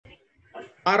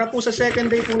Para po sa second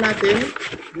day po natin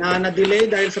na na-delay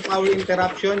dahil sa power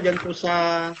interruption dyan po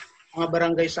sa mga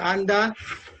barangay sa Anda.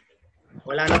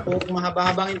 Wala na po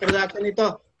mahaba-habang introduction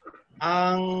ito.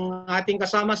 Ang ating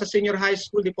kasama sa Senior High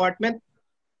School Department,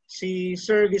 si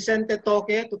Sir Vicente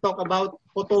Toque to talk about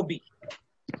Kotobee.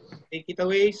 Take it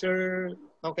away, Sir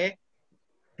Toque.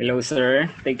 Hello, sir.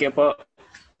 Thank you po.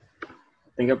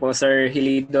 Thank you po, Sir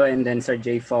Hilido and then Sir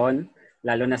J. Fon,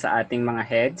 lalo na sa ating mga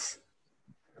heads.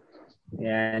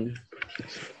 Yan.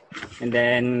 And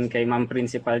then kay Ma'am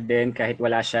Principal din kahit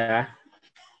wala siya.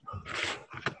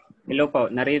 Hello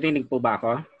po, naririnig po ba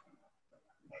ako?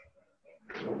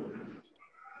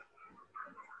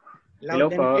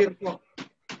 Hello po.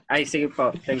 Ay, sige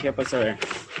po. Thank you po, sir.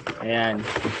 Ayan.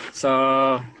 So,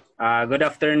 good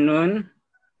afternoon.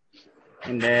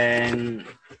 And then,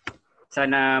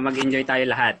 sana mag-enjoy tayo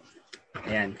lahat.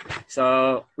 Ayan.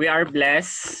 So, we are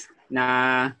blessed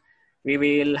na we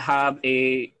will have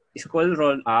a school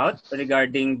rollout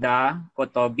regarding the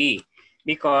Kotobee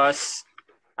because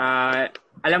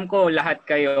alam ko lahat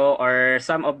kayo or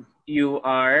some of you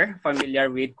are familiar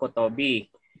with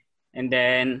Kotobee. And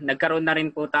then nagkaroon na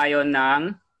rin po tayo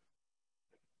ng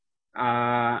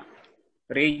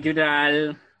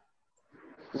regional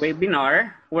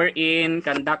webinar wherein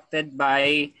conducted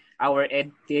by our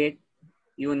EdTech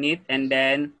unit and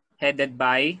then headed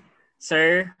by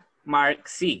Sir Mark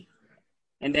C.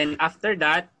 And then after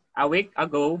that, a week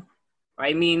ago,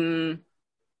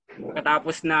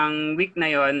 katapos ng week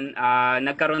na yon,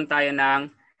 nagkaroon tayo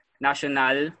ng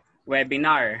national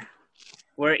webinar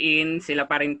wherein sila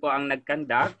pa rin po ang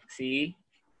nag-conduct,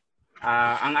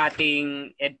 ang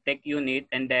ating EdTech unit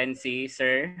and then si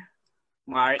Sir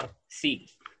Mark C.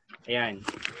 Ayan.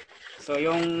 So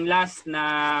yung last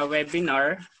na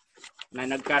webinar na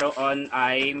nagkaroon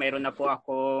ay mayroon na po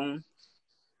akong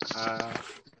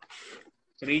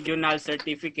regional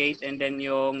certificate and then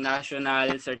yung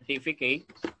national certificate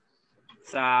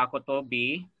sa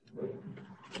Kotobee.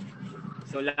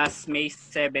 So last May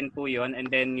 7 po yon and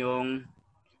then yung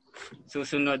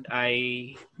susunod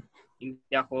ay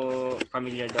hindi ako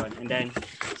familiar doon. And then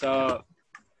so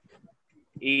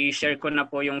i-share ko na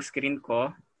po yung screen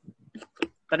ko.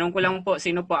 Tanong ko lang po,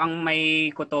 sino po ang may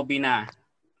Kotobee na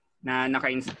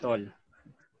naka-install?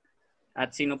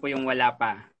 At sino po yung wala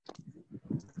pa?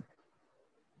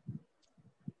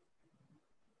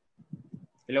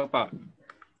 Hello po.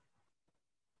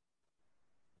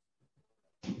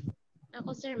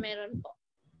 Ako, sir, meron po.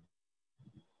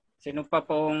 Sino pa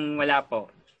pong wala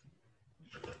po?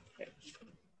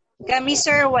 Kami,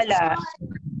 sir, wala.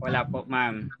 Wala po,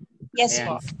 ma'am. Yes. Ayan.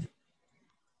 Po.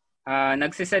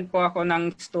 Nagsisend po ako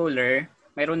ng installer.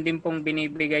 Mayroon din pong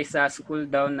binibigay sa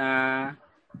school daw na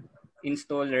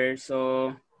installer.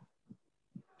 So,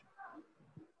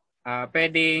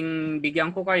 pwedeng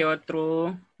bigyan ko kayo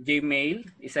through Gmail.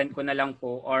 I-send ko na lang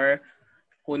po or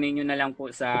kunin nyo na lang po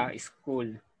sa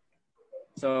school.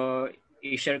 So,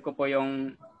 i-share ko po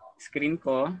yung screen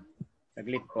ko.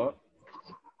 Saglit po.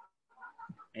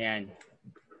 Ayan.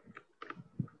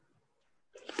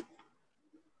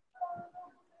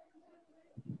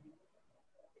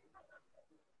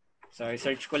 So,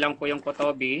 i-search ko lang po yung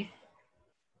Kotobee.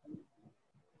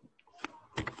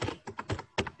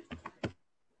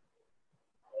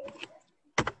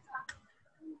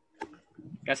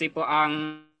 Kasi po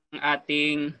ang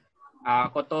ating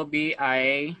Kotobee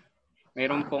ay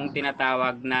mayroon pong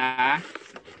tinatawag na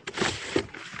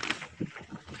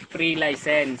free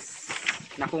license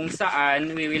na kung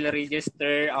saan we will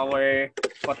register our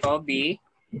Kotobee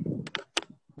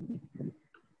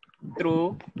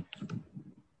through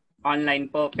online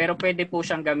po. Pero pwede po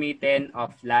siyang gamitin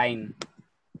offline.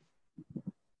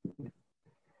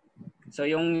 So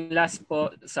yung last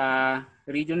po sa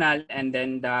regional and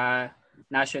then the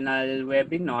national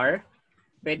webinar,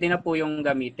 pwede na po yung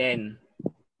gamitin.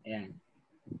 Ayan.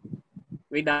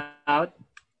 Without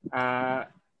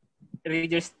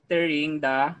registering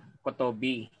the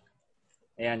Kotobee.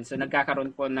 Ayan. So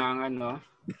nagkakaroon po ng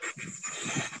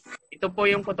ito po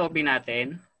yung Kotobee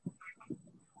natin.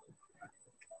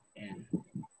 Ayan.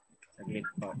 Saglit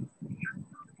po.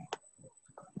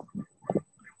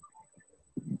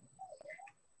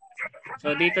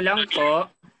 So dito lang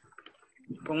po,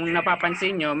 kung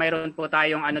napapansin nyo, mayroon po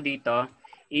tayong dito,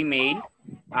 email.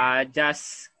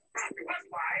 Just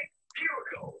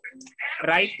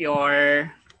write your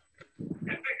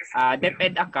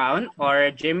DepEd account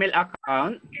or Gmail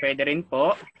account. Pwede rin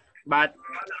po. But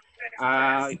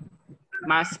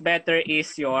mas better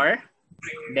is your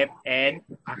DepEd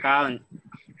account.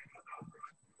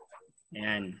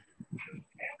 Ayan.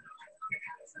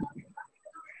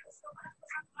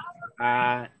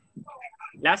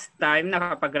 Last time,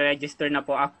 nakapag-register na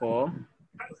po ako.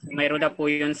 Mayroon na po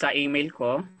yun sa email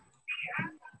ko.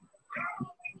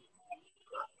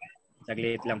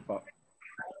 Saglit lang po.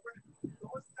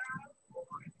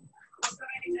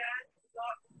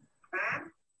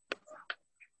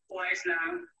 Ayos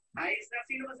lang. Ayos lang.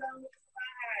 Sino kasama mo sa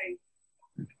bahay?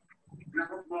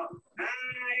 Naku po.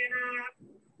 Ayan na.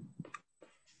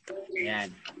 Ayan.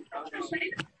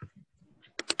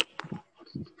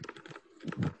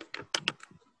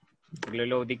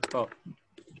 Naglo-loading po.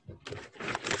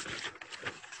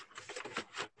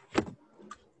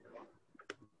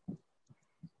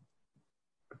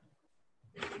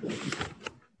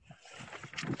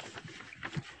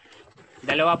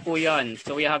 Dalawa po yun.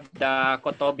 So we have the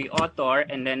Kotobee Author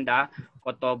and then the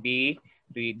Kotobee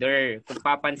Reader. Kung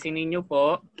papansinin nyo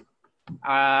po,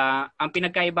 ang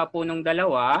pinagkaiba po nung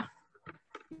dalawa,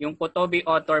 yung Kotobee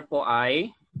Author po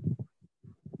ay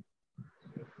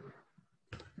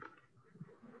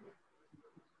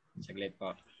saglit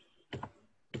po.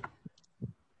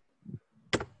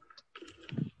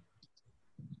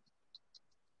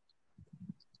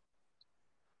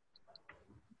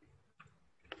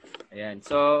 Ayan.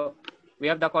 So, we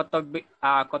have the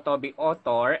Kotobee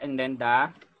Author and then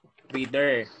the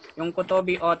Reader. Yung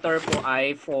Kotobee Author po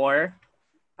ay for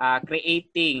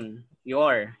creating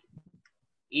your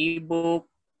ebook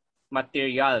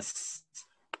materials.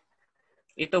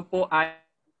 Ito po ay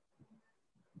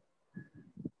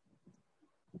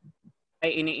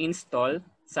ini-install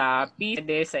sa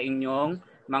PC, sa inyong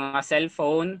mga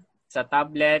cellphone, sa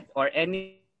tablet, or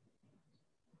any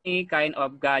kind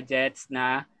of gadgets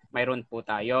na mayroon po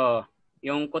tayo.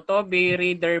 Yung Kotobee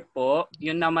Reader po,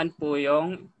 yun naman po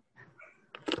yung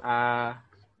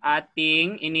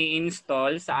ating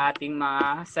ini-install sa ating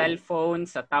mga cellphone,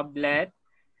 sa tablet,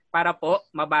 para po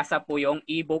mabasa po yung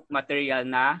ebook material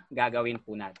na gagawin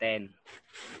po natin.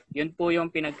 Yun po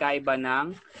yung pinagkaiba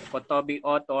ng Kotobee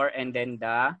Author and then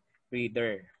the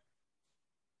Reader.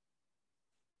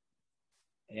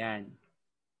 Ayan.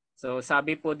 So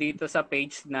sabi po dito sa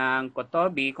page ng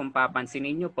Kotobee, kung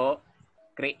papansinin nyo po,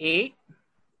 create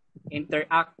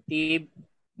interactive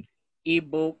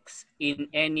ebooks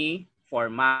in any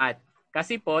format.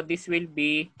 Kasi po, this will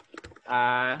be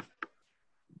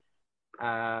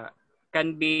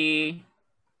can be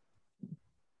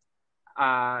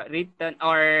written,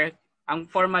 or ang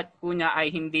format po niya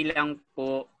ay hindi lang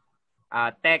po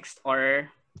text or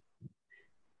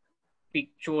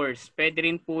pictures. Pwede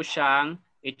rin po siyang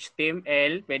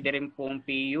HTML, pwede rin pong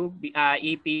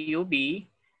EPUB.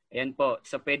 Ayan po.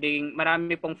 So pwedeng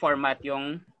marami pong format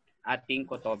yung ating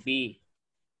Kotobee.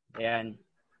 Ayan.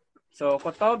 So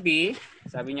Kotobee,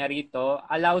 sabi niya rito,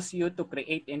 allows you to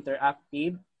create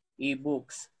interactive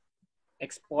ebooks,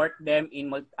 export them in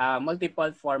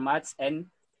multiple formats, and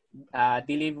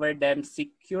deliver them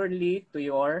securely to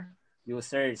your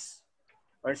users.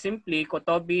 Or simply,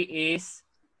 Kotobee is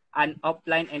an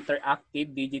offline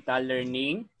interactive digital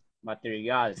learning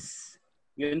materials.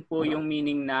 Yun po yung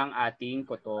meaning ng ating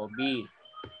Kotobee.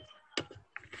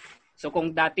 So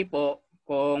kung dati po,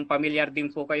 kung familiar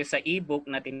din po kayo sa ebook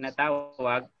na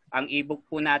tinatawag, ang ebook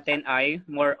po natin ay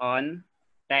more on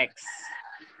text.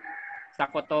 Sa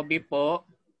Kotobee po,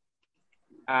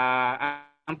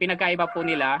 ang pinagkaiba po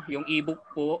nila, yung ebook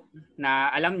po na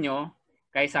alam nyo,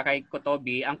 kaysa kay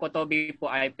Kotobee, ang Kotobee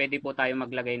po ay pwede po tayo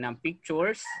maglagay ng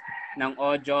pictures, ng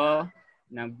audio,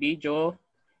 ng video,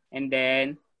 and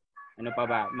then, ano pa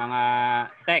ba, mga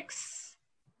text,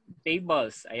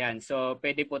 tables, ayan. So,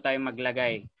 pwede po tayo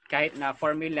maglagay. Kahit na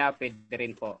formula, pwede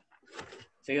rin po.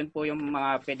 So, yun po yung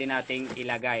mga pwede nating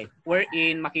ilagay.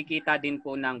 Wherein, makikita din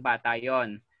po ng bata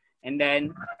yon. And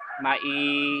then,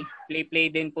 mai-play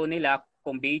din po nila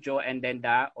kung video and then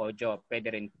the audio.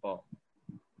 Pwede rin po.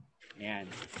 Ayan.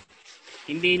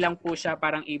 Hindi lang po siya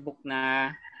parang ebook na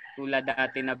tulad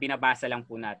dati na binabasa lang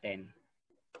po natin.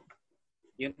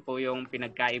 Yun po yung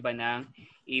pinagkaiba ng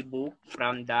ebook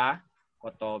from the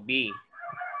Kotobee.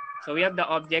 So we have the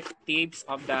objectives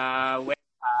of the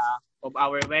of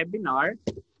our webinar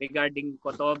regarding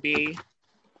Kotobee.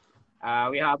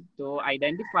 We have to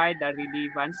identify the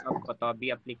relevance of Kotobee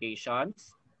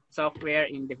applications, software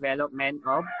in development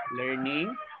of learning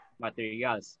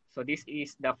materials. So this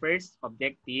is the first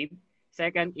objective.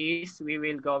 Second is we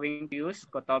will going to use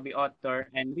Kotobee Author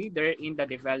and Reader in the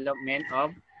development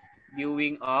of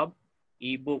viewing of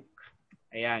ebook.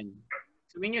 Ayan.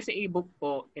 So when you say ebook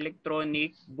po,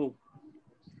 electronic book.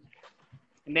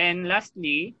 And then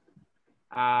lastly,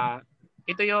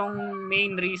 ito yung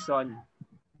main reason.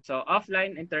 So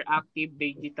offline interactive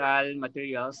digital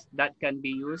materials that can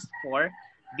be used for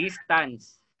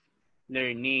distance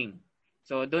learning.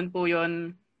 So doon po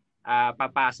yun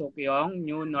papasok yung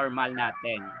new normal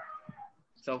natin.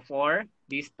 So for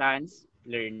distance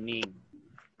learning.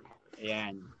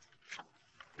 Ayan.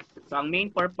 So ang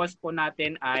main purpose po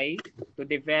natin ay to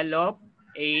develop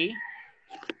a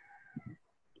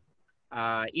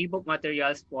ebook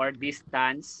materials for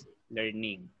distance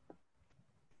learning.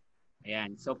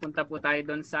 Ayan. So punta po tayo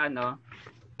doon sa ano.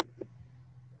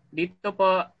 Dito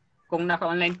po, kung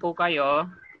naka-online po kayo,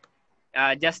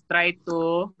 just try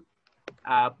to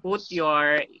put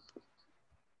your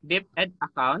DepEd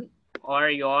account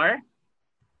or your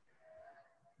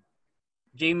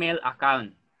Gmail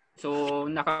account. So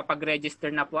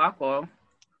nakapag-register na po ako,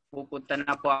 pupunta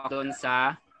na po ako doon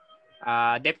sa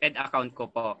DepEd account ko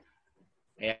po.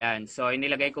 Ayan. So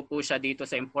inilagay ko po siya dito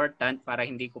sa important para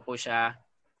hindi ko po siya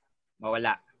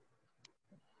mawala.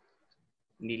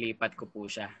 Nilipat ko po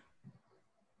siya.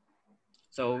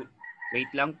 So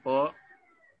wait lang po.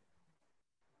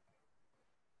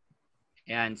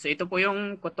 Ayan. So ito po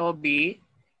yung Kotobee.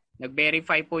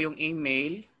 Nag-verify po yung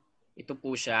email. Ito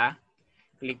po siya.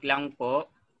 Click lang po.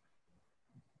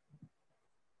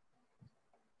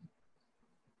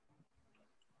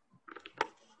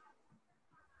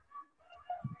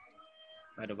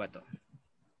 Paano ba to?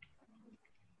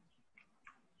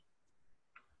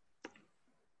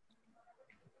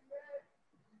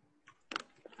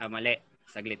 Mali.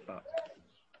 Saglit po.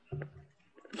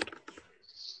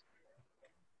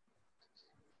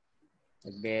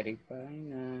 Nag-verify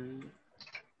na.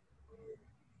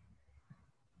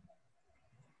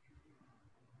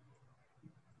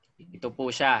 Ito po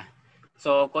siya.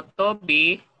 So,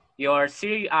 Kotobee, your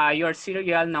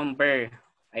serial number.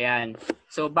 Ayan.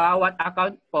 So, bawat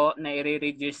account po na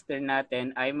i-register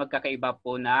natin ay magkakaiba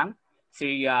po ng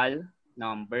serial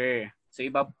number. So,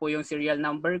 iba po yung serial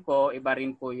number ko, iba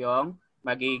rin po yung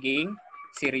magiging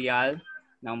serial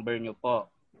number nyo po.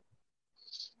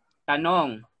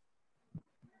 Tanong,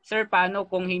 Sir, paano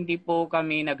kung hindi po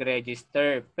kami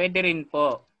nag-register? Pwede rin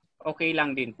po. Okay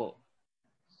lang din po.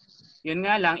 Yun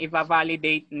nga lang,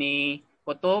 ipa-validate ni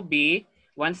Kotobee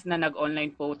once na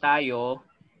nag-online po tayo,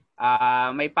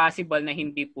 may possible na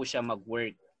hindi po siya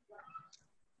mag-work.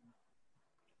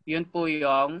 Yun po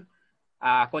yung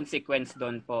consequence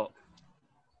doon po.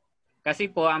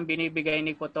 Kasi po, ang binibigay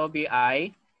ni Kotobee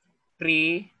ay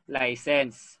free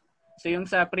license. So yung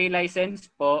sa free license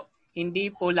po,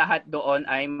 hindi po lahat doon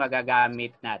ay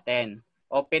magagamit natin.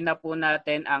 Open na po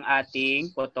natin ang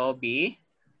ating Kotobee.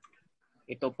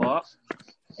 Ito po.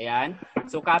 Ayan.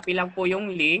 So copy lang po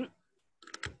yung link.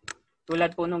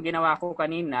 Tulad po nung ginawa ko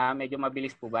kanina, medyo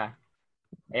mabilis po ba?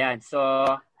 Ayan. So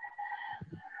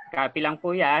copy lang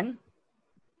po yan.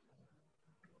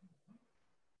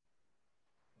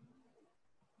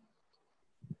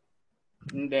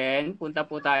 And then punta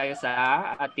po tayo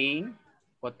sa ating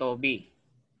Kotobee.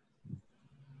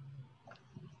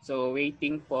 So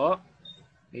waiting po.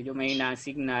 Medyo may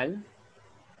na-signal.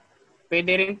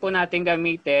 Pwede rin po natin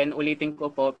gamitin, ulitin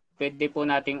ko po, pwede po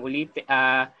natin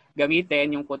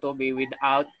gamitin yung Kotobee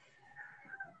without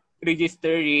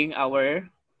registering our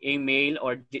email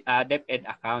or DepEd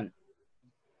account.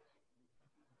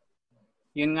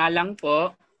 Yun nga lang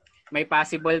po, may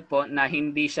possible po na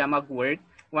hindi siya mag-work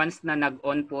once na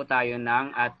nag-on po tayo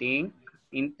ng ating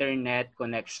internet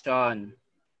connection.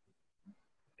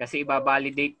 Kasi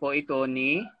iba-validate po ito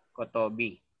ni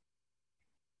Kotobee.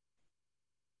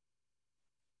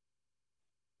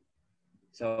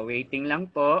 So, waiting lang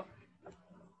po.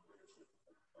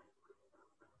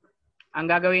 Ang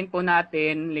gagawin po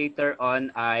natin later on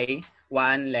ay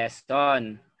one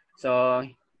lesson. So,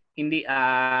 hindi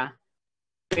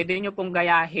pwede nyo pong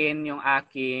gayahin yung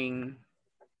aking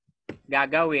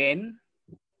gagawin,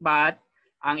 but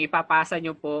ang ipapasa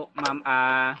nyo po, ma'am,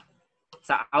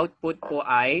 sa output po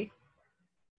ay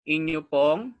inyo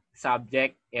pong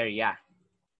subject area.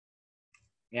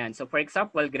 Yan. So, for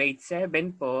example, grade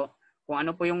 7 po, kung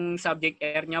ano po yung subject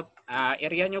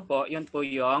area nyo po, yun po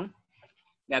yung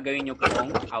gagawin nyo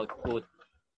pong output.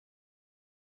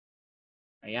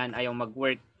 Ayan, ayaw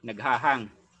mag-work, naghahang.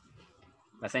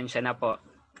 Pasensya na po.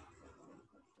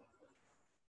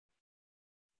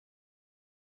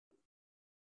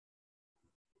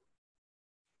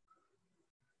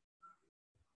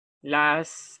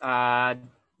 Last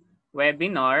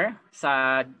webinar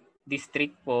sa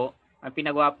district po, ang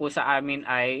pinagawa po sa amin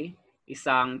ay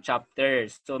isang chapter.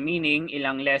 So meaning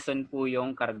ilang lesson po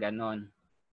yung karga nun.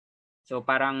 So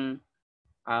parang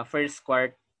first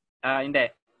quarter, hindi,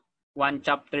 one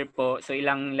chapter po. So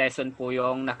ilang lesson po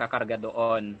yung nakakarga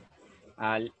doon.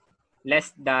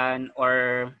 Less than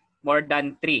or more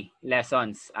than 3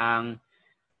 lessons ang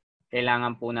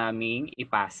kailangan po naming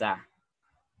ipasa.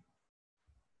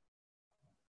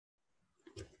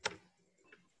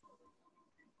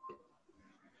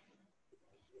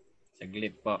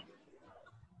 Saglit po.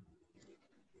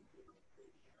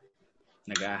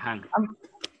 Nag-ahang.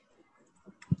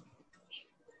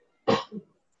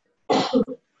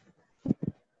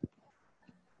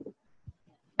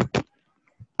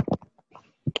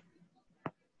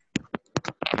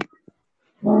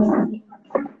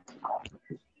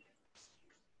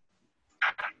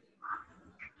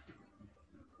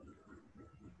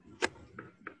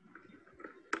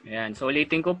 Ayan. So,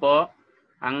 ulitin ko po.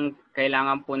 Ang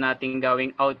kailangan po nating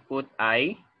gawing output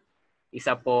ay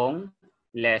isa pong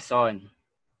lesson.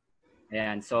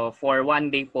 Ayan. So, for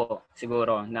 1 day po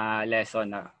siguro na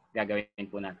lesson na gagawin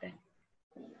po natin.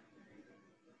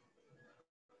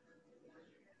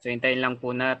 So, hintayin lang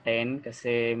po natin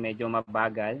kasi medyo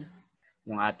mabagal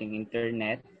yung ating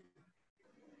internet.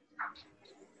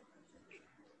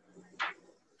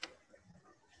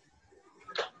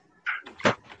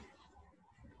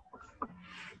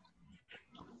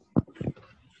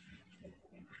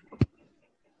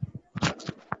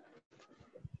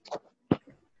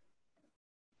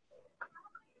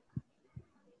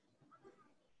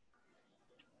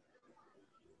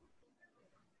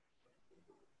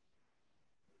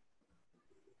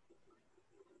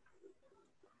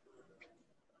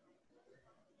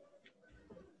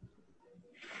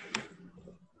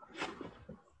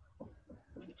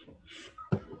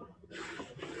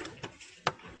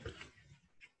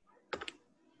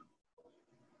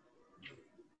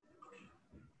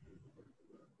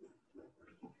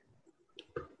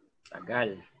 Tagal.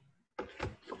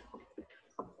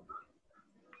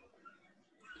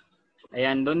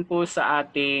 Ayan, doon po sa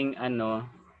ating ano,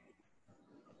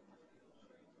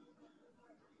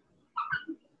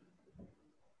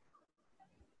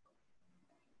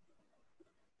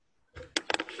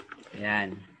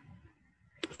 ayan.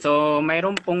 So,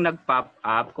 mayroon pong nag-pop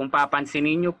up. Kung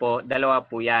papansinin nyo po, dalawa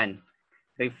po yan.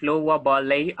 Reflowable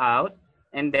layout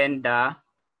and then the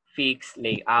fixed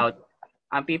layout.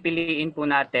 Ang pipiliin po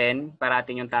natin,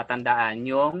 parating yung tatandaan,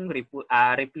 yung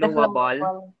reflowable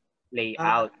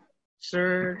layout.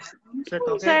 Sir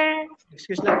Toque, Sir.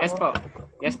 excuse lang Yes po.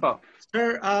 Yes po.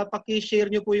 Sir, paki-share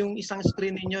nyo po yung isang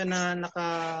screen niyo na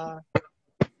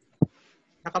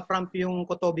naka-prompt yung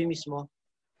Kotobee mismo.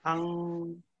 Ang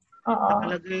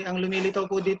nakalagay, ang lumilitaw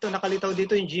po dito, nakalitaw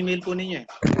dito yung Gmail po ninyo eh.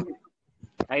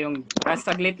 Ayong,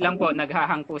 saglit lang po,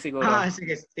 naghahang po siguro.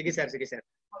 Sige sir.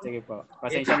 Sige po.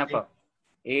 Pasensya na po.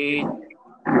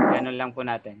 Ganun lang po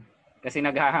natin. Kasi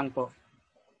naghahang po.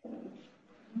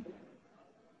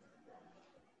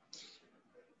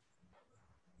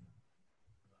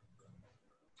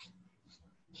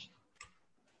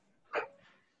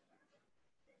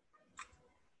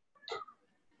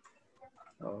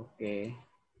 Okay.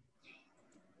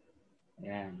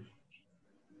 Yan.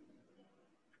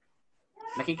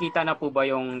 Nakikita na po ba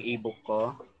yung ebook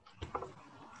ko?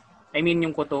 I mean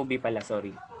yung Kotobee pala,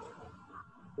 sorry.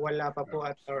 Wala pa po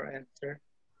at our end, sir.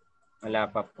 Wala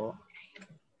pa po.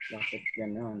 Bakit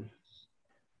ganun?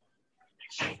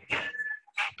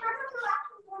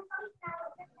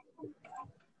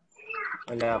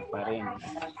 Wala pa rin.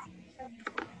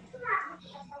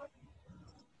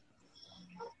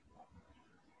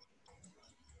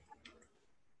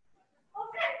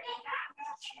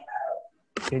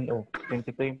 Hello,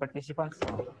 22 yung participants.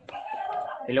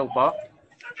 Hello po?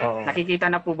 Oo.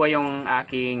 Nakikita na po ba yung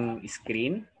aking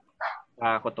screen?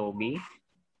 Kotobee?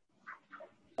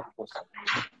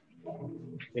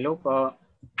 Hello po.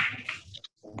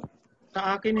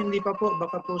 Sa akin hindi pa po,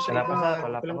 baka po sa Wala pa, iba. sir.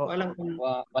 Wala Walang pa po. po alam kung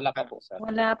Wala pa po, sir.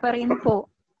 Wala pa rin po.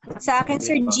 Sa akin,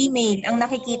 Sir, Gmail ang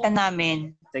nakikita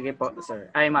namin. Sige po, sir.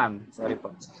 Ay, ma'am. Sorry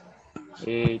po.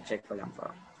 I-check ko lang po.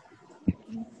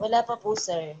 Wala pa po,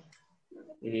 sir.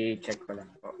 I-check ko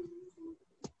lang po.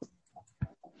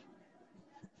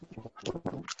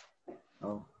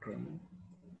 Okay.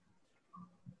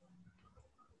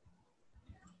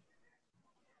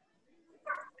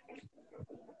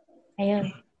 Ayun.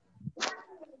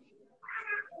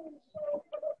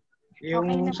 yung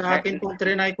Okay na. sa akin pong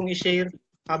trinay kong i-share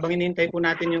habang inintay po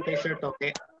natin yung kay Sir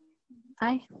Toque.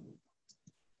 Ay.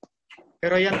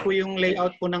 Pero yan po yung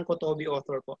layout po ng Kotobee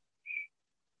Author po.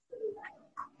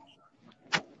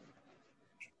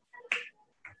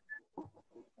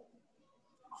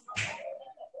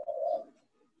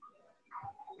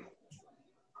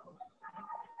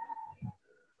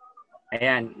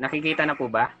 Ayan. Nakikita na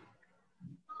po ba?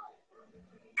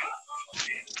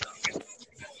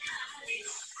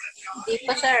 Hindi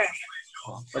pa, sir.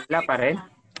 Wala pa rin?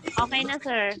 Okay na,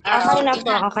 sir. Okay na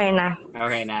po. Okay na.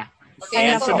 Okay na. Okay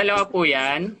Ayan, na so po. dalawa po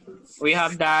yan. We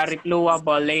have the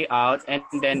reflowable layout and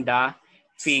then the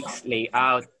fixed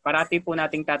layout. Parati po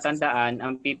nating tatandaan,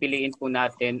 ang pipiliin po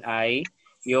natin ay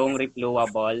yung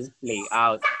reflowable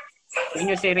layout. Kung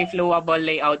yung si reflowable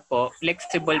layout po,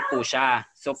 flexible po siya.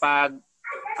 So pag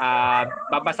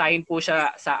babasahin po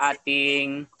siya sa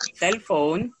ating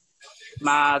cellphone,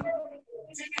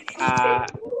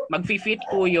 mag-fit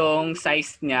po yung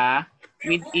size niya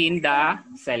within the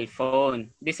cellphone.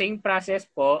 The same process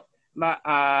po,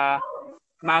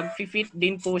 mag-fit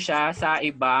din po siya sa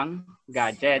ibang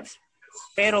gadgets.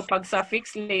 Pero pag sa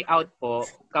fixed layout po,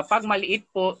 kapag maliit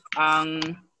po ang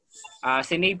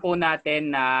sinave po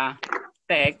natin na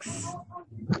text,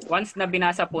 once na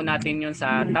binasa po natin yun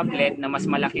sa tablet na mas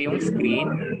malaki yung screen,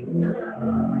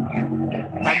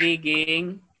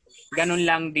 magiging ganun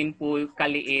lang din po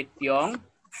kaliit yung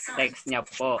text niya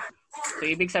po. So,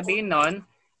 ibig sabihin nun,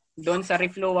 doon sa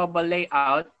reflowable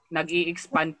layout,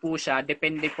 nag-i-expand po siya,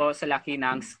 depende po sa laki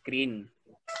ng screen.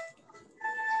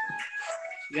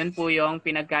 Yun po yung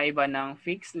pinagkaiba ng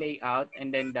fixed layout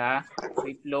and then the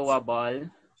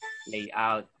reflowable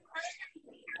layout.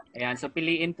 Ayan, so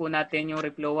piliin po natin yung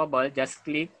reflowable, just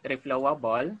click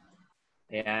reflowable.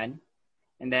 Ayan.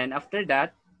 And then after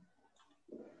that,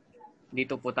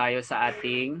 dito po tayo sa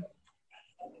ating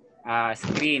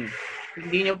screen.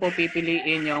 Hindi nyo po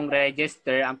pipiliin yung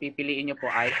register. Ang pipiliin nyo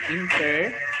po ay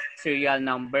enter serial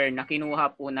number na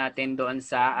kinuha po natin doon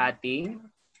sa ating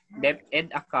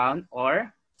DepEd account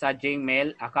or sa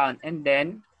Gmail account. And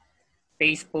then,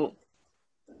 paste po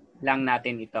lang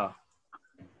natin ito.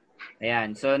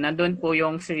 Ayan. So, nandun po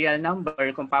yung serial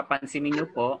number. Kung papansinin nyo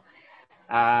po,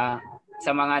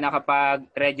 sa mga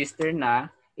nakapag-register na,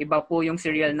 iba po yung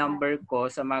serial number ko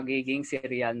sa magiging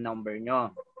serial number nyo.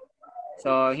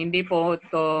 So, hindi po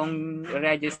itong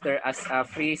register as a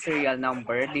free serial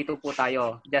number. Dito po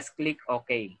tayo. Just click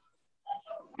OK.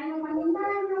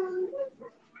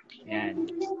 Ayan.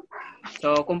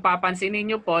 So, kung papansinin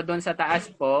nyo po, doon sa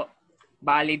taas po,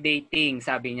 validating,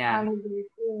 sabi niya.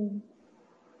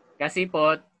 Kasi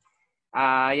po,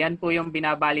 yan po yung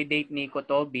binabalidate ni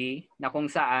Kotobee na kung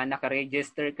saan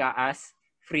nakaregister ka as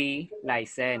free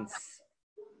license.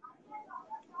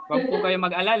 Huwag po kayo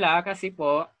mag-alala kasi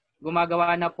po,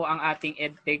 gumagawa na po ang ating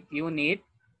EdTech unit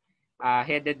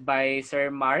headed by Sir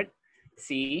Mark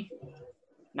C.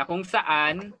 Na kung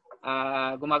saan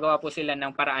gumagawa po sila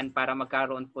ng paraan para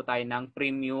magkaroon po tayo ng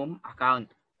premium account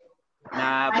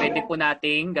na pwede po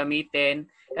nating gamitin.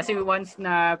 Kasi once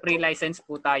na pre-license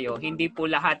po tayo, hindi po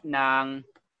lahat ng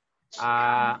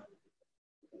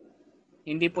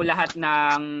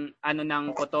ng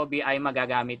Kotobee ay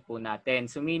magagamit po natin.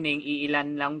 So meaning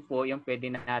iilan lang po yung pwede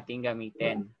nating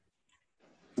gamitin.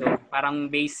 So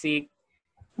parang basic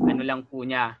lang po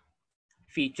niya.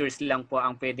 Features lang po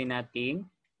ang pwede nating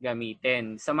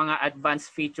gamitin. Sa mga advanced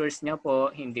features niya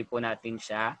po, hindi po natin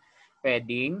siya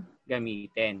pwedeng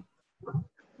gamitin.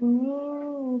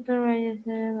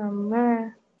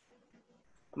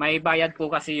 May bayad po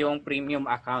kasi yung premium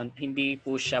account. Hindi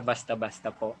po siya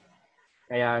basta-basta po.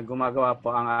 Kaya gumagawa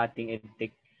po ang ating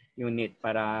EdTech unit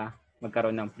para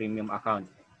magkaroon ng premium account.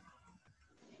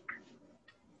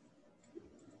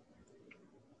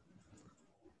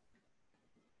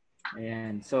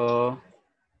 Ayan. So,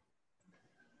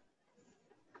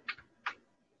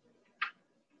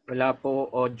 wala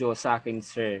po audio sa akin,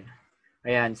 sir.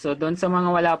 Ayan. So, doon sa mga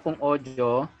wala pong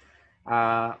audio,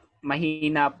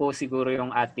 mahina po siguro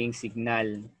yung ating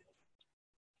signal.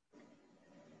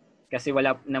 Kasi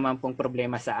wala naman pong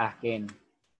problema sa akin.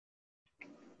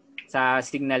 Sa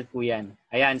signal po yan.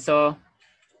 Ayan. So,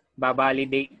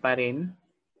 babalidate pa rin.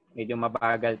 Medyo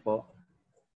mabagal po.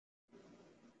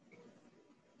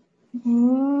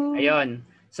 Ayun.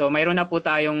 So, mayroon na po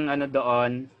tayong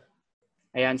doon.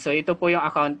 Ayan. So, ito po yung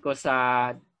account ko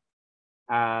sa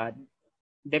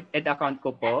DepEd account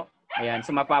ko po. Ayan.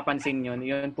 So, mapapansin nyo,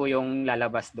 yun po yung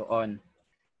lalabas doon.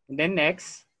 And then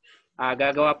next,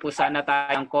 gagawa po sana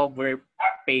tayong cover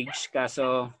page.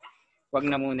 Kaso, wag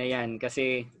na muna yan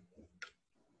kasi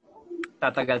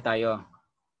tatagal tayo.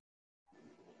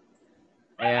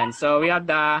 Ayan. So, we have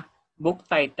the book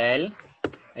title.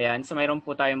 Ayan. So, mayroon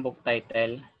po tayong book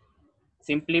title.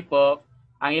 Simply po,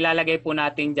 ang ilalagay po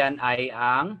natin dyan ay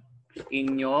ang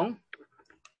inyong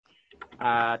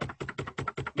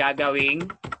gagawing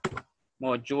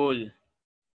module.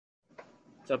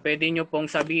 So, pwede nyo pong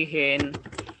sabihin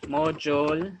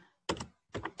module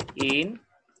in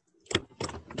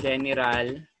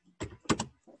general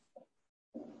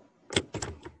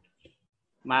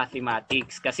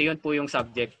mathematics. Kasi yun po yung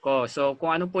subject ko. So,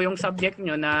 kung ano po yung subject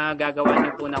nyo na gagawa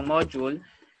nyo po ng module,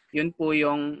 yun po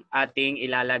yung ating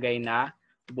ilalagay na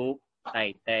book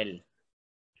title.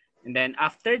 And then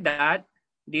after that,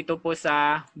 dito po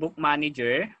sa Book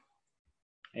Manager.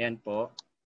 Ayan po.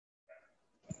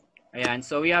 Ayan,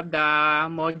 so we have the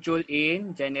module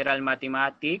in General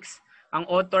Mathematics. Ang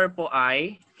author po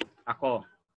ay ako.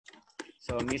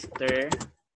 So, Mr.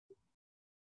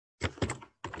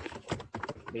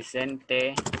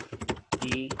 Vicente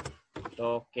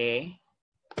Toque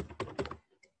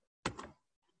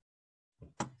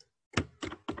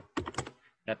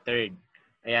III.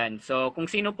 Ayan, so kung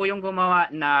sino po yung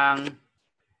gumawa ng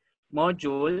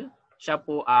module, siya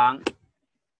po ang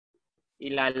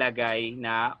ilalagay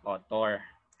na author.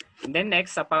 And then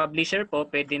next, sa publisher po,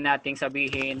 pwede nating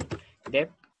sabihin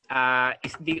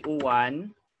SDU1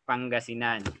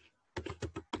 Pangasinan.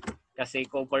 Kasi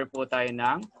cover po tayo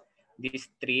ng these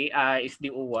three,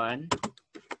 SDU1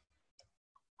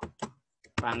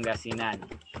 Pangasinan.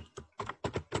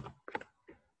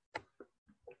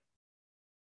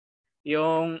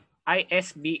 Yung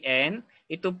ISBN,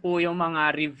 ito po yung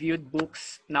mga reviewed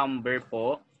books number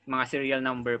po, mga serial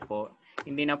number po.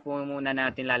 Hindi na po muna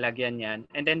natin lalagyan yan.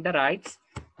 And then the rights,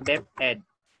 DepEd.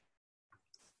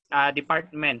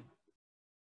 Department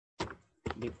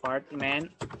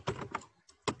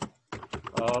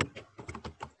of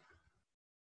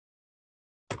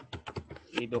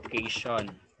Education.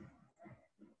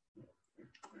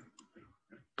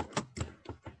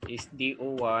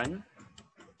 SDO1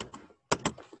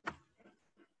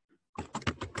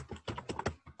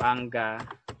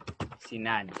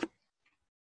 Pangasinan.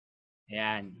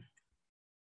 Ayan.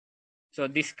 So,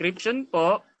 description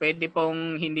po, pwede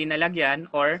pong hindi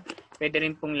nalagyan or pwede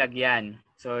rin pong lagyan.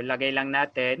 So, lagay lang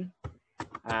natin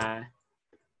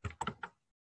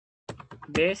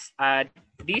this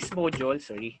module,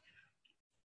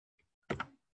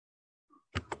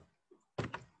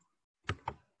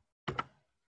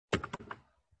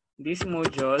 this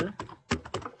module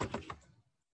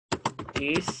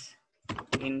is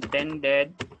intended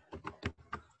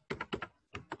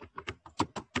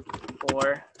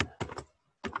for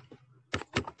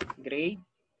grade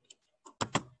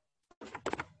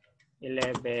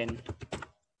 11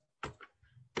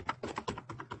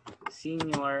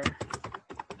 senior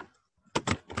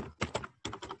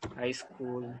high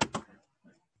school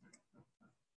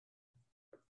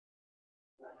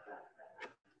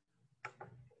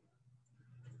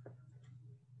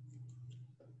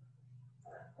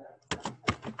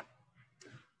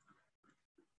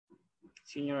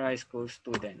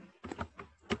student.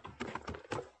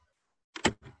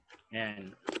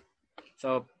 Ayan.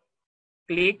 So,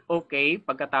 click OK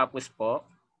pagkatapos po.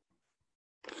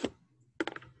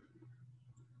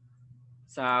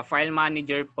 Sa file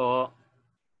manager po,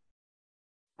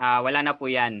 wala na po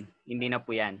yan. Hindi na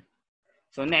po yan.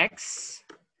 So, next.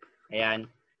 Ayan.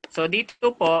 So,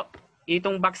 dito po,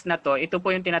 itong box na to, ito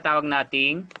po yung tinatawag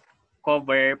nating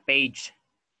cover page.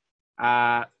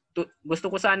 Gusto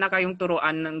ko sana kayong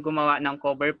turuan ng gumawa ng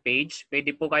cover page.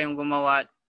 Pwede po kayong gumawa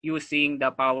using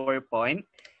the PowerPoint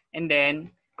and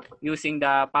then using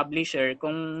the publisher.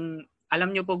 Kung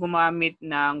alam nyo po gumamit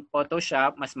ng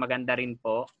Photoshop, mas maganda rin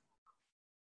po.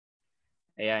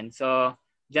 Ayan. So,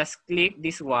 just click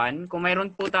this one. Kung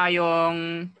mayroon po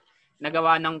tayong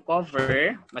nagawa ng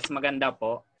cover, mas maganda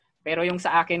po. Pero yung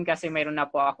sa akin kasi mayroon na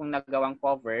po akong nagawang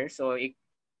cover. So,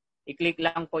 i-click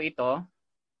lang po ito.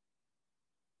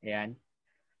 Ayan.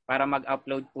 Para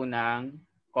mag-upload po ng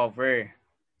cover.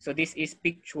 So, this is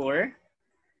picture.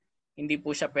 Hindi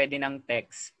po siya pwede ng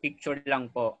text. Picture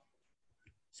lang po.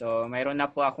 So, mayroon na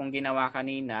po akong ginawa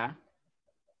kanina.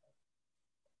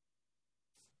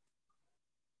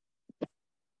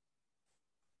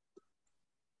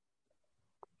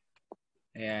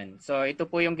 Ayan. So, ito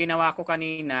po yung ginawa ko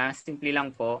kanina. Simple lang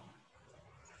po.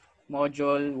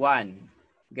 Module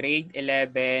 1. Grade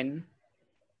 11.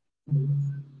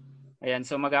 Ayan.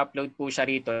 So, mag-upload po siya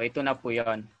rito. Ito na po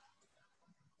yon.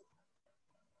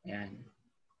 Ayan.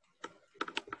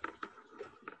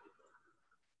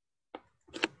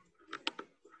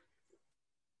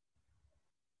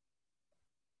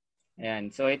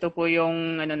 Ayan. So, ito po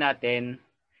yung ano natin,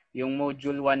 yung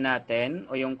module 1 natin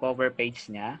o yung cover page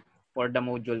niya for the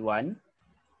module 1.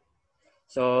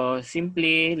 So,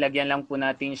 simply, lagyan lang po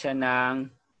natin siya ng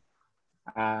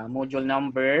module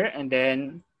number and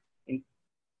then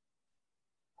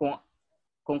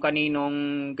kung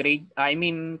kaninong grade,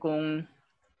 kung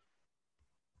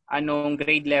anong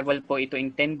grade level po ito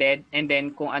intended and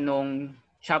then kung anong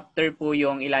chapter po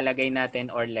yung ilalagay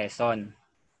natin or lesson.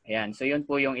 Ayan. So, yun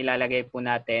po yung ilalagay po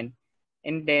natin.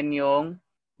 And then yung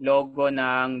logo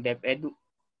ng DepEd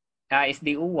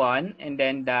SDU1 and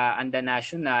then the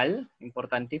national,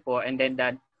 importante po, and then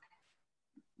the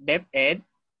DepEd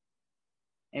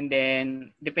And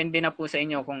then, depende na po sa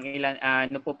inyo kung ilan,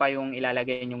 ano po pa yung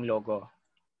ilalagay yung logo.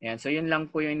 Ayan. So, yun lang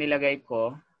po yung nilagay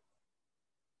ko.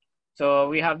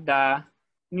 So, we have the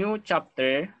new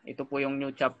chapter. Ito po yung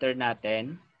new chapter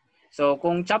natin. So,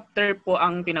 kung chapter po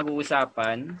ang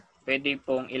pinag-uusapan, pwede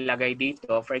pong ilagay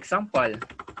dito. For example,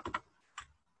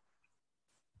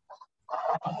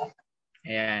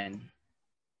 ayan.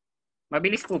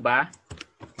 Mabilis po ba?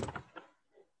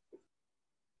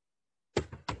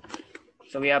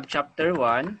 So, we have chapter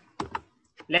 1.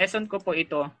 Lesson ko po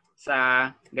ito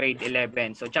sa grade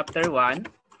 11. So, chapter 1.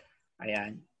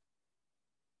 Ayan.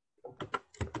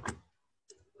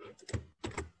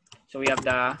 So, we have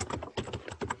the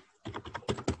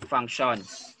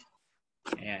functions.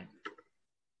 Ayan.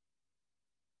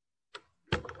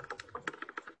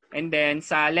 And then,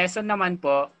 sa lesson naman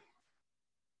po,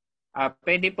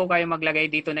 pwede po kayo maglagay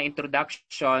dito na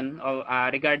introduction o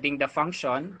regarding the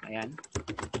function. Ayan.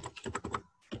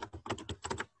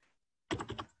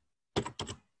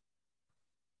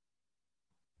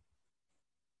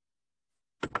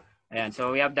 Ayan,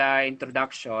 so we have the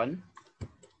introduction.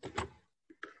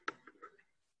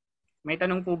 May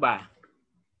tanong po ba?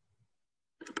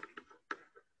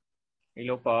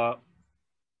 Hello po.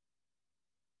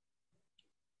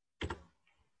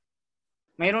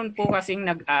 Mayroon po kasing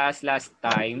nag-ask last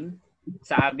time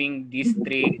sa aming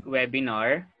district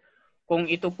webinar kung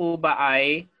ito po ba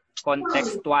ay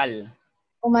contextual.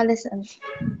 Umalis.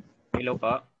 Hello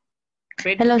po.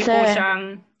 Pwede Hello, po sir.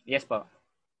 siyang... Yes po.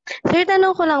 Sir,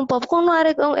 tanong ko lang po, kung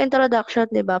mari kong introduction,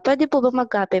 di ba, pwede po ba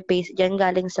mag-copy-paste dyan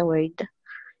galing sa Word?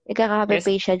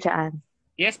 Ika-copy-paste siya dyan.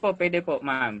 Yes po, pwede po,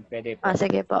 ma'am. Pwede po.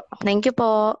 Sige po. Thank you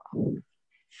po.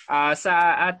 Sa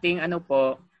ating ano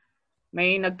po,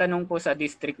 may nagtanong po sa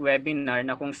district webinar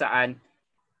na kung saan,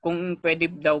 kung pwede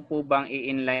daw po bang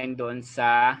i-inline doon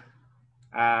sa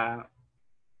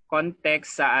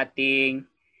context sa ating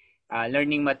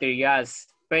learning materials.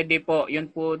 Pwede po, yun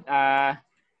po,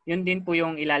 yun din po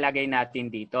yung ilalagay natin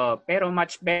dito. Pero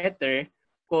much better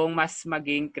kung mas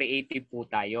maging creative po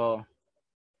tayo.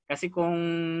 Kasi kung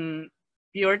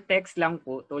pure text lang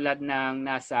po, tulad ng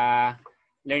nasa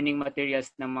learning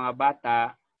materials ng mga bata,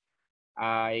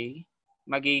 ay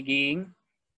magiging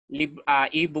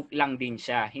e-book lang din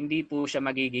siya. Hindi po siya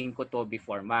magiging Kotobee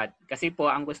format. Kasi po,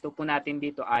 ang gusto po natin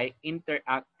dito ay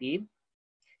interactive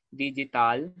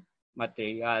digital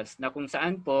materials na kung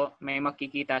saan po may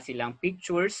makikita silang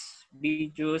pictures,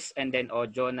 videos, and then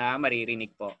audio na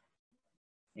maririnig po.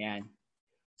 Yan.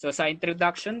 So sa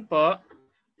introduction po,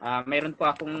 mayroon po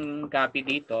akong copy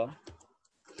dito.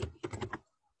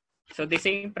 So the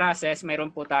same process,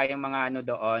 mayroon po tayong mga ano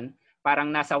doon,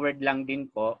 parang nasa Word lang din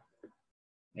po.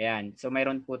 Ayan. So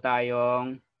mayroon po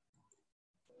tayong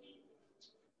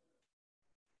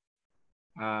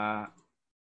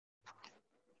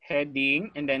heading,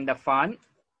 and then the font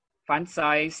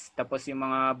size, tapos yung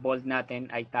mga bold natin,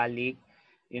 italic,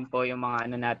 yun po yung mga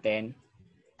ano natin.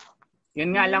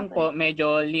 Yun nga lang po,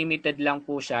 medyo limited lang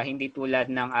po siya, hindi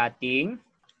tulad ng ating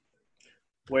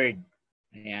Word.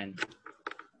 Ayan.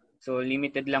 So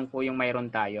limited lang po yung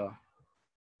mayroon tayo.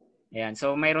 Ayan.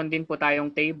 So mayroon din po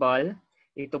tayong table.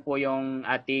 Ito po yung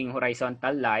ating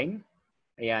horizontal line.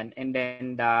 Ayan. And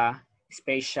then the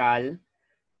special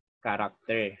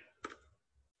character.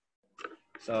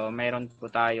 So, mayroon po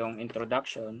tayong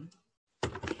introduction.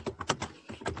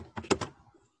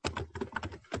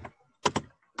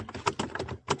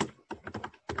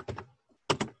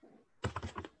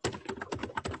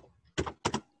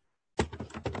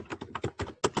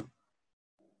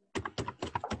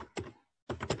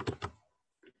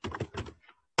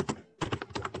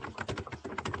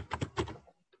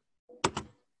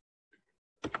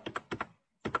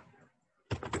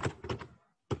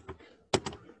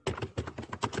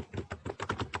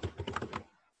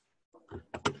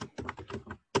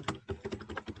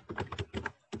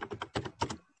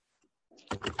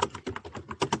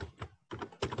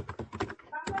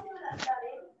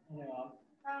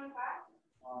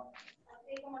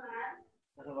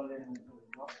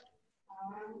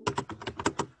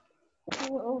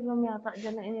 Ulam yata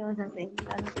dyan na iniwan sa tingin.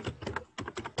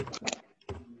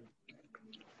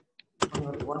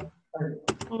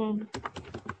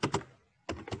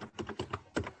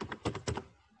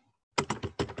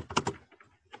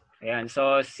 Ayan,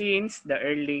 so since the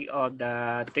early of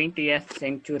the 20th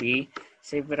century,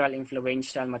 several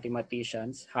influential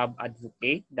mathematicians have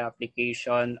advocated the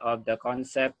application of the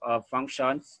concept of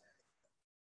functions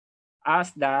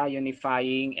as the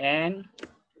unifying and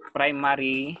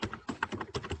primary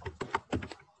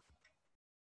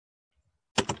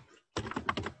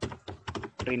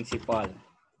principle.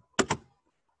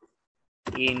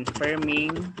 in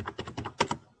firming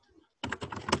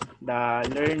the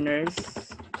learner's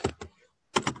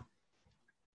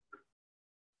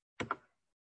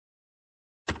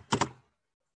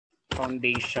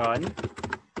foundation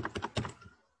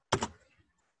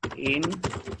in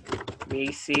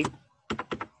basic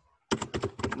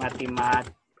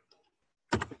mathematics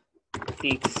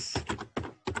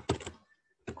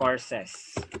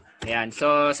courses. Ayan.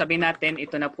 So, sabihin natin,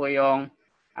 ito na po yung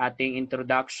ating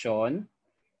introduction.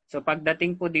 So,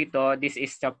 pagdating po dito, this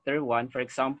is chapter 1, for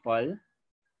example.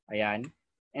 Ayan.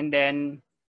 And then,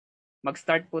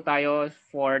 mag-start po tayo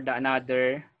for the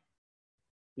another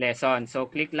lesson. So,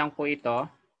 click lang po ito.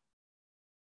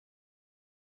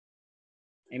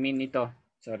 I mean, ito.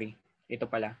 Sorry. Ito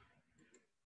pala.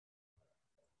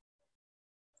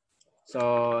 So,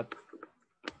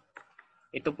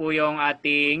 ito po yung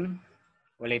ating,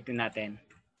 ulitin natin.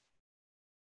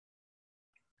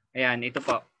 Ayan, ito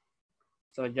po.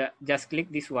 So, just click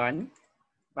this one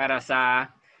para sa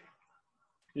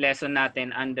lesson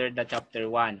natin under the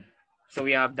chapter 1. So,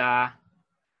 we have the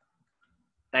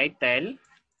title.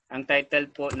 Ang title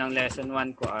po ng lesson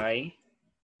 1 ko ay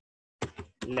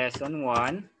Lesson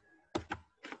 1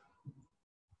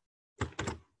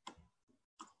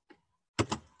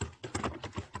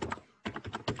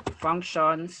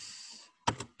 Functions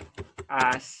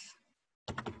as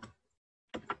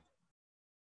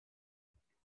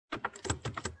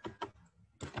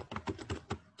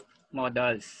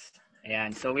models.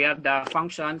 Ayan. So, we have the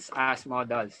functions as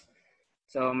models.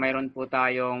 So, mayroon po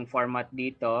tayong format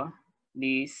dito.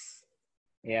 This.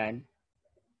 Ayan.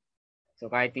 So,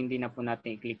 kahit hindi na po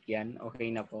natin i-click yan, okay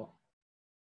na po.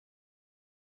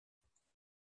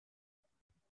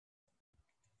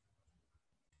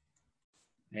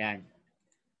 Ayan.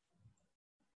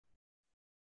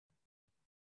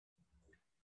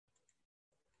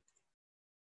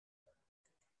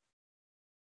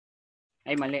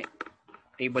 Ay, mali.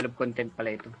 Table of content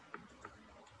pala ito.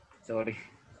 Sorry.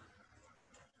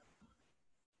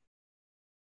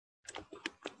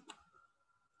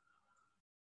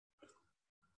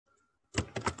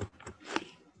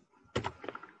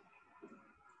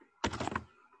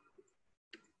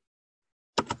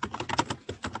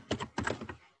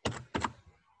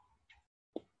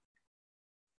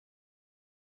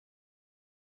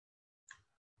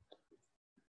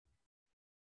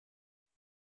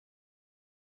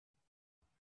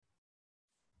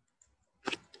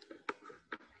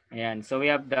 Ayan. So, we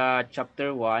have the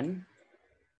chapter 1.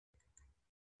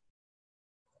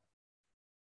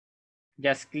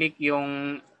 Just click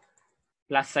yung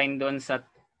plus sign doon sa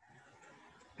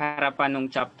harapan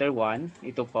ng chapter 1.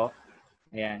 Ito po.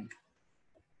 Ayan.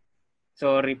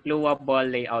 So, reviewable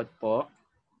layout po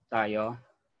tayo.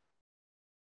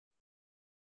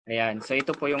 Ayan. So,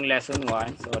 ito po yung lesson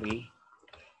 1. Sorry.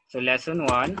 So, lesson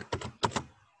 1.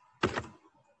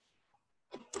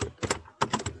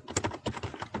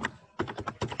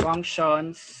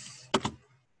 Functions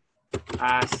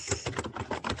as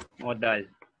model.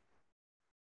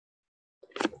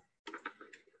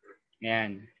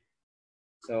 Ayan.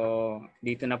 So,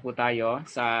 dito na po tayo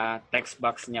sa text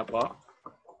box niya po.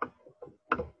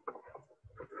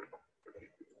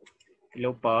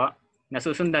 Hello po.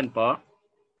 Nasusundan po.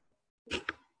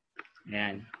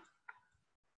 Ayan.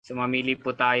 So, mamili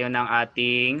po tayo ng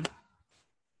ating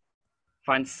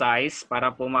font size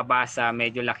para po mabasa.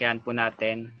 Medyo lakihan po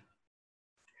natin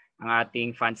ang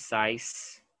ating font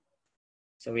size.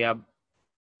 So, we have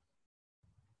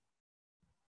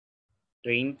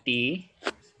 20.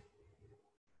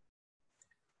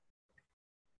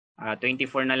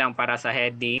 24 na lang para sa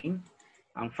heading.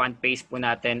 Ang font face po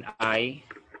natin ay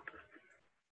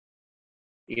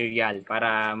Arial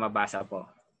para mabasa po.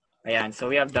 Ayan.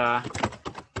 So, we have the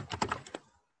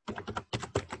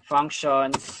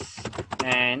functions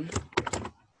and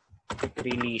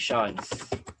relations.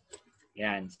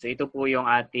 Ayan. So, ito po yung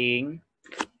ating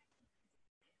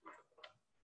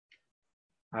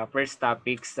first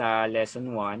topic sa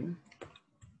lesson 1.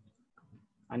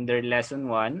 Under lesson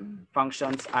 1,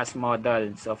 functions as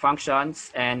model. So,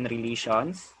 functions and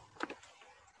relations.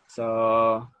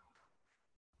 So,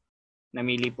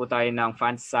 namili po tayo ng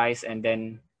font size and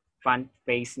then font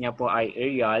face niya po ay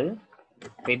Arial.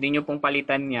 Pwede nyo pong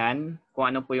palitan yan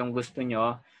kung ano po yung gusto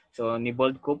nyo. So,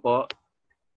 ni-bold ko po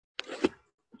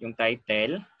yung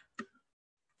title.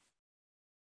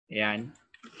 Ayan.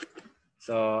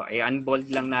 So, i-unbold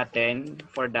lang natin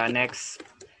for the next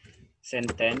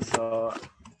sentence. So,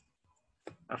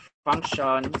 a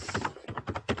functions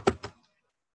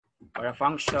or a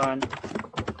function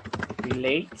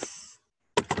relates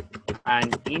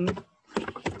an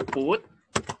input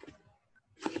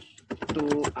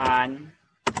to an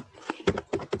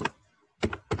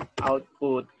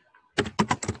output.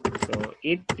 So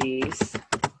it is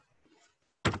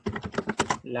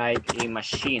like a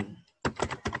machine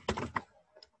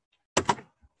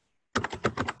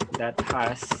that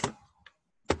has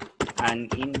an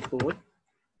input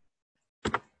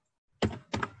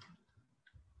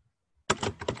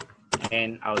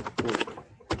and output.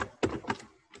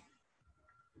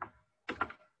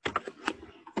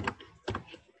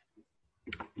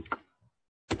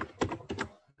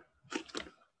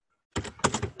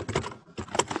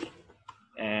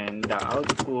 And the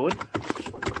output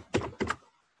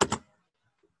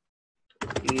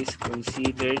is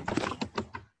considered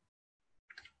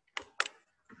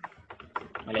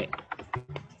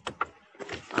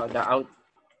the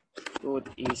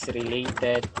output is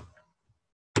related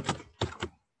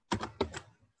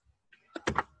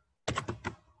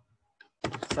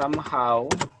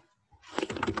somehow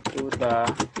to the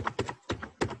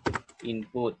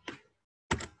input.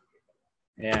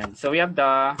 Ayan. So we have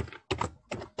the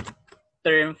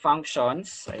term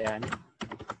functions. Ayan.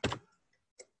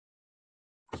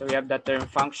 So we have the term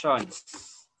functions.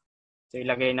 So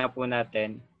ilagay na po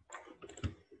natin.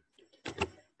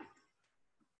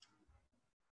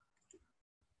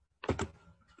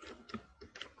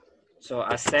 So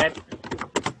a set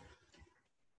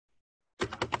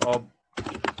of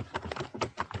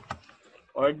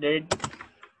ordered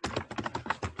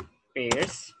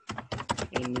pairs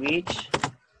in which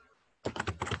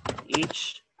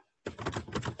each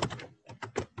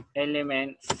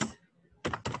elements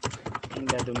in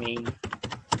the domain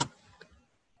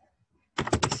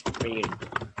is paired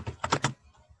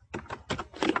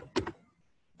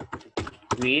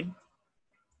with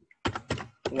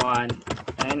one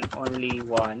and only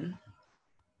one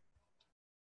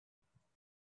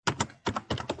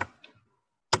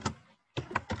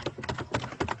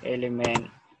element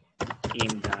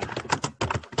in the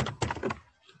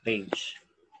range.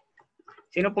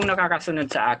 Sino pong nakakasunod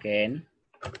sa akin?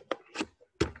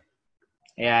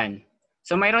 Ayan.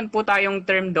 So mayroon po tayong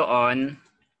term doon.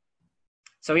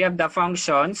 So we have the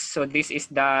functions. So this is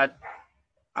the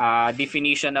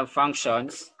definition of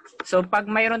functions. So pag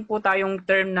mayroon po tayong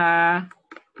term na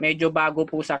medyo bago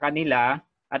po sa kanila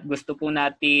at gusto po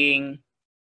nating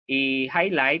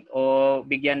i-highlight o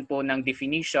bigyan po ng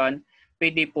definition,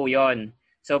 pwede po yon.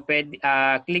 So pwede,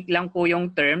 click lang po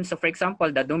yung term. So for example,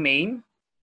 the domain.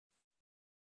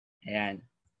 Ayan.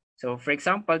 So for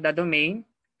example, the domain,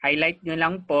 highlight nyo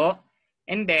lang po.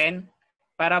 And then,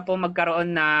 para po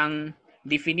magkaroon ng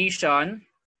definition,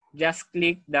 just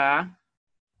click the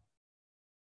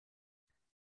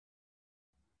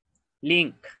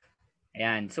link.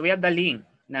 Ayan. So we have the link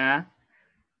na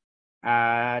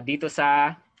dito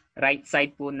sa right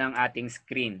side po ng ating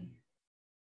screen.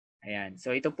 Ayan.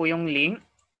 So ito po yung link.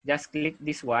 Just click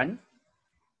this one.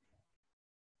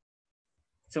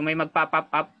 So may magpa-pop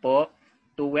up po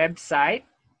to website,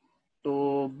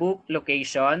 to book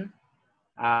location,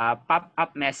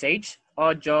 pop-up message,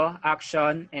 audio,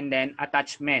 action, and then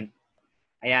attachment.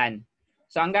 Ayan.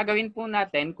 So ang gagawin po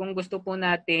natin, kung gusto po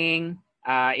nating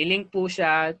i-link po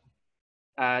siya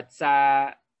sa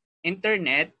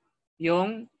internet,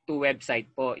 yung to website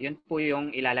po. Yun po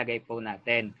yung ilalagay po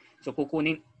natin. So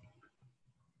kukunin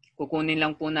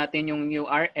lang po natin yung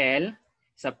URL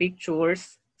sa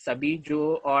pictures, sa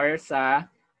video, or sa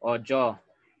audio.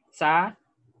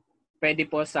 Pwede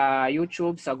po sa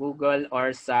YouTube, sa Google,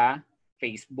 or sa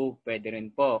Facebook. Pwede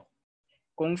rin po.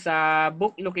 Kung sa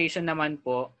book location naman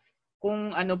po,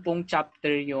 kung ano pong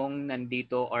chapter yung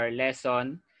nandito or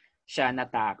lesson siya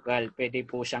na-tackle, pwede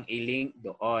po siyang i-link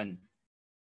doon.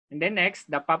 And then next,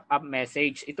 the pop-up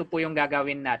message. Ito po yung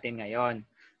gagawin natin ngayon.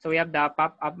 So we have the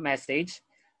pop-up message.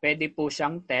 Pwede po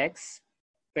siyang text.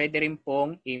 Pwede rin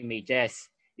pong images.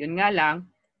 Yun nga lang,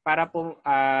 para po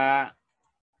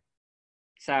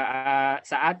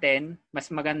sa atin, mas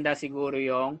maganda siguro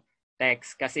yung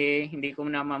text kasi hindi ko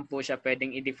naman po siya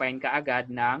pwedeng i-define kaagad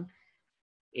ng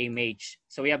image.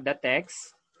 So we have the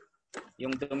text,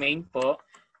 yung domain po.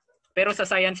 Pero sa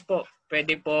science po,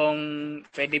 pwede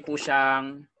po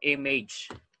siyang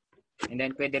image. And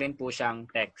then pwede rin po siyang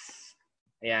text.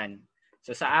 Ayan.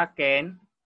 So sa akin,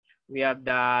 we have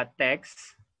the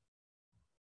text.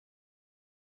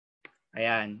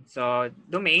 Ayan. So,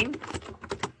 domain,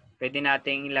 pwede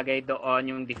nating ilagay doon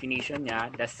yung definition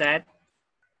niya. The set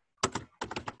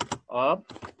of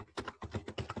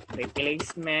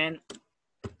replacement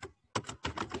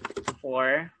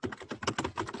for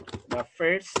the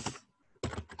first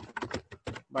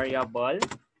variable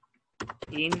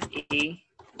in a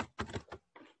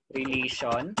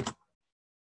relation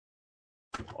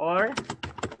or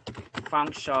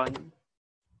function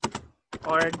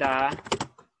or the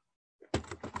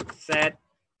set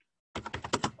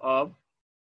of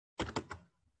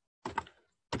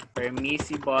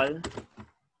permissible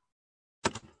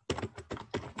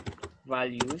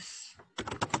values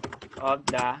of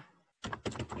the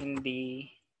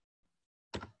independent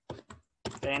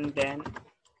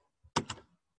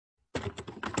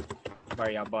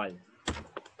variable.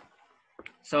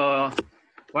 So,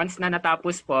 once na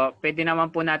natapos po, pwede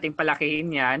naman po natin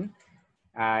palakihin yan.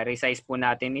 Resize po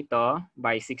natin ito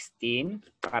by 16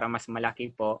 para mas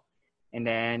malaki po. And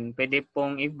then, pwede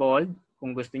pong i-bold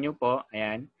kung gusto nyo po.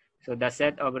 Ayan. So, the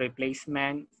set of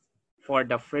replacement for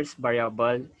the first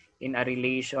variable in a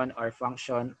relation or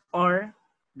function or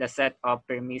the set of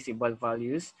permissible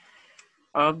values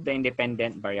of the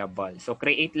independent variable. So,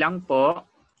 create lang po.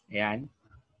 Ayan.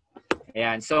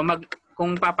 Ayan. So,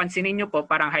 kung papansinin nyo po,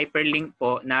 parang hyperlink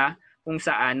po na kung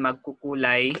saan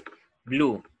magkukulay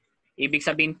blue. Ibig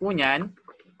sabihin po niyan,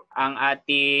 ang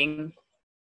ating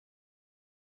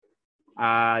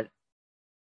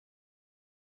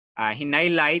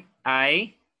highlight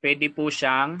ay pwede po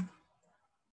siyang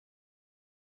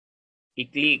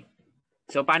i-click.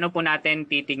 So, paano po natin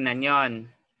titignan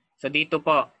yon? So, dito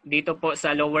po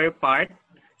sa lower part,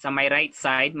 sa may right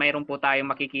side, mayroon po tayong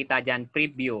makikita dyan,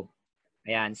 preview.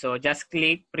 Ayan. So, just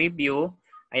click preview.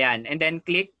 Ayan. And then,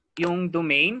 click yung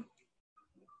domain.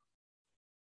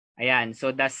 Ayan.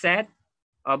 So, the set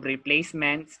of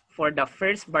replacements for the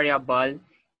first variable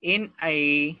in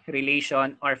a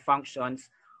relation or functions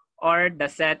or the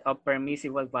set of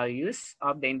permissible values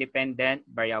of the independent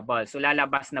variable. So,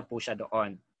 lalabas na po siya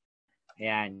doon.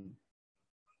 Ayan.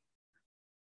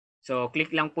 So, click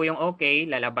lang po yung OK,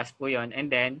 lalabas po yon. And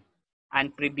then,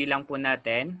 unpreview lang po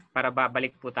natin para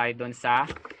babalik po tayo doon sa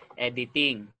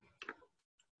editing.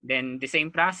 Then, the same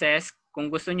process,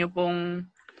 kung gusto nyo pong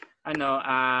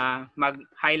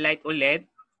mag-highlight ulit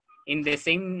in the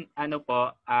same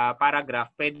paragraph,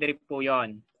 pwede rin po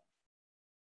yon.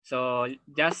 So,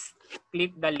 just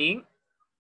click the link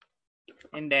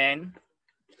and then,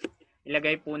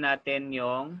 ilagay po natin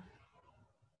yung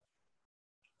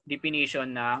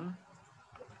definition ng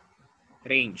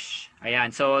range.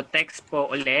 Ayan. So, text po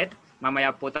ulit.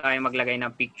 Mamaya po tayo maglagay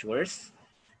ng pictures.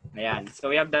 Ayan. So,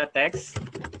 we have the text.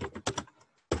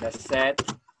 The set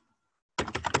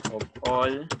of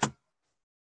all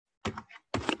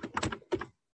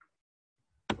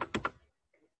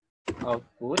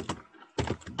output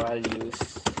values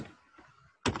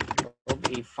of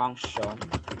a function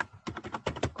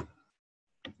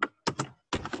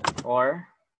or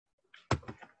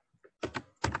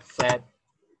set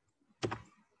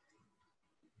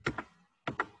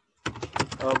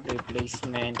of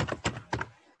replacement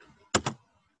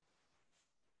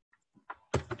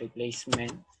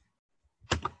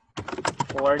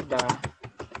for the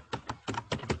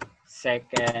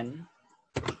second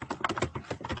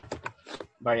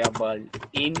variable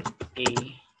in a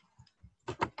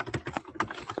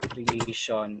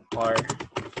relation or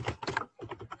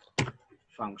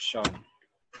function.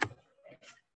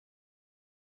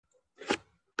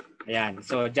 Ayan.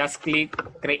 So, just click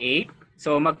create.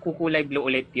 So, magkukulay blue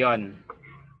ulit yon.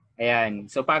 Ayan.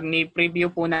 So, pag ni-preview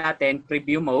po natin,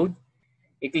 preview mode,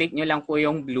 i-click nyo lang po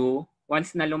yung blue.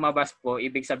 Once na lumabas po,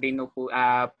 ibig sabihin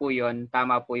po yun,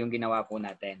 tama po yung ginawa po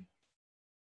natin.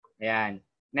 Ayan.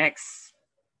 Next.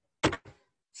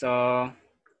 So,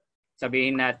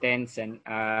 sabihin natin,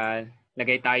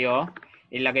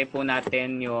 ilagay po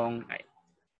natin yung,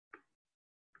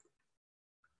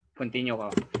 continue ko.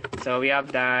 So, we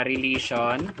have the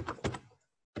relation.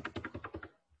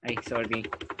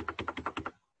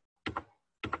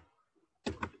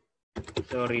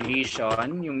 So,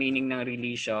 relation, yung meaning ng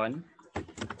relation.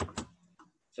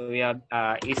 So, we have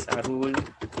is a rule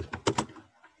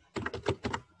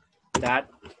that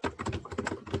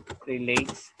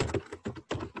relates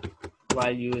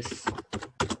values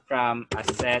from a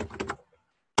set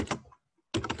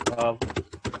of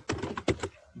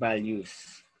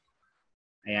values.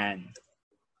 Ayan.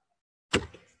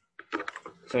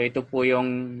 So, ito po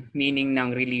yung meaning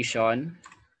ng relation.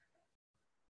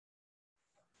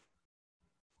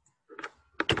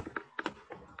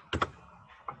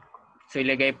 So,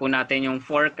 ilagay po natin yung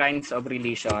 4 kinds of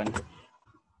relation.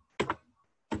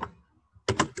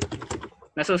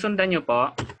 Nasusundan nyo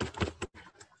po.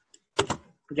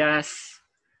 Just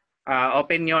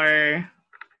open your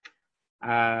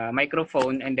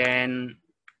microphone and then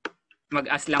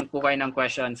mag-ask lang po kayo ng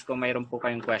questions kung mayroon po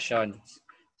kayong questions.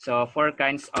 So, 4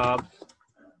 kinds of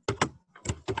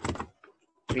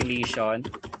relation.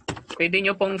 Pwede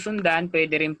nyo pong sundan,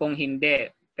 pwede rin pong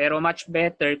hindi. Pero much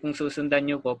better kung susundan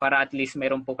nyo po para at least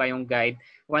meron po kayong guide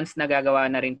once nagagawa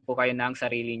na rin po kayo ng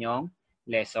sarili nyong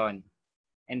lesson.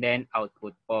 And then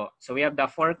output po. So we have the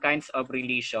 4 kinds of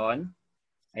relation.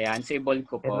 Ayan, so i-bold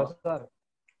ko Hello, po. sir.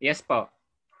 Yes po.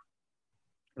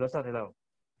 Hello, sir. Hello.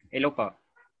 Hello po.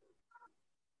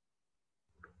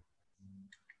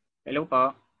 Hello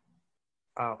po.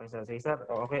 Okay, sir. Sige, sir.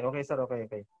 Okay, sir. Okay.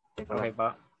 Okay po.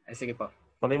 Sige po.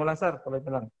 Tuloy mo lang, sir. Tuloy mo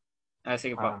lang.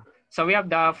 Sige po. So we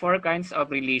have the 4 kinds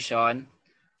of relation.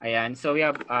 Ayan. So we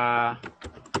have,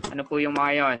 ano po yung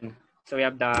mga yon? So we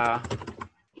have the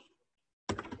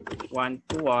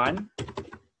one-to-one,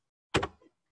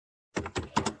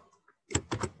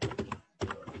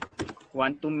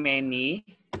 one-to-many,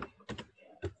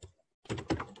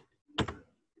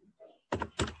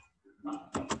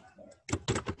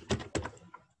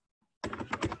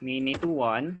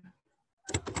 many-to-one,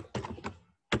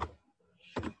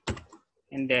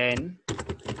 and then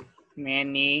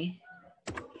many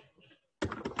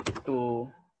to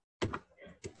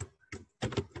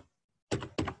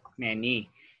many.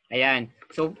 Ayan.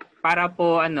 So para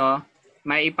po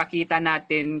maipakita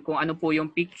natin kung ano po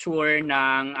yung picture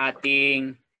ng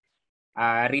ating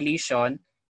relation,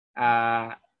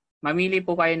 mamili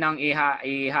po kayo ng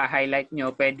i-highlight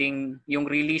nyo. Pwedeng yung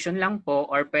relation lang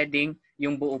po or pwedeng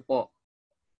yung buo po.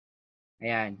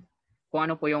 Ayan. Kung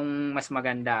ano po yung mas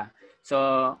maganda. So,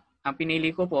 ang pinili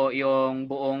ko po yung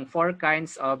buong 4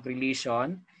 kinds of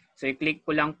relation. So, i-click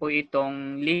ko lang po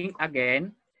itong link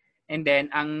again. And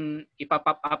then, ang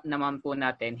ipapop up naman po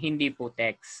natin, hindi po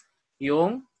text.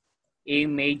 Yung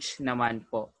image naman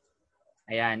po.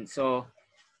 Ayan. So,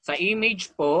 sa image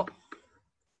po,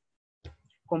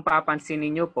 kung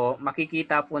papansinin nyo po,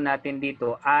 makikita po natin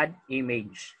dito, add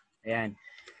image. Ayan.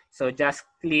 So, just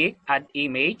click add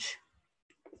image.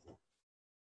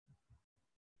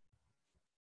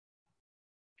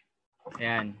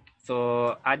 Ayan.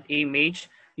 So, add image.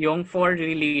 Yung 4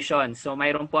 relations. So,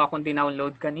 mayroon po akong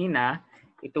dinownload kanina.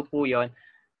 Ito po yun.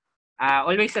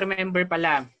 Always remember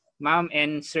pala, ma'am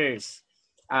and sirs,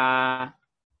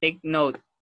 take note.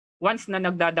 Once na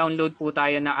nagda-download po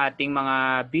tayo ng ating mga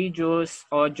videos,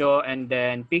 audio, and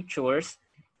then pictures,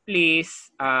 please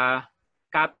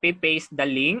copy-paste the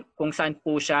link kung saan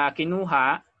po siya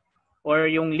kinuha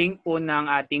or yung link po ng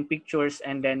ating pictures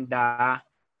and then the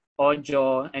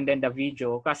audio and then the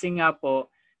video. Kasi nga po,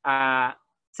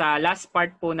 sa last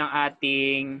part po ng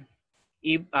ating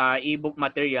ebook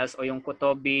materials o yung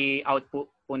Kotobee output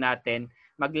po natin,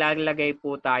 maglalagay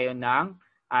po tayo ng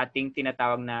ating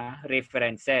tinatawag na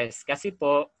references. Kasi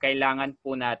po, kailangan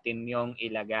po natin yung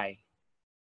ilagay.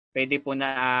 Pwede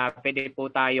po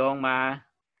tayong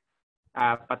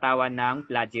patawan ng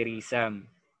plagiarism.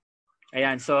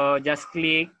 Ayan, so just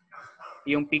click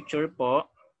yung picture po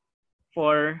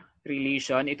for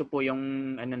relation. Ito po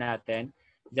yung natin.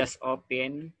 Just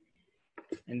open.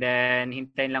 And then,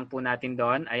 hintayin lang po natin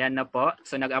doon. Ayan na po.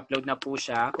 So, nag-upload na po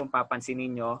siya. Kung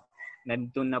papansinin nyo,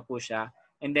 nandun na po siya.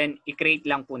 And then, i-create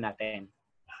lang po natin.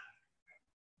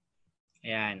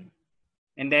 Ayan.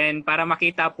 And then, para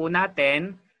makita po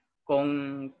natin kung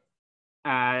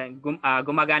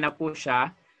gumagana po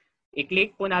siya,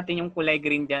 i-click po natin yung kulay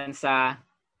green dyan sa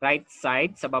right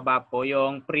side, sa baba po,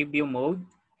 yung preview mode.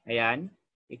 Ayan.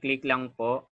 I-click lang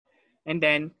po. And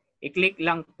then, i-click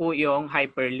lang po yung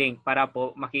hyperlink para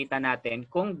po makita natin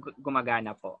kung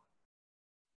gumagana po.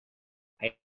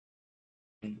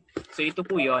 Ayan. So, ito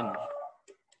po yon.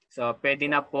 So, pwede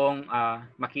na pong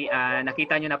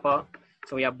nakita nyo na po.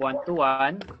 So, we have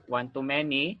one-to-one,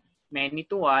 one-to-many,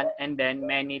 many-to-one, and then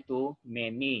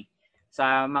many-to-many.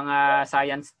 Sa mga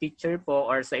science teacher po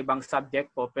or sa ibang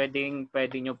subject po,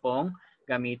 pwede nyo pong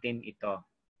gamitin ito.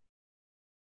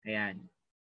 Ayan.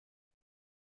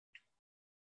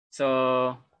 So,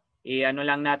 i-ano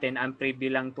lang natin, ang preview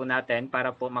lang po natin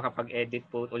para po makapag-edit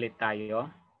po ulit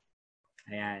tayo.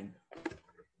 Ayan.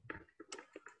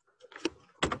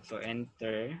 So,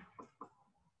 enter.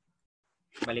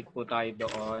 Balik po tayo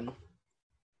doon.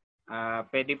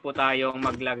 Pwede po tayong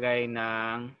maglagay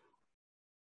ng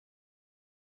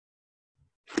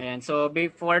ayan. So,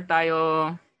 before tayo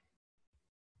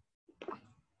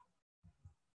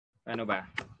ano ba?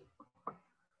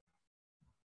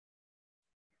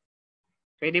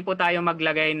 Pwede po tayong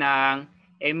maglagay ng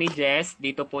images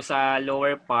dito po sa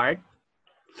lower part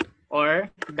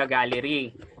or the gallery.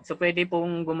 So, pwede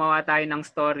pong gumawa tayo ng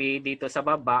story dito sa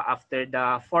baba after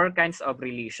the 4 kinds of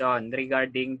relation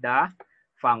regarding the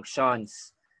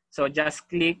functions. So, just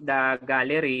click the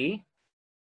gallery.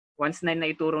 Once na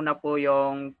naituro na po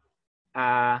yung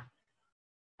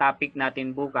topic natin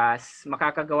bukas,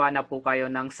 makakagawa na po kayo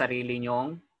ng sarili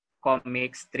nyong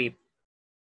comic strip.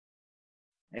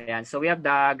 Ayan. So we have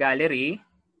the gallery.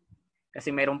 Kasi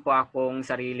mayroon po akong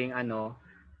sariling ano.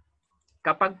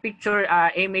 Kapag picture,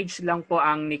 image lang po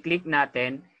ang ni-click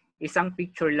natin, isang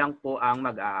picture lang po ang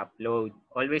mag-a-upload.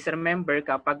 Always remember,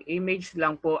 kapag image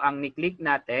lang po ang ni-click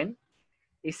natin,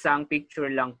 isang picture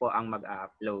lang po ang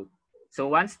mag-a-upload.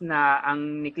 So once na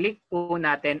ang ni-click po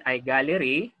natin ay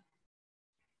gallery,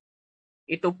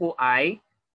 ito po ay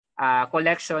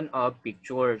collection of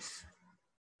pictures.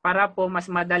 Para po mas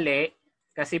madali,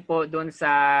 kasi po doon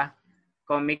sa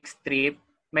comic strip,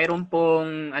 mayroon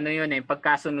pong ano yun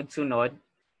pagkasunod-sunod.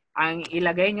 Ang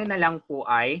ilagay nyo na lang po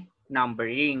ay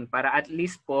numbering para at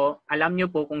least po alam nyo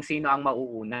po kung sino ang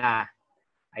mauuna.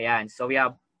 Ayan, so we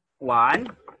have 1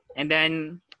 and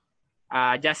then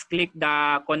just click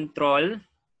the control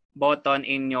button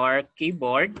in your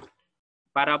keyboard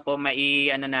para po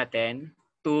ano natin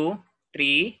 2,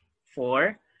 3,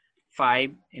 4,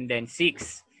 5 and then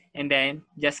 6 and then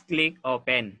just click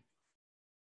open.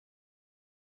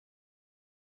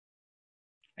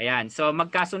 Ayan. So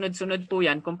magkasunod-sunod po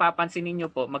yan. Kung papansinin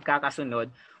nyo po, magkakasunod.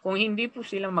 Kung hindi po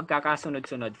silang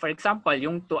magkakasunod-sunod. For example,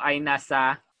 yung 2 ay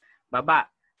nasa baba.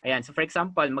 Ayan. So for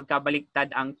example,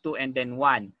 magkabaliktad ang 2 and then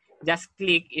 1. Just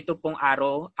click ito pong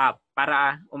arrow up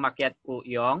para umakyat po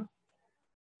yung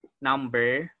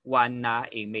number 1 na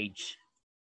image.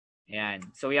 Ayan.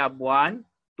 So we have 1,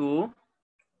 2,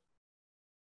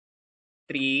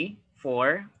 3,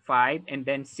 4, 5, and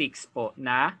then 6 po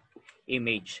na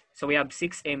image. So we have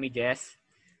 6 images.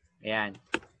 Ayan.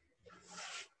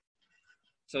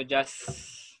 So just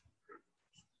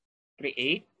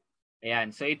create.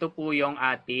 Ayan. So ito po yung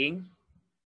ating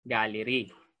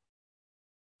gallery.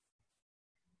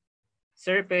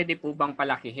 Sir, pwede po bang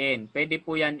palakihin? Pwede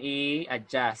po yan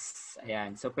i-adjust.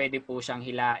 Ayan. So pwede po siyang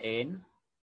hilain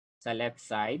sa left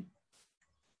side.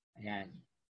 Ayan.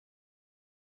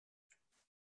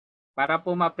 Para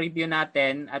po ma-preview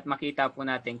natin at makita po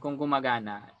natin kung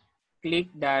gumagana,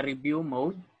 click the review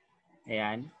mode.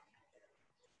 Ayan.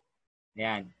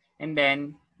 Ayan. And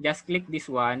then, just click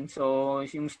this one. So,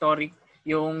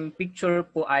 yung picture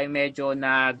po ay medyo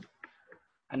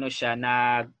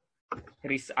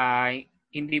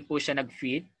hindi po siya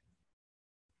nag-fit.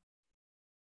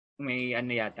 May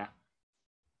ano yata.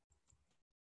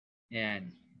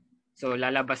 Ayan. So,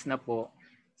 lalabas na po.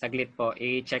 Saglit po,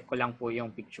 i-check ko lang po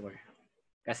yung picture.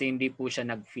 Kasi hindi po siya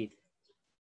nag-fit.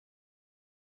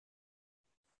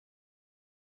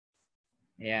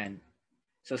 Ayan.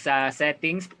 So sa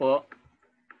settings po,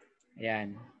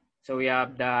 ayan. So we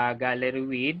have the gallery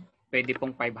width. Pwede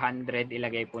pong 500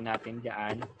 ilagay po natin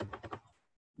dyan.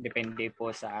 Depende po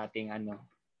sa ating ano.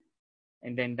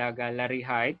 And then the gallery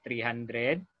height,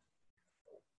 300.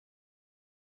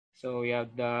 So we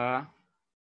have the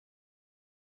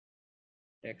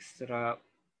extra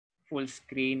full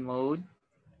screen mode.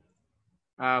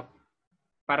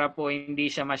 Para po hindi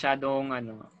siya masyadong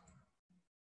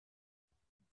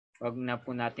wag na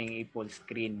po nating i-full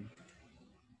screen.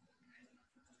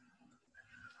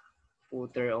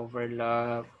 Footer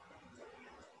overlap.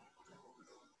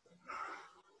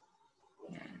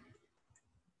 Ayan.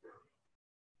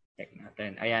 Check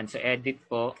natin. Ayan, so edit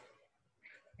po.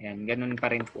 Ayan, ganun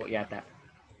pa rin po yata.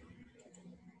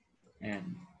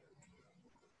 Ayan.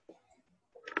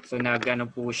 So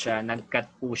nag-cut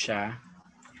po siya.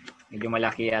 Medyo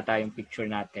malaki yata yung picture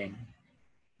natin.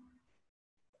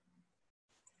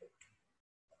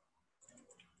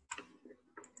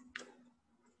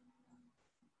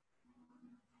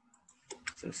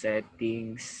 So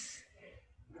settings.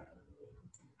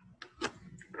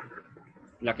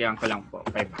 Lakihan ko lang po,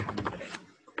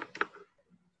 500.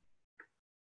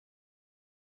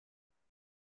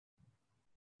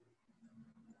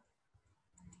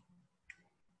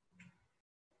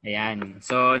 Ayan.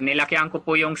 So, nilakihan ko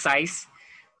po yung size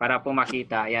para po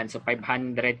makita. Ayan. So,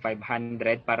 500,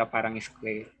 500 para parang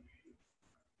square.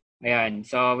 Ayan.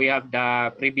 So, we have the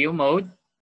preview mode.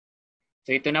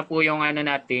 So, ito na po yung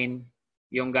natin,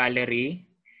 yung gallery.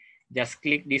 Just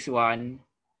click this one.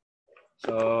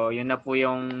 So, yun na po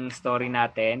yung story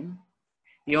natin.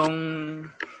 Yung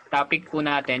topic po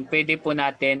natin, pwede po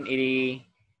natin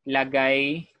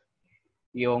ilagay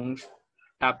yung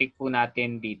topic po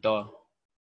natin dito.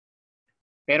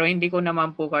 Pero hindi ko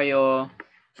naman po kayo,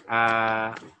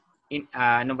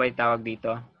 ano ba yung tawag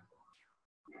dito?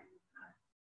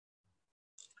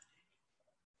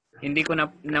 Hindi ko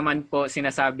naman po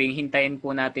sinasabing hintayin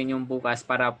po natin yung bukas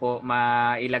para po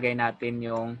mailagay natin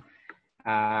yung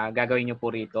gagawin nyo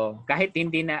po rito. Kahit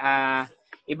hindi na,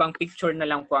 ibang picture na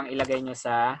lang po ang ilagay nyo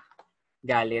sa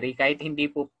gallery. Kahit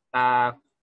hindi po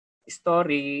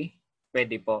story,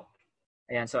 pwede po.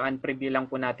 Ayan, so un-preview lang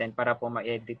po natin para po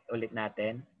ma-edit ulit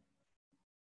natin.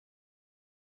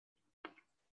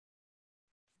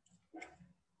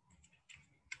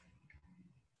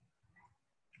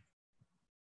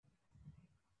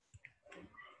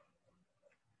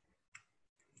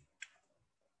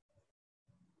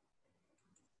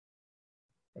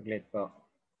 Saglit po.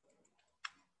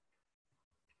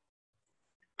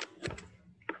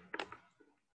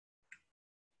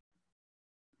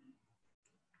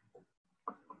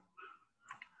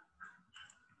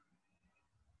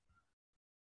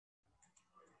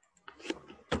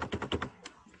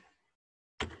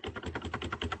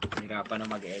 Hirapan na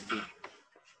mag-edit.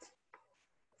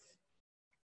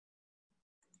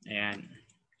 Ayan.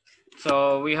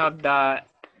 So, we have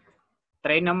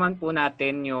try naman po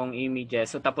natin yung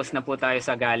images. So, tapos na po tayo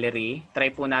sa gallery.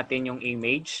 Try po natin yung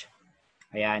image.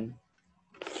 Ayan.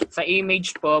 Sa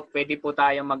image po, pwede po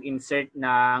tayo mag-insert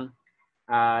ng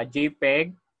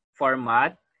JPEG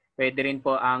format. Pwede rin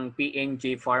po ang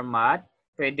PNG format.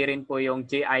 Pwede rin po yung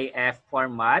GIF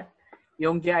format.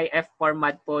 Yung GIF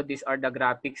format po, these are the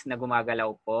graphics na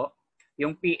gumagalaw po.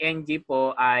 Yung PNG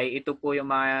po ay ito po yung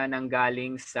mga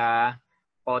nanggaling sa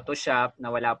Photoshop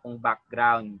na wala pong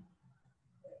background.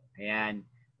 Ayan.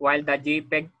 While the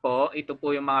JPEG po, ito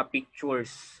po yung mga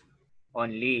pictures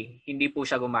only. Hindi po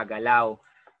siya gumagalaw.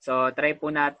 So, try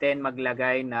po natin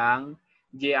maglagay ng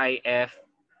GIF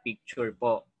picture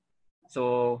po.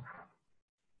 So,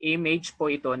 image po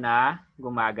ito na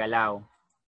gumagalaw.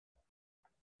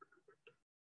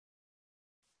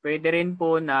 Pwede rin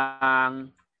po ng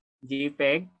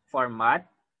JPEG format.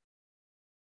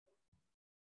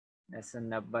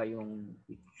 Nasaan na ba yung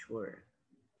picture?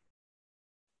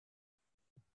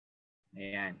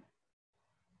 Ayan.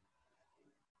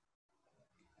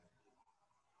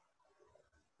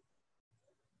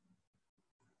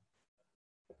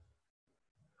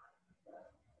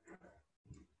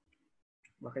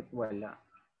 Bakit wala?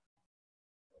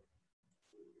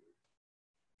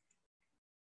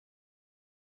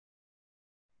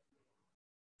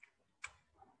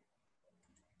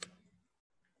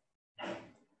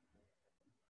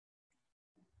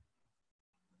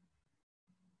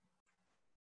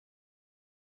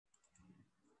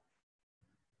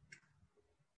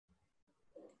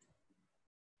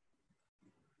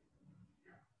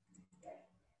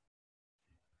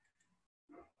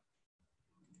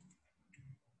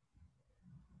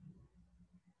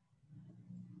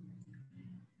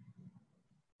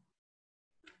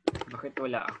 Bakit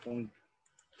wala akong...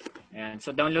 Ayan.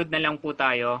 So, download na lang po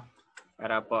tayo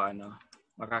para po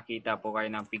makakita po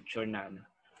kayo ng picture na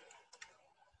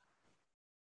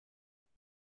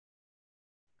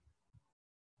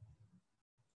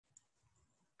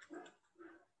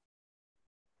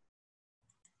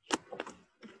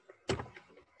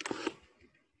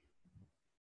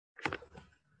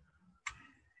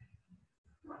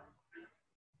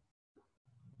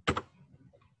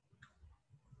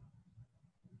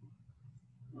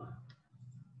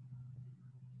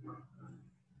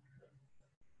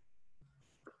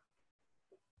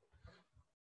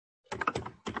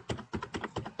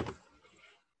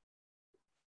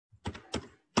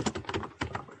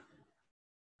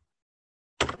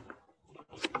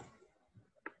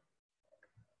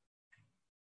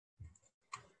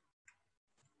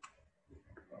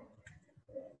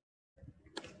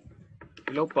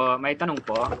Hello po, may tanong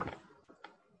po.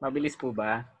 Mabilis po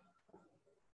ba?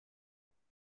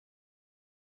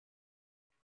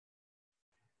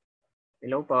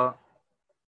 Hello po.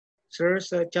 Sir,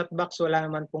 sa chat box wala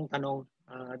naman pong tanong.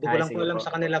 Di ko lang po alam po.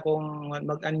 sa kanila kung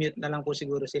mag-unmute na lang po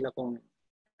siguro sila kung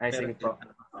Sige po.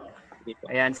 Sige po.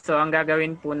 Ayan, so ang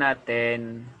gagawin po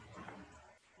natin,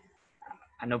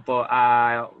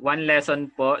 one lesson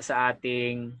po sa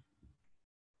ating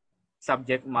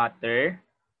subject matter.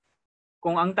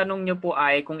 Kung ang tanong nyo po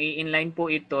ay kung i-inline po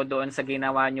ito doon sa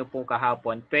ginawa nyo po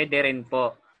kahapon, pwede rin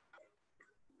po.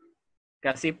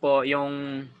 Kasi po,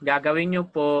 yung gagawin nyo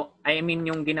po,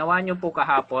 yung ginawa nyo po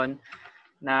kahapon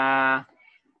na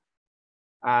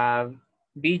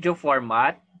video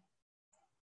format,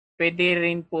 pwede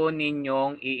rin po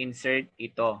ninyong i-insert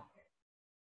ito.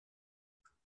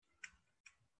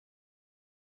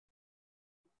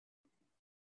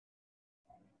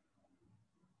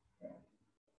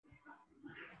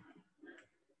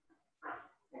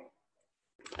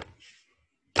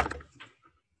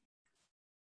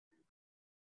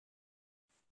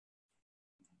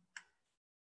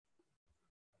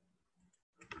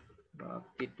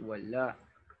 Bakit wala?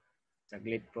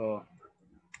 Saglit po.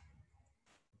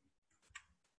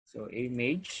 So,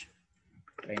 image.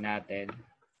 Try natin.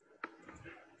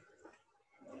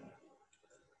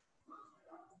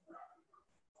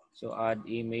 So add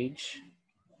image.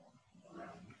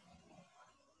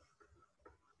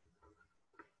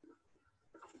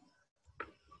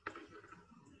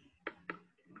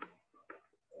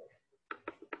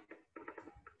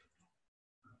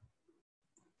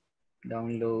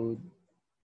 Download.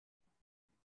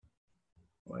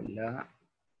 Wala.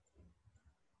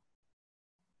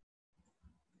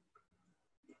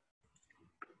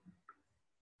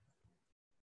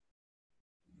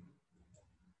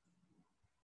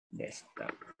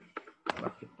 Desktop.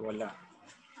 Bakit wala?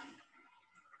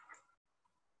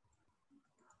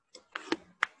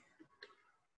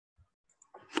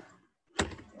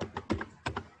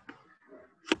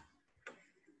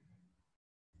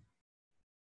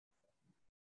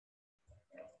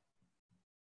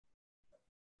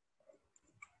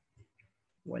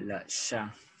 Wala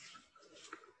siya.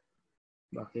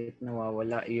 Bakit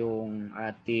nawawala yung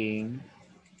ating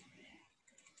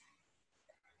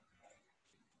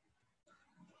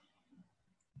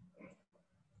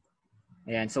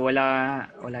ayan, so wala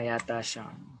yata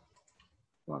siyang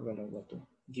wagalaw ba to?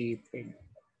 JPEG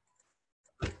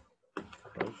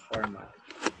format.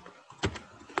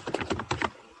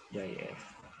 JF.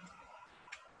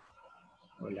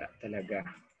 Wala talaga.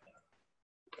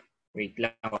 Wait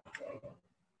lang ako.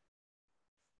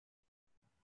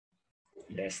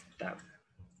 Desktop.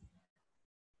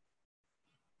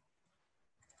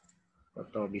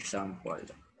 Kotobee sample.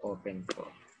 Open ko.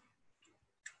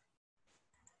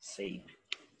 Save.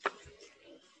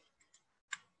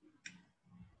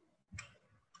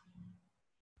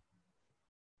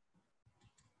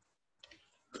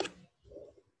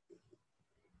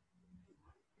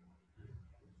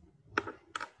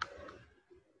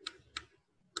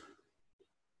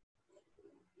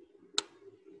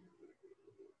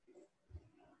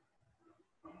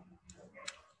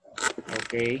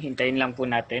 Okay, hintayin lang po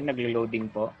natin.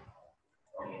 Naglo-loading po.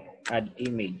 Add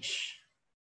image.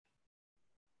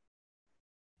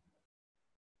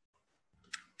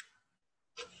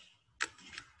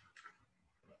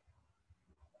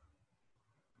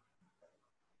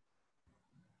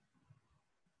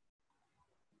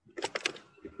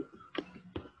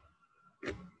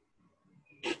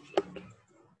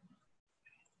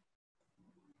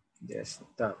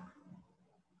 Desktop.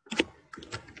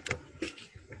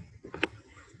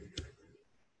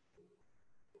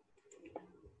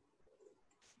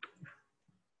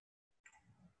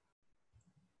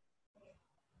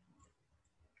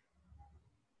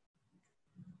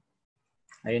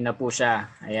 Ayun na po siya.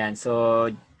 Ayan. So,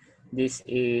 this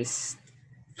is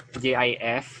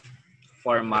GIF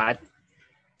format.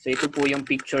 So, ito po yung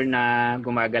picture na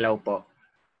gumagalaw po.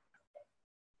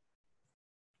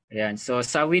 Ayan. So,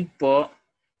 sa width po,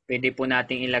 pwede po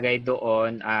nating ilagay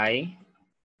doon ay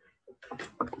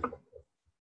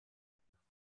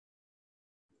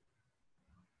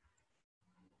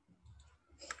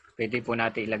pwede po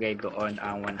natin ilagay doon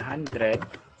ang 100.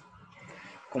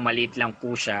 Kung maliit lang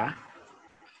po siya.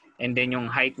 And then yung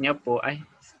height niya po ay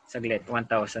saglit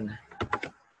 1,000.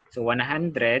 So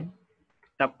 100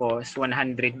 tapos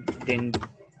 100 din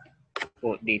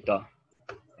po dito.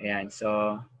 Ayan.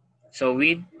 So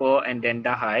width po and then the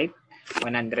height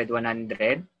 100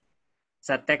 100.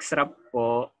 Sa text wrap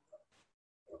po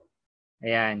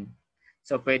ayan.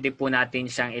 So pwede po natin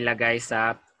siyang ilagay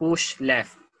sa push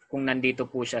left kung nandito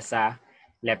po siya sa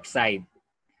left side.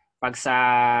 Pag sa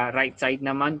right side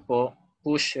naman po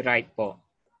push right po.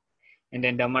 And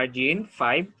then the margin,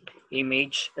 5.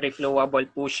 Image, reflowable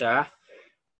po siya.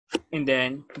 And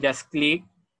then, just click,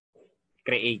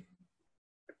 create.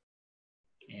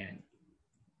 Ayan.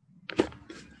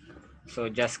 So,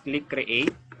 just click,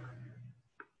 create.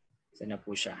 Saan na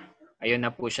po siya? Ayun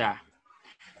na po siya.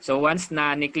 So, once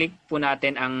na ni-click po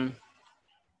natin ang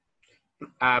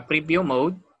preview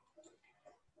mode,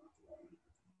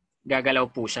 gagalaw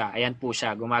po siya. Ayan po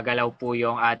siya. Gumagalaw po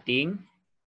yung ating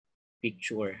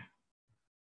picture.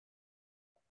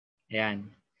 Ayan.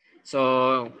 So,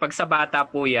 pag sa bata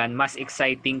po yan, mas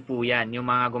exciting po yan, yung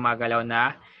mga gumagalaw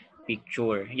na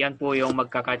picture. Yan po yung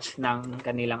magkakatch ng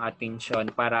kanilang attention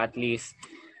para at least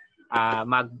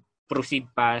mag-proceed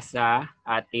pa sa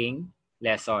ating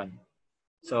lesson.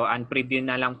 So, un-preview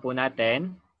na lang po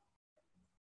natin.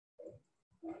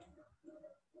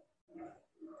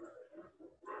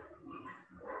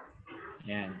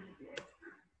 Ayan.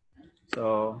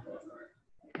 So,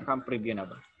 naka-preview na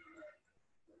ba?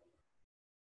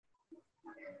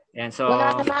 Yan, so,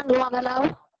 Wala naman, gumagalaw.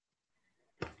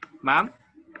 ma'am,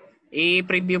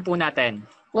 i-preview po natin.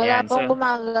 Wala Ayan, pong so,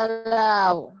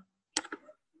 gumagalaw.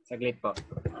 saglit po.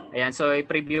 Ayan, so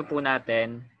i-preview po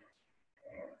natin.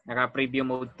 Naka-preview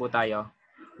mode po tayo.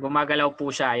 Gumagalaw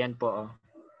po siya. Ayan po. Oh.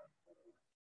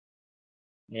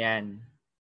 Ayan.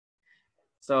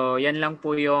 So, yan lang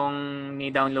po yung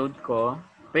ni-download ko.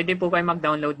 Pwede po kayo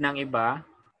mag-download ng iba.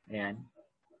 Ayan.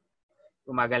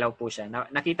 Gumagalaw po siya.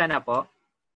 Nakita na po?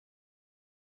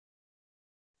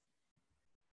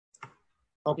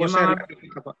 Opo, Yung sir.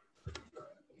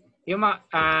 mga,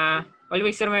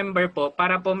 always remember po,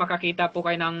 para po makakita po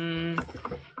kayo ng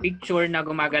picture na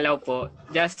gumagalaw po,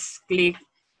 just click,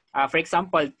 for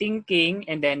example, thinking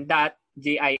and then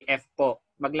 .gif po.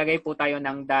 Maglagay po tayo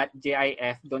ng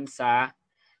 .gif doon sa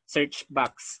search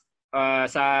box.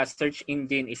 Sa search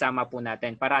engine, isama po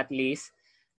natin para at least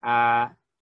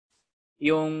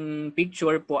yung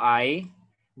picture po ay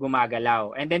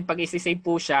gumagalaw. And then pag isi-save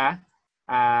po siya,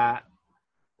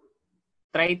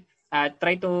 try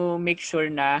to make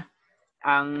sure na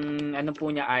ang ano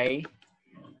po niya ay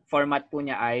format po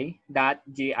niya ay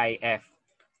 .gif.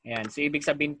 Ayan. So ibig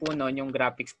sabihin po noon yung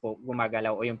graphics po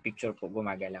gumagalaw o yung picture po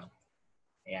gumagalaw.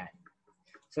 Ayan.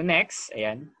 So next,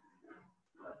 ayan.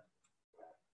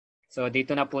 So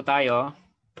dito na po tayo.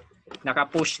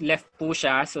 Naka-push left po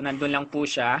siya. So nandun lang po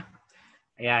siya.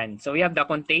 Ayan. So we have the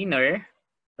container.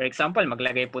 For example,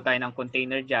 maglagay po tayo ng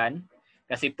container dyan.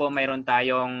 Kasi po mayroon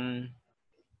tayong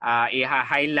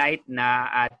i-highlight na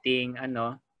ating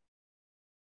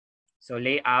so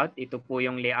layout. Ito po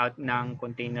yung layout ng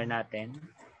container natin.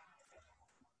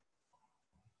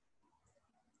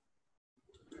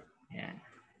 Ayan.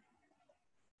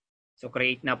 So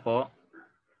create na po.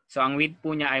 So ang width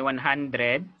po niya ay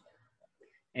 100.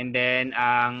 And then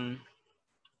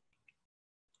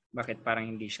bakit parang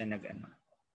hindi siya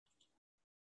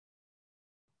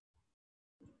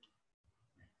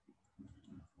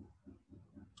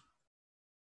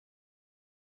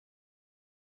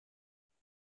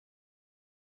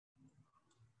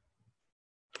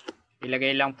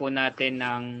ilagay lang po natin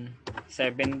ng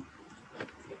 70%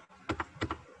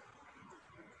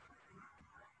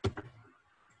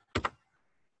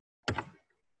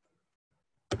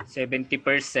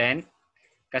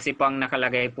 kasi po ang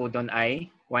nakalagay po doon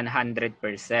ay 100%.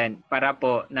 Para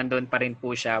po nandun pa rin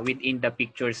po siya within the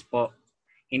pictures po.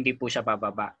 Hindi po siya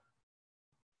bababa.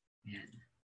 Ayan.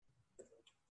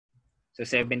 So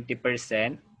 70%.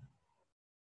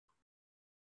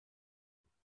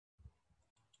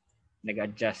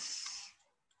 Nag-adjust.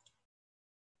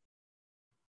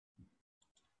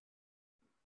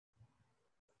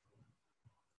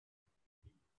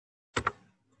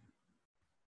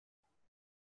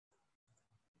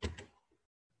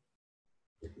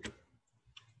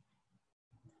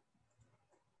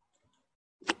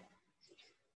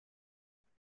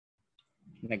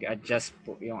 Nag-adjust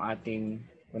po yung ating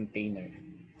container.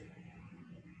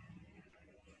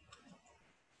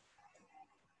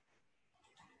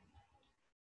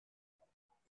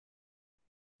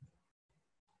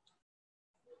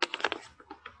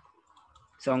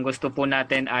 So ang gusto po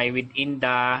natin ay within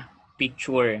the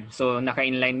picture. So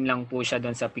naka-inline lang po siya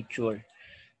doon sa picture.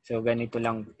 So ganito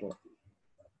lang po.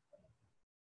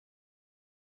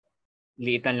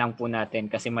 Liitan lang po natin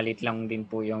kasi maliit lang din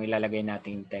po yung ilalagay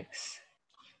nating text.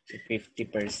 So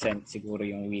 50% siguro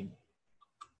yung width.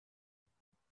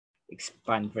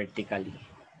 Expand vertically.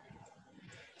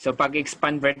 So pag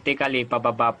expand vertically,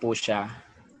 pababa po siya.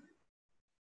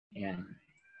 Ayan.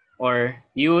 Or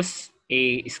use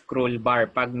a scroll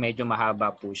bar pag medyo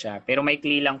mahaba po siya. Pero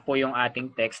maikli lang po yung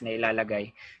ating text na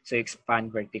ilalagay. So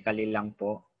expand vertically lang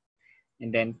po.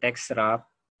 And then text wrap.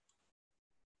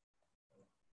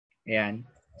 Ayan.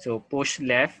 So push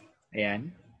left.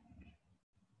 Ayan.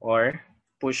 Or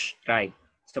push right.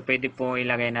 So pwede po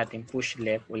ilagay natin push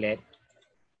left ulit.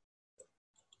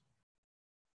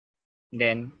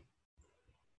 Then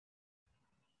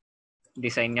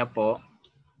design niya po.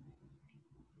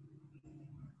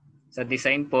 Sa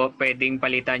design po, pwedeng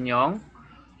palitan yung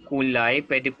kulay.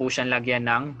 Pwede po siyang lagyan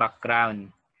ng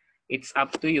background. It's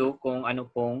up to you kung ano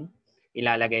pong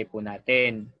ilalagay po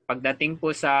natin. Pagdating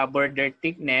po sa border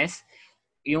thickness,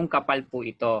 yung kapal po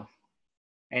ito.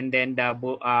 And then the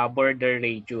border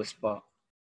radius po.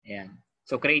 Ayan.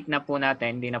 So create na po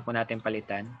natin. Hindi na po natin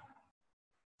palitan.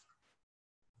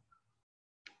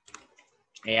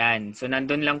 Ayan. So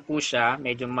nandun lang po siya.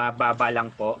 Medyo mababa lang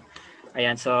po.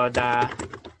 Ayan. So the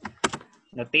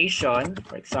notation,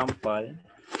 for example,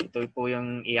 ito po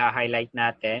yung i-highlight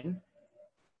natin.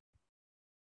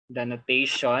 The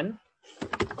notation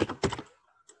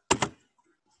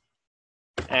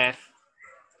f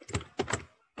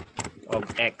of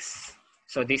x.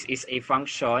 So this is a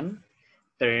function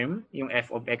term, yung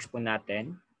f of x po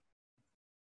natin.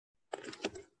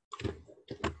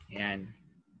 Ayan.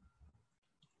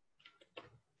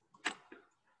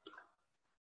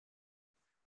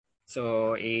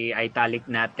 So, i-italic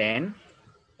natin.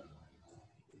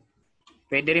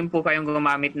 Pwede rin po kayong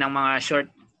gumamit ng mga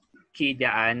short key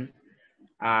dyan.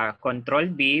 Control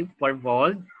B for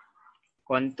bold,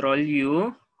 Control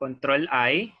U, Control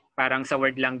I, parang sa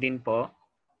Word lang din po.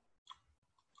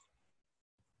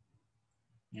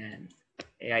 Yan.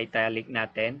 I-italic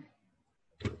natin.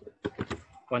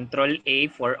 Control A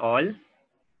for all.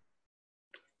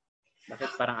 Bakit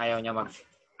parang ayaw niya mag...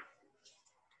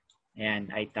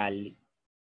 Ayan, italic.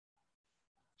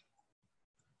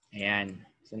 Ayan.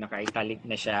 So, naka-italic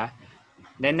na siya.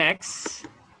 Then next,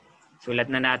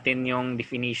 sulat na natin yung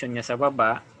definition niya sa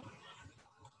baba.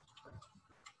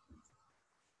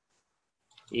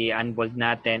 I-unbold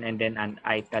natin and then an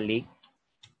italic.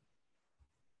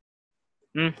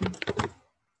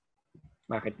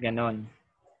 Bakit ganon?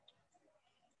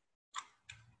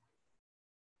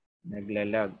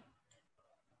 Naglalag.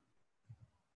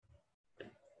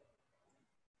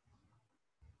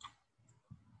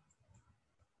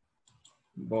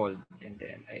 Bold and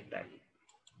then italic.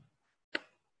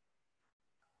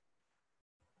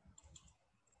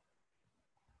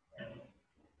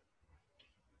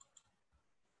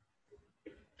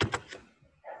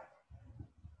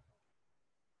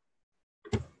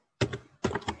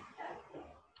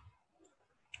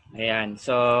 Ayan,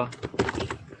 so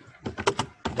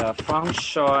the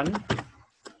function,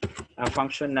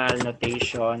 functional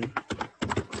notation,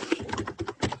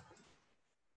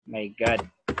 my God,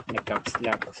 nag-caps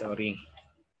lock, sorry.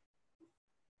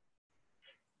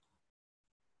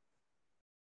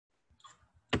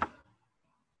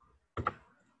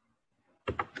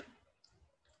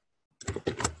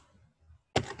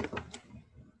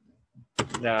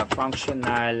 The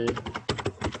functional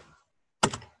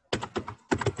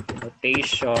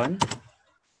notation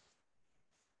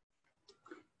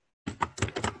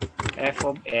f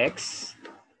of x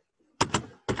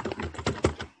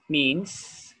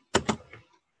means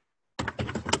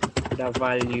the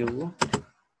value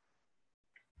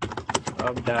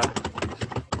of the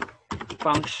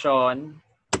function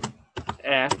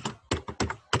f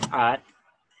at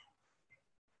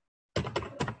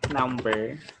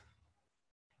number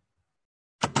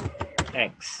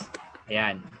x.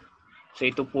 Ayan. So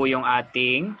ito po yung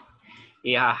ating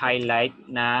i-highlight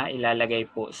na ilalagay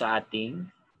po sa ating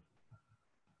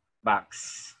box.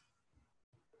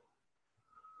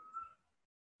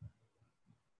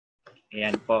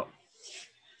 Ayan po.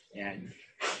 Ayan.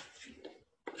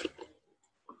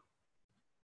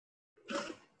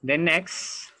 Then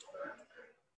next,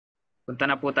 punta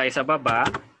na po tayo sa baba.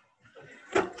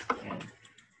 Ayan.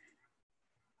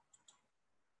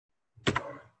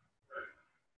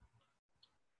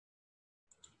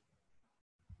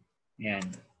 Ayan.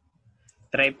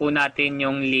 Try po natin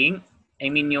yung link. I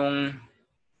mean yung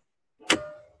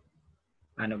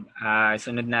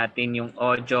sunod natin yung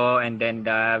audio and then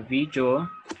the video.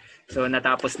 So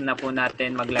natapos na po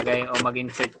natin maglagay o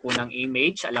mag-insert po ng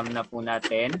image. Alam na po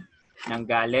natin ng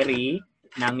gallery,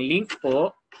 ng link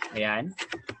po. Ayan.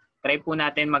 Try po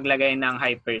natin maglagay ng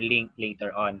hyperlink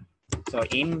later on. So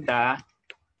in the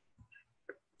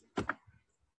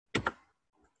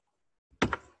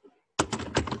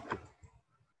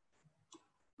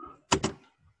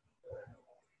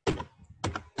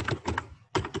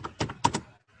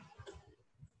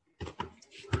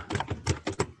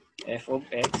f of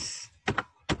x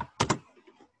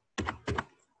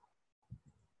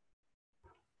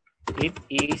it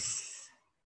is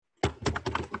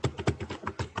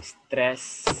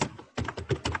stress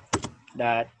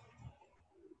that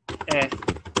f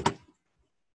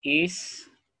is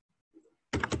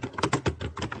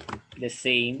the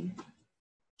same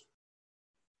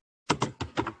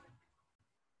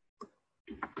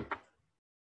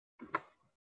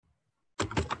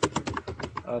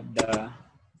of the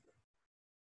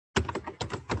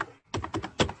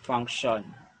function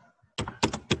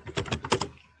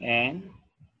and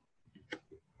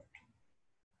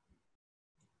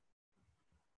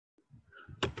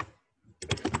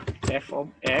f of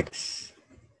x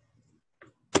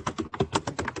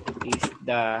is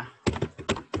the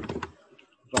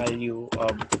value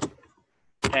of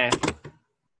f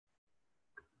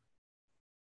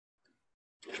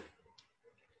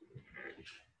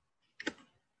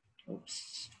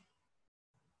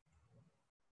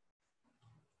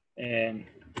and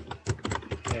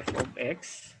f of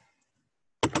x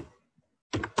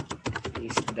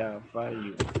is the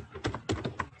value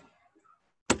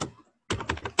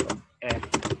of f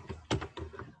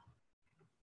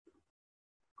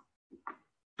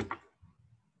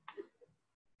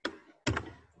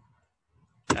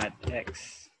at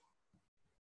x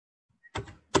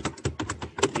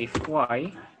if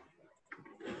y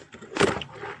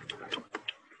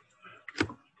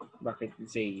Bakit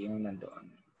Z yung nandoon?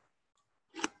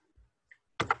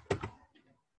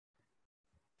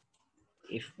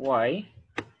 If Y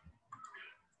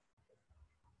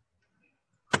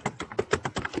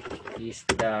is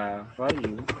the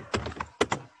value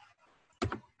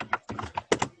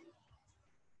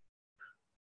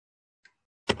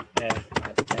f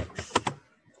at x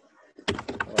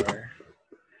or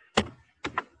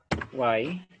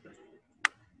y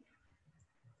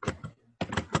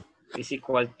is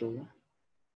equal to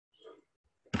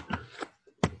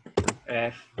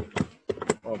f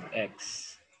of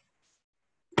x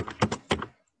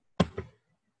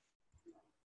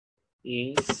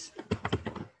is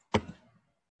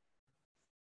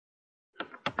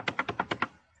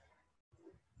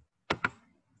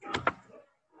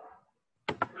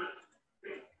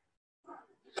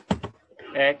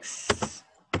x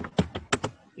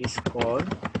is called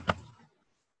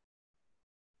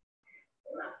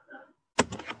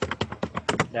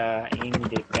the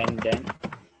independent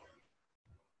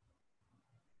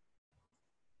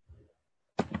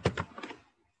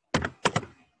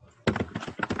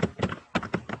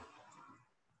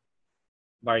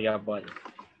variable.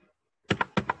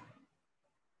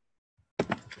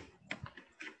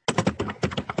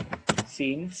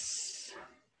 Since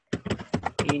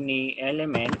any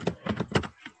element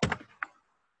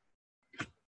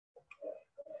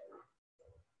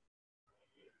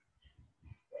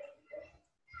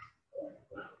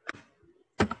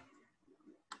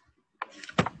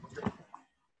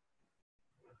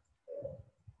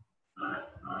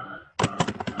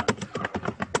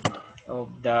of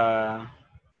the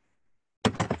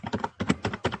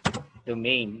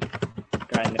domain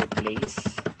can replace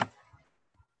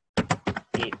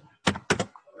it,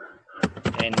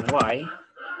 and y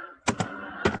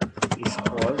is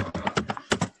called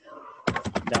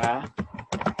the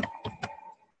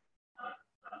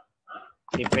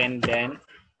dependent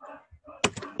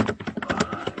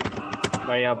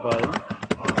variable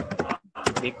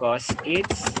because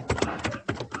its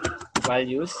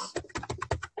values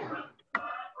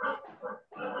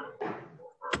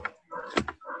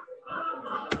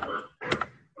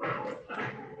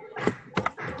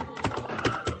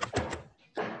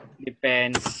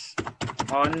depends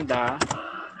on the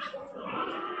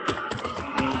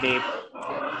independent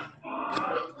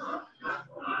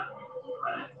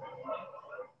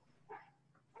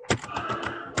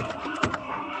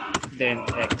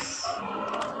x.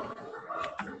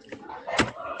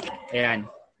 Ayan.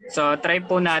 So, try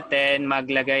po natin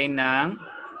maglagay ng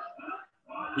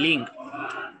link.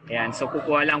 Ayan. So,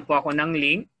 kukuha lang po ako ng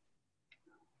link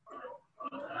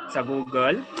sa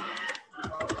Google.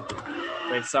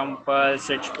 For example,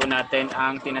 search po natin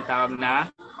ang tinatawag na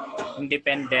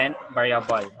independent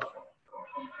variable.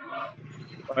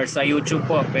 Or sa YouTube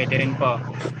po, pwede rin po.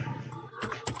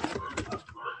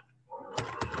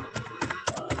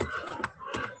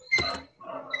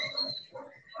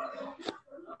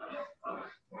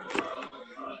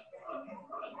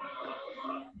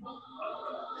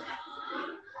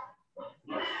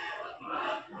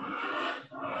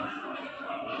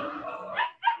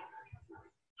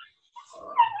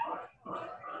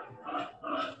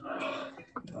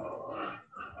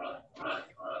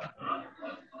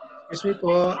 Excuse me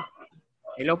po.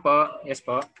 Hello po. Yes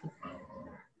po.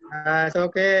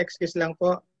 So okay, excuse lang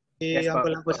po. Yes Iyan po. ko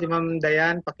lang po si Ma'am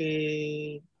Dayan,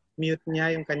 paki-mute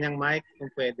niya yung kanyang mic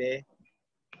kung pwede.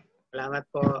 Salamat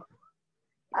po.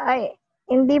 Ay,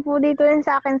 hindi po dito yun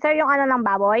sa akin, sir, yung ano ng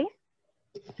baboy?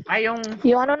 Ay, yung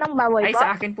ano ng baboy ay po?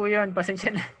 sa akin po yun.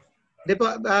 Pasensya na. Di po,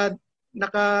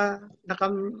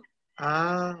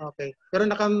 okay. Pero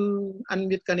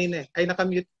naka-unmute kanina eh. Ay,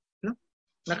 naka-mute, no?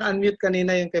 Naka-unmute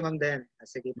kanina yung kay Ma'am Dayan.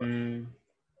 Sige po.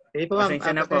 Sige po, Ma'am.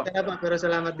 Pasensya na po. Pasensya na po, pero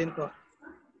salamat din po.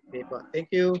 Sige po. Thank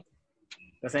you.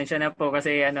 Pasensya na po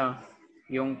kasi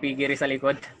yung pigiri sa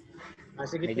likod.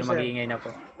 Sige medyo po, sir. mag-iingay na po.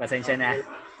 Pasensya na.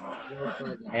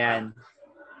 Ayan.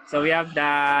 So we have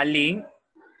the link.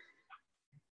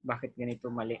 Bakit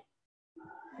ganito mali?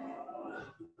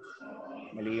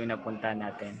 Mali yung napunta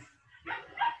natin.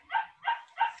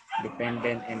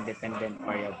 Dependent and dependent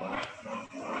variable.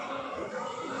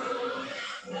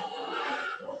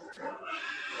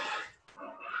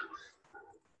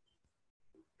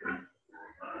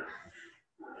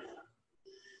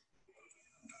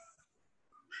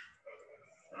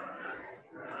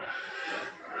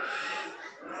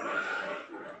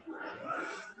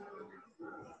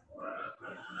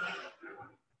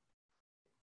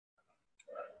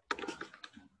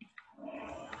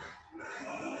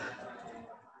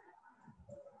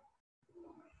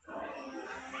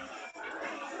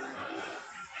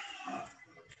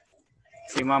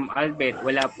 Si Ma'am Albet,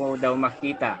 wala po daw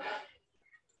makita.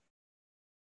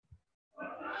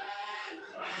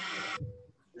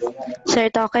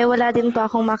 Sir Toque, wala din po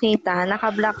akong makita.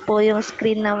 Naka-block po yung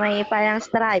screen na may parang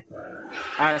stripe.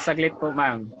 Saglit po,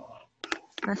 ma'am.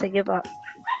 Sige po.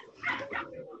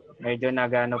 Medyo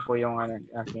nagano po yung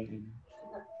aking...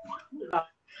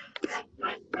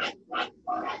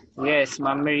 Yes,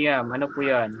 Ma'am Miriam. Ano po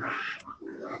yan?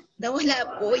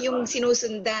 Nawala po yung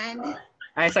sinusundan.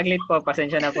 Saglit po.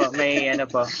 Pasensya na po. May ano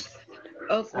po.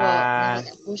 Opo, nawala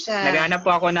po siya. Naghanap po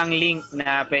ako ng link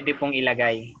na pwede pong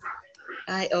ilagay.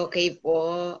 Ay, okay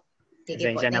po.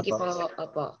 Sige po. Pasensya na Thank you po. po.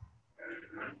 Opo.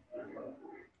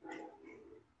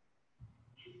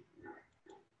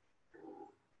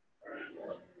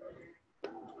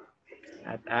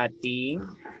 At ating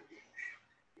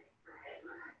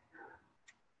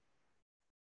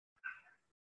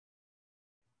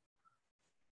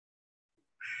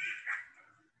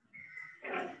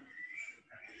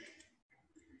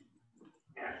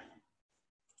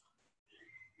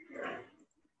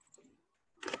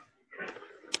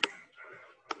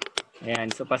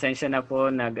Ayan, so pasensya na po,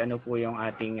 nag-ano po yung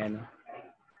ating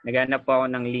naghanap po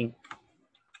ako ng link.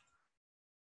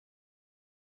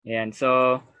 Ayan,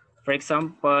 so for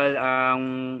example,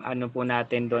 ang ano po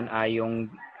natin doon ay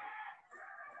yung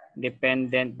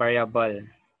dependent variable.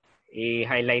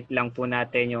 I-highlight lang po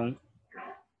natin yung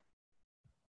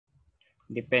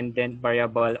dependent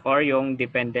variable or yung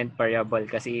dependent variable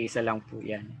kasi isa lang po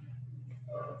yan.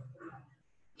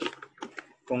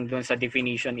 Kung doon sa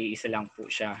definition, iisa lang po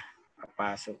siya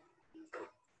papasok.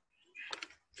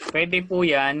 Pwede po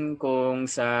yan kung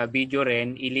sa video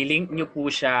rin, ililink nyo po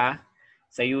siya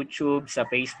sa YouTube, sa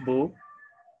Facebook,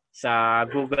 sa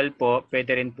Google po,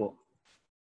 pwede rin po.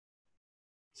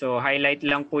 So, highlight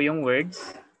lang po yung words.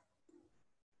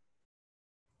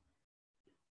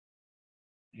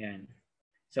 Ayan.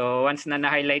 So, once na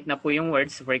na-highlight na po yung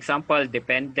words, for example,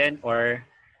 dependent or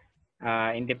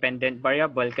independent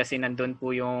variable, kasi nandun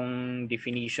po yung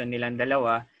definition nilang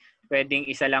dalawa, pwedeng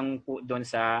isa lang po doon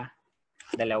sa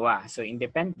dalawa. So,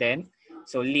 independent.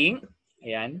 So, link.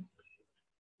 Ayan.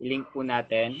 Link po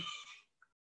natin.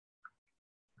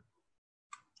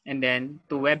 And then,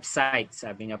 to website,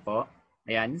 sabi niya po.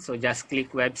 Ayan. So, just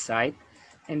click website.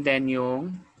 And then,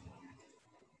 yung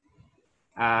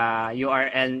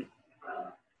URL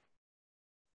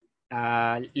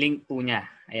link po niya.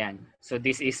 Ayan. So,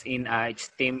 this is in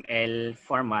HTML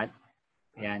format.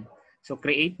 Ayan. So,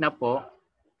 create na po.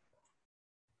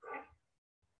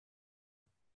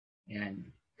 Ayan.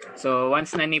 So,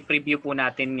 once na ni-preview po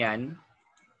natin yan,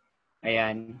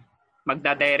 ayan,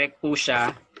 magdadirect po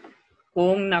siya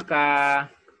kung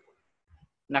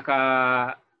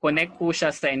naka-connect po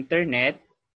siya sa internet,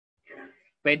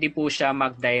 pwede po siya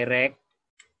mag-direct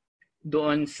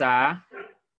doon sa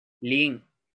link.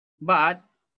 But,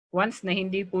 once na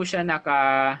hindi po siya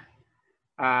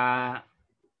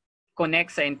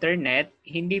connect sa internet,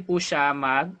 hindi po siya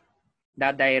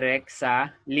mag-direct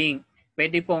sa link.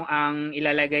 Pwede pong ang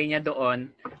ilalagay niya doon,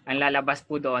 ang lalabas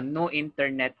po doon, no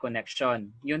internet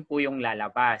connection. Yun po yung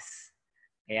lalabas.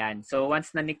 Ayan. So,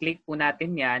 once na ni-click po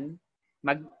natin yan,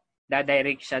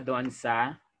 mag-direct siya doon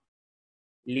sa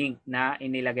link na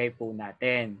inilagay po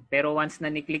natin. Pero once na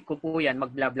ni-click ko po yan,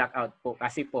 mag-block out po.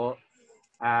 Kasi po,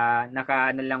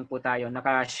 naka-ano lang po tayo,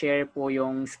 naka-share po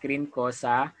yung screen ko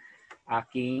sa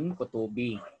aking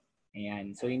Kotobee.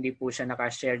 Ayan. So, hindi po siya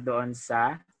naka-share doon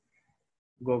sa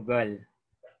Google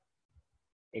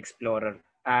Explorer.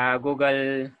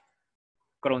 Google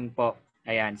Chrome po.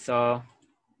 Ayan. So,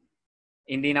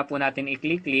 hindi na po natin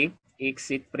i-click,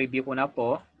 exit preview ko na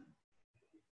po.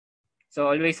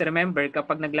 So, always remember,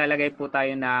 kapag naglalagay po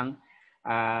tayo ng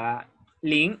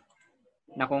link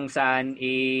na kung saan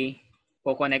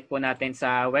i-connect po natin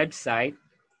sa website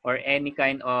or any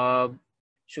kind of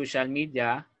social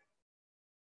media,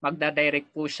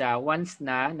 magdadirect po siya once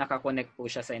na nakakonect po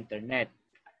siya sa internet.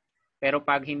 Pero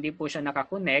pag hindi po siya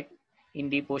nakakonect,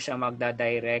 hindi po siya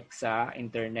magdadirect sa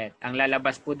internet. Ang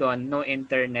lalabas po doon, no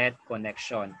internet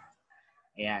connection.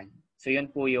 Ayan. So, yun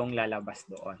po yung lalabas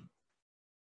doon.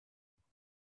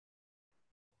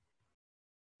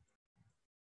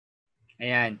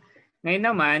 Ayan. Ngayon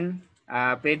naman,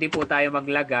 pwede po tayo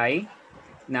maglagay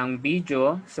ng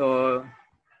video. So,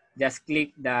 just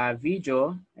click the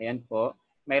video. Ayan po.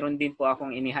 Mayroon din po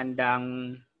akong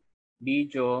inihandang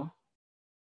video.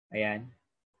 Ayan.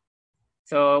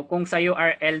 So, kung sa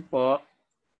URL po,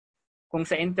 kung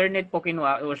sa internet po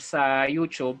kinuha or sa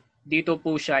YouTube, dito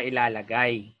po siya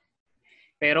ilalagay.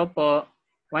 Pero po,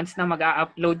 once na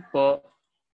mag-a-upload po,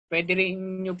 pwede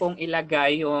rin nyo pong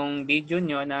ilagay yung video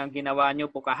nyo na ginawa nyo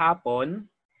po kahapon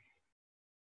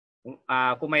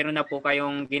kung mayroon na po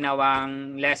kayong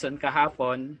ginawang lesson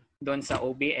kahapon doon sa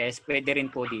OBS, pwede rin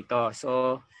po dito.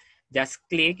 So, just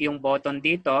click yung button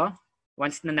dito.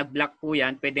 Once na nag-block po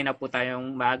yan, pwede na po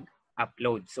tayong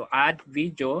mag-upload. So, add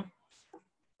video.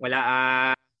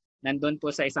 Nandun po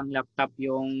sa isang laptop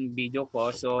yung video ko.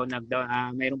 So,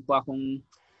 mayroon po akong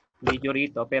video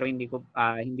rito pero hindi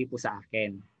po sa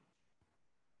akin.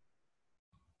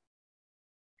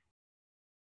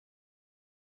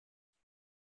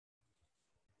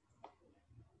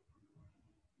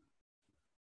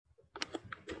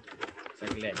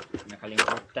 Saglit,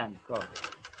 nakalimutan ko.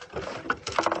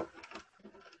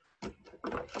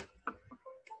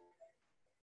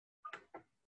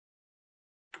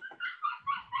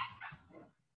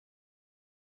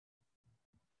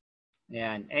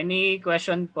 Ayan. Any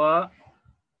question po?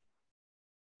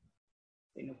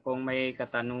 Sino pong may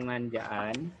katanungan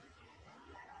dyan?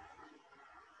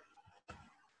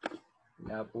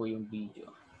 Wala po yung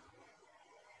video.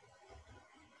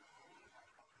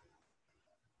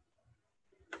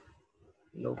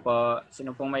 Hello po.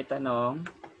 Sino pong may tanong?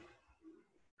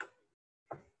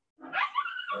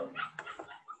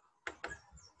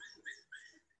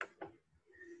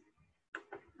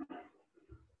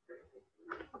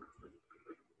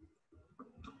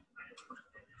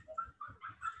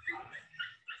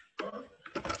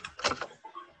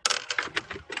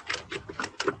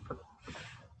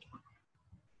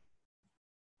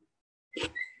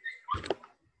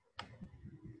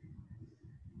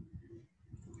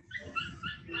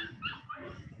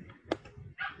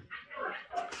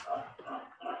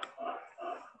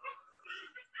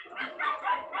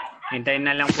 Hintayin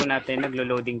na lang po natin,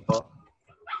 naglo-loading po.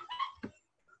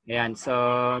 Ayan, so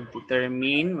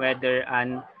determine whether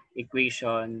an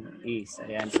equation is.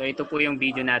 Ayan, so ito po yung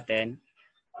video natin.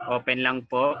 Open lang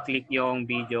po, click yung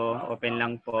video, open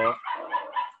lang po.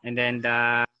 And then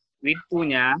the width po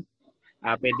niya,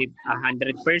 pwede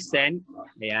 100%.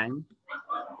 Ayan,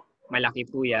 malaki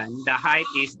po yan. The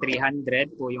height is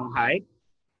 300 po yung height.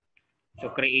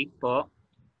 So create po.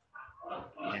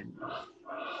 Ayan.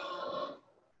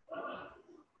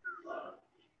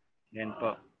 Yan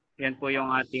po. Yan po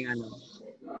yung ating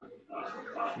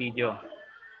video.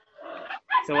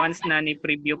 So once na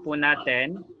ni-preview po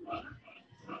natin,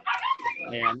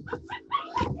 ayan.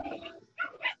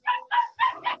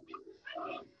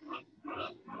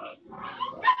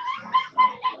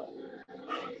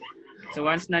 So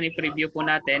once na ni-preview po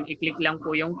natin, i-click lang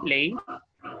po yung play.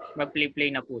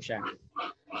 Mag-play na po siya.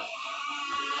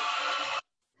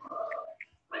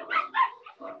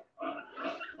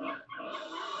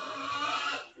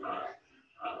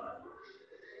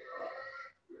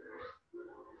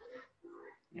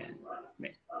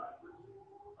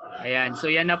 Ayan, so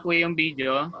yan na po yung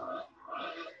video.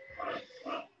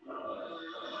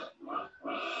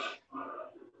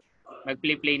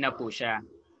 Mag-play na po siya.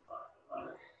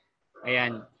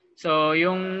 Ayan. So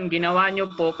yung ginawa nyo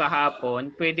po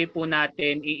kahapon, pwede po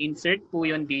natin i-insert po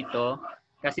yun dito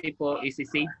kasi po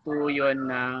isi-save po yun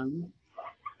ng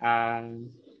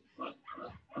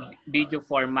video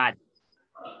format.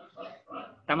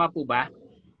 Tama po ba?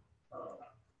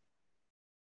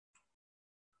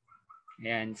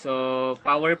 Ayan. So,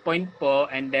 PowerPoint po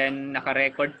and then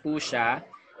naka-record po siya.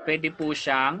 Pwede po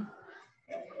siyang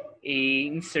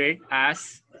i-insert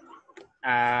as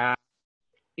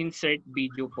insert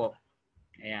video po.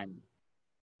 Ayan.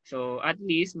 So, at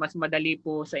least mas madali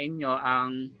po sa inyo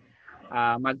ang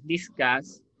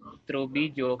mag-discuss through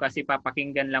video kasi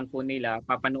papakinggan lang po nila,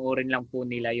 papanoorin lang po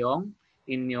nila yung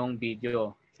inyong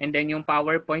video. And then yung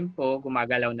PowerPoint po,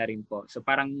 gumagalaw na rin po. So,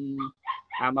 parang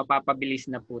mapapabilis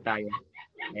na po tayo.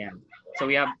 Ayan. So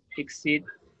we have exit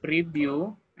preview.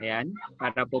 Ayan.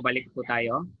 Para po balik po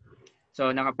tayo.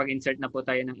 So nakapag-insert na po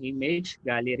tayo ng image,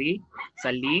 gallery, sa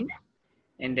link.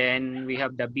 And then we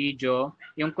have the video.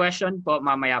 Yung question po,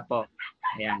 mamaya po.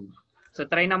 Ayan. So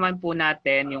try naman po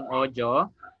natin yung audio.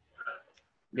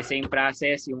 The same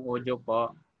process, yung audio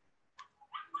po.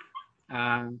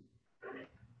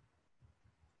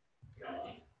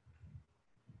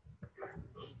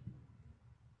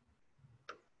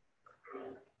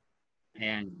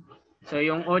 Ayan. So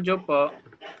yung audio po,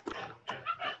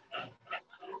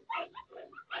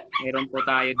 meron po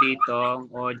tayo dito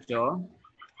audio.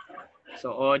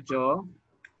 So audio.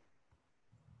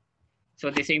 So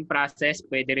the same process,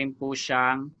 pwede rin po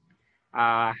siyang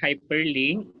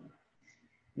hyperlink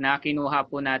na kinuha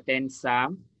po natin sa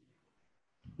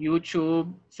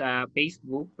YouTube, sa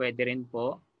Facebook, pwede rin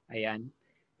po. Ayan.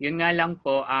 Yun nga lang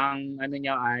po, ang ano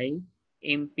niya ay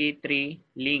MP3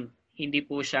 link. Hindi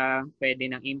po siya pwede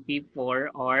ng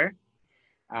MP4 or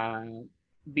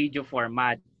video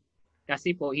format.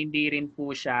 Kasi po, hindi rin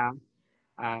po siya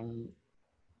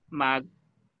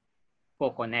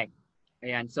mag-connect.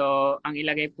 Ayan. So, ang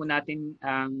ilalagay po natin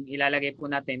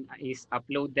is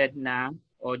uploaded na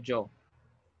audio.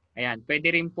 Ayan.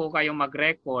 Pwede rin po kayong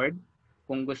mag-record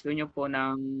kung gusto nyo po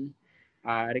ng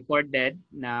recorded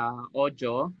na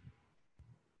audio.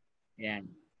 Ayan.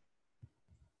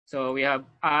 So, we have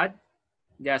add.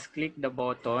 Just click the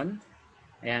button.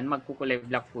 Ayan, magkukulay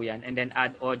black po yan. And then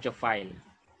add audio file.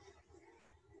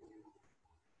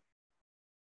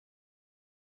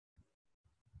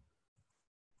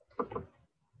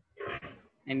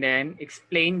 And then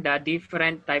explain the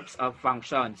different types of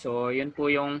function. So, yun po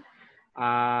yung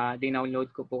dinownload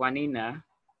ko po kanina.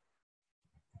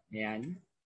 Ayan.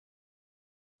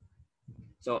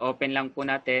 So, open lang po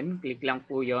natin. Click lang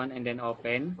po yon and then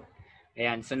open.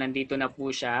 Ayan. So, nandito na po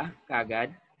siya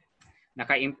kagad.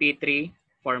 Naka-MP3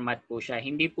 format po siya.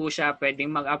 Hindi po siya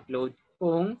pwedeng mag-upload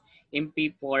kung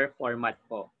MP4 format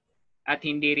po. At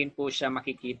hindi rin po siya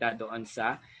makikita doon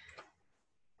sa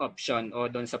option o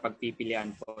doon sa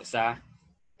pagpipilian po sa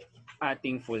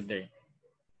ating folder.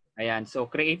 Ayan. So,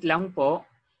 create lang po.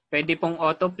 Pwede pong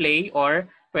autoplay or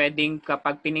pwedeng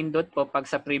kapag pinindot po, pag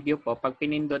sa preview po, pag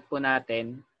pinindot po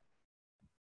natin,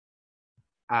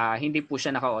 hindi po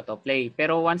siya naka-autoplay.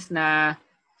 Pero once na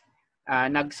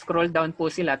nag-scroll down po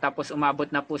sila tapos umabot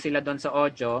na po sila doon sa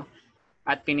audio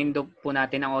at pinindot po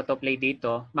natin ang autoplay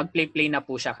dito, mag-play-play na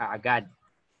po siya kaagad.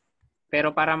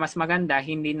 Pero para mas maganda,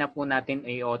 hindi na po natin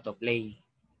i-autoplay.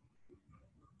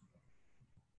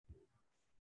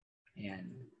 Ayan.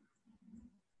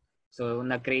 So,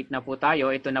 nag-create na po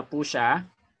tayo. Ito na po siya.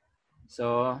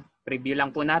 So, preview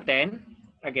lang po natin.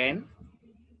 Again.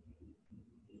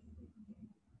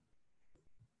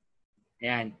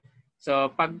 Ayan. So,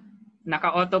 pag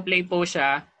naka-autoplay po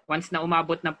siya, once na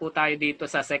umabot na po tayo dito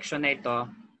sa section na ito,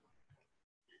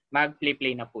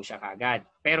 mag-play-play na po siya kagad.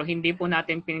 Pero hindi po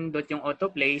natin pinindot yung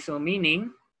autoplay. So,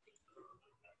 meaning,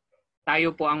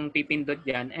 tayo po ang pipindot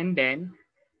dyan. And then,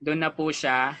 doon na po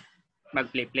siya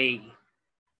mag-play-play.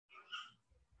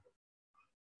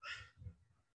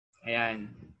 Ayan.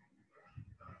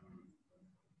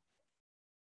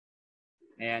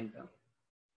 Ayan.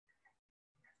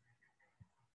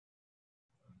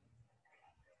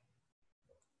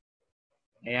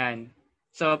 Ayan.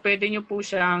 So, pwede nyo po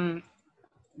siyang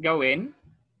gawin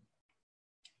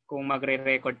kung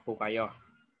magre-record po kayo.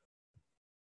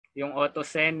 Yung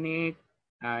auto-scenic,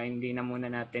 hindi na muna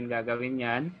natin gagawin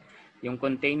yan. Yung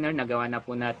container, nagawa na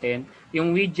po natin.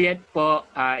 Yung widget po,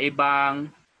 ibang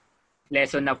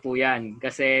lesson na po yan.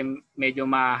 Kasi medyo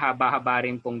mahaba-haba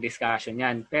rin pong discussion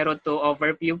yan. Pero to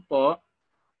overview po,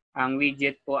 ang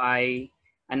widget po ay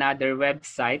another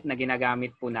website na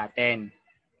ginagamit po natin.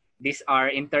 These are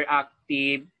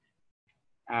interactive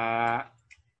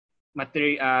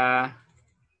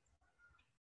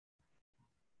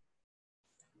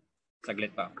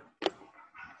saglit pa.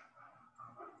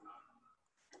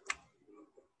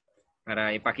 Para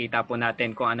ipakita po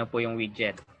natin kung ano po yung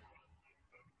widget.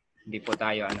 Hindi po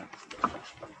tayo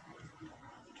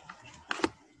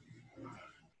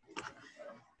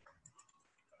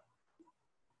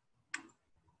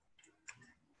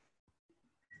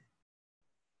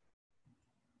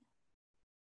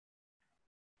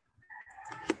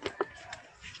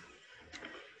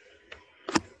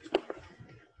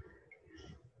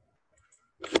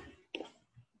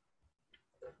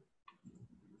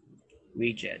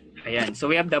widget. Ayan. So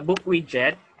we have the book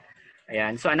widget.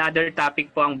 Ayan. So another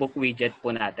topic po ang book widget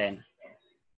po natin.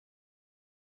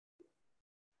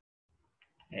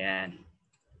 Ayan.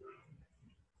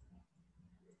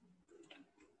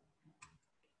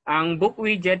 Ang book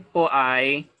widget po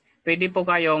ay pwede po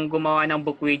kayong gumawa ng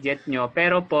book widget nyo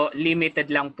pero po limited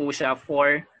lang po siya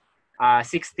for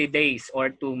 60 days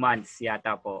or 2 months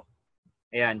yata po.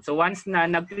 Ayan. So once na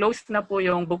nag-close na po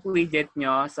yung book widget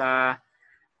nyo sa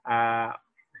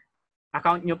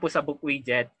account nyo po sa book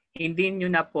widget, hindi nyo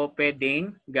na po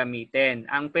pwedeng gamitin.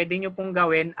 Ang pwede nyo pong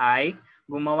gawin ay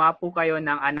gumawa po kayo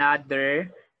ng another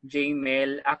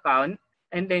Gmail account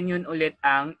and then yun ulit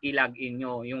ang i-login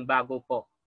nyo, yung bago po.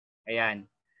 Ayan.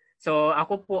 So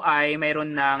ako po ay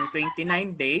mayroon ng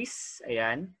 29 days.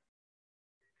 Ayan.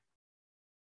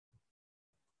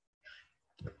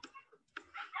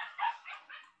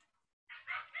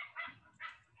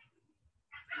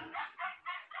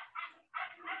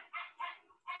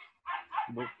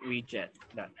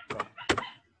 bookwidget.com.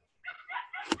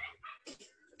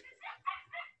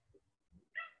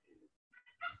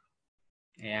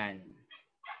 Ayan.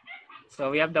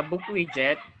 So we have the book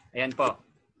widget. Ayan po.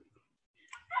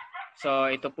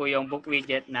 So ito po yung book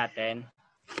widget natin.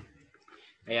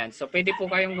 Ayan. So, pwede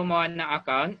po kayong gumawa ng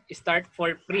account. Start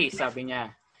for free, sabi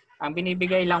niya. Ang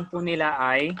binibigay lang po nila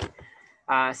ay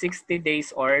 60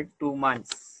 days or 2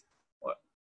 months.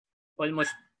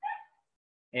 Almost.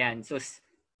 Ayan. So,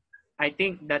 I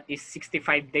think that is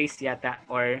 65 days yata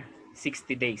or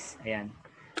 60 days. Ayan.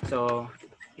 So,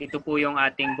 ito po yung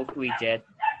ating book widget.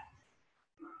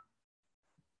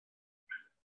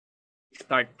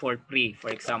 Start for free, for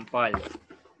example.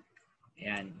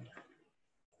 Ayan.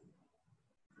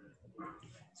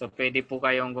 So, pwede po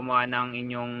kayong gumawa ng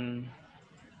inyong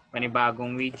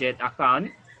panibagong widget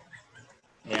account.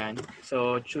 Ayan.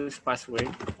 So, choose password.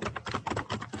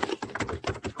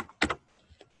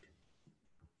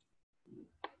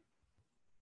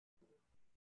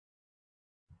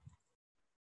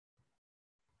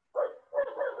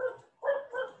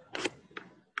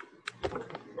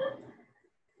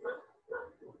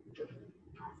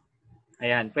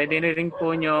 Ayan. Pwede rin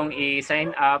po nyong i-sign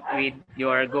up with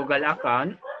your Google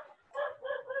account.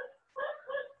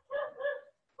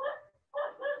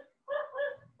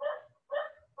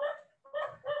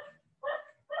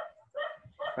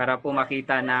 Para po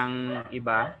makita ng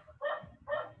iba.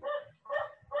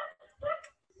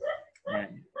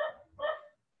 Ayan.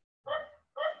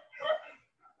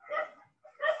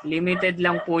 Limited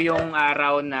lang po yung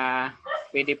araw na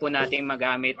pwede po natin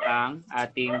magamit ang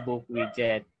ating book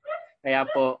widget. Kaya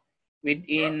po,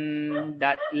 within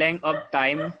that length of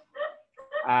time,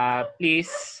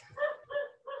 please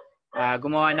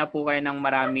gumawa na po kayo ng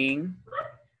maraming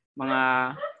mga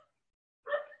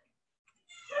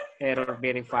error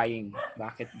verifying.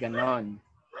 Bakit ganon?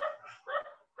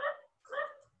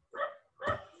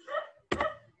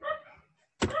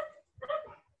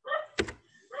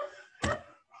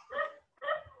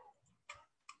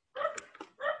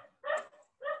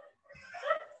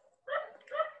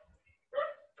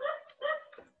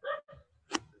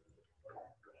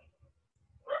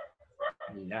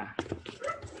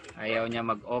 Ayaw niya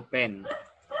mag-open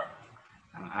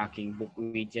ang aking book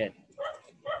widget.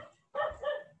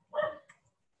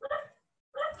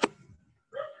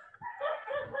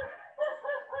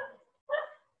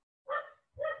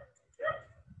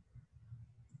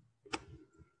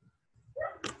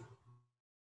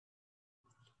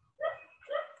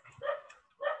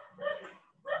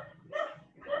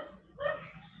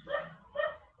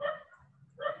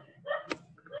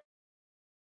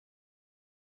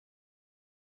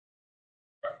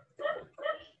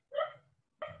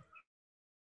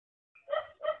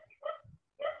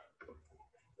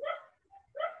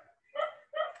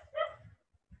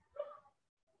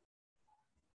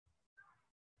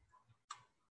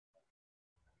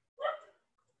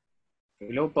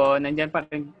 Hello po, nandyan pa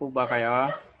rin po ba kayo?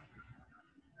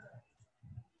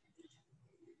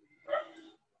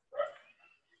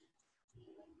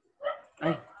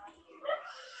 Ay.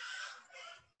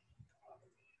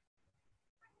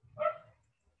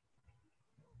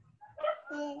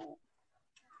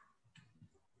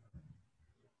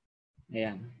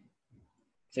 Ayan.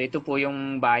 So ito po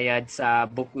yung bayad sa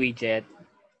book widget.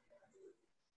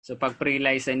 So pag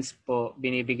pre-license po,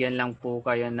 binibigyan lang po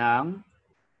kayo ng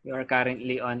you are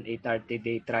currently on a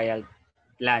 30-day trial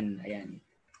plan. Ayan.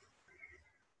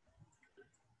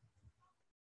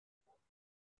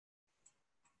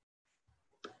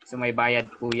 So may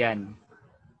bayad po yan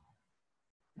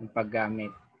ang paggamit.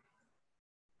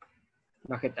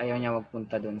 Bakit ayaw niya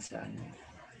magpunta doon sa ano?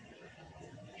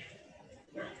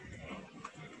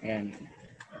 Ayan.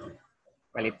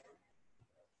 Palit.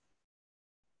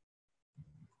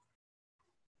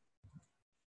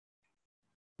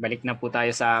 Balik na po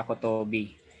tayo sa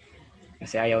Kotobee.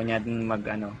 Kasi ayaw niya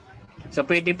mag-ano. So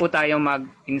pwede po tayo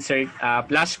mag-insert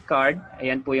flashcard.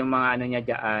 Ayan po yung mga ano niya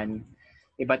diyan.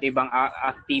 Iba't ibang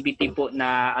activity po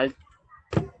na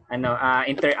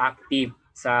interactive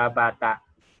sa bata.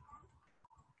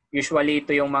 Usually ito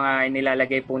yung mga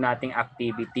nilalagay po nating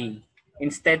activity.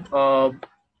 Instead of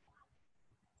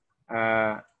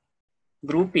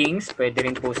groupings, pwede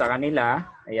rin po sa kanila.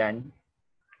 Ayan.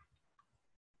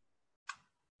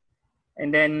 And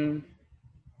then,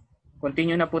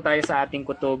 continue na po tayo sa ating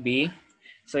Kotobee.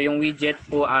 So, yung widget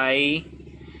po ay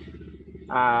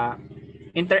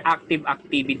interactive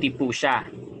activity po siya.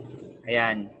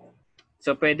 Ayan.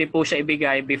 So, pwede po siya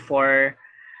ibigay before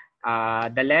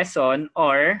the lesson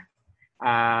or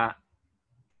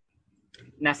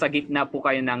nasa gitna po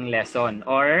kayo ng lesson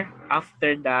or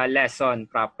after the lesson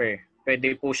proper.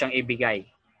 Pwede po siyang ibigay.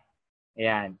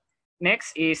 Ayan.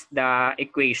 Next is the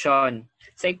equation.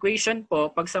 Sa equation po,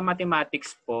 pag sa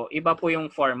mathematics po, iba po yung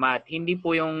format. Hindi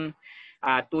po yung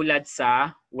tulad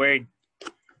sa Word.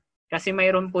 Kasi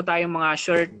mayroon po tayong mga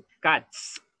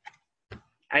shortcuts.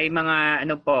 ay mga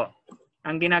ano po,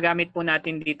 ang ginagamit po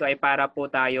natin dito ay para po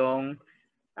tayong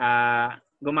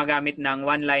gumagamit ng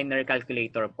one-liner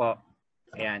calculator po.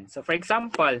 Ayan. So for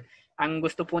example, ang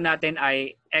gusto po natin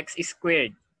ay x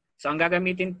squared. So ang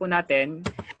gagamitin po natin,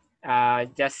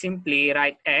 just simply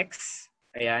write x.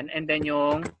 Ayan. And then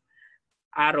yung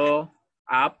arrow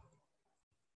up.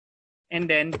 And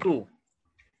then 2.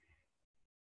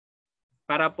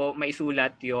 Para po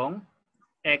maisulat yung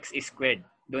x squared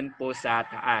doon po sa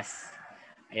taas.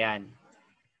 Ayan.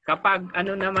 Kapag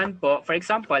ano naman po, for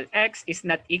example, x is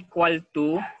not equal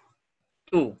to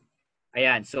 2.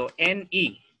 Ayan. So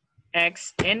NE.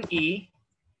 X, NE,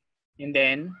 and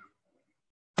then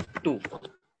 2.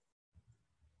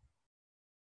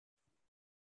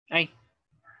 Ay.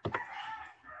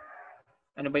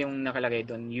 Ano ba yung nakalagay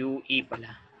doon? UE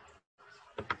pala.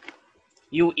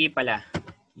 UE pala.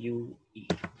 UE.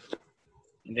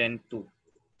 And then 2.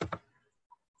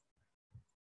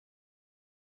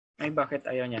 Ay, bakit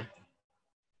ayaw niya?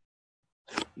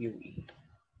 UE.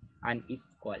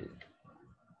 Unequal.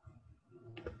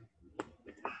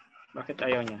 Bakit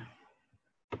ayaw niya?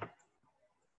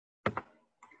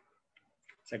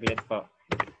 Saglit po.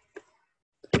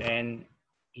 And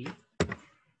E.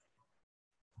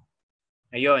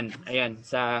 Ayun. Ayan.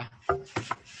 Sa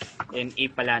NE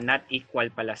pala. Not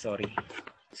equal pala. Sorry.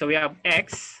 So we have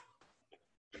X.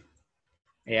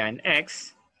 Ayan.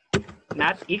 X.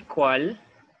 Not equal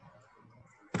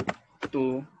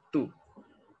to 2.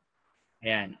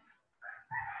 Ayan.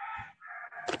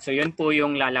 So yun po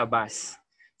yung lalabas.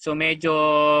 So medyo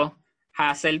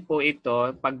hassle po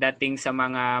ito pagdating sa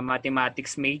mga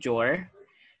mathematics major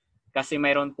kasi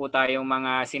mayroon po tayong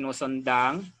mga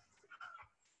sinusundang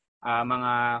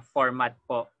mga format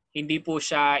po. Hindi po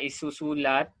siya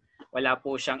isusulat, wala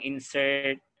po siyang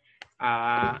insert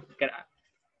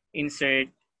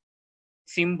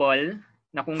symbol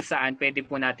na kung saan pwede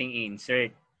po nating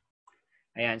i-insert.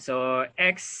 Ayan, so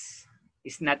x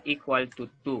is not equal to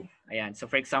 2. Ayan, so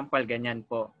for example, ganyan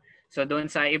po. So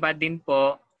doon sa iba din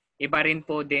po, iba rin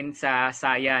po din sa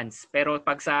science. Pero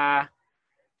pag sa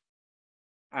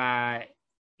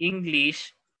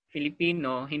English,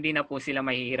 Filipino, hindi na po sila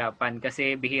mahihirapan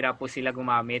kasi bihira po sila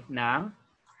gumamit ng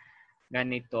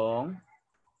ganitong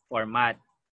format.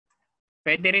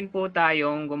 Pwede rin po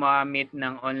tayong gumamit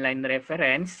ng online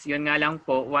reference. Yun nga lang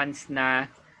po, once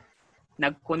na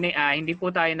hindi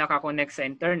po tayo nakakonect sa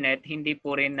internet, hindi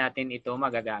po rin natin ito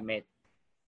magagamit.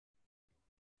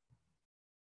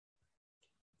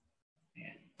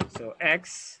 Ayan. So,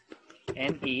 X,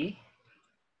 NE,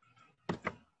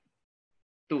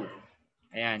 2.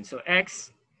 Ayan. So, X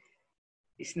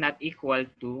is not equal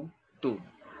to 2.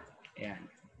 Ayan.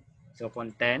 So,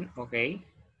 content, okay.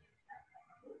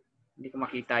 Hindi ko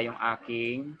makita yung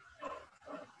aking...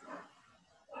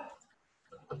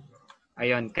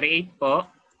 Ayun, create po.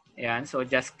 Ayan, so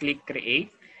just click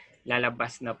create.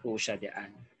 Lalabas na po siya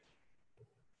diyan.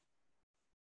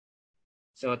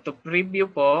 So to preview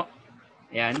po,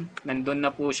 ayan, nandun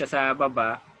na po siya sa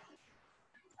baba.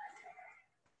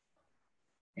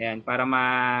 Ayan, para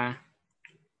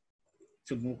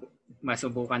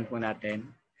masubukan po natin.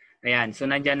 Ayan, so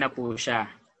nandyan na po siya.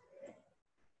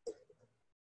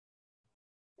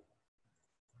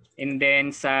 And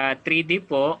then sa 3D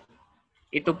po,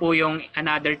 ito po yung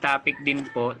another topic din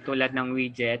po tulad ng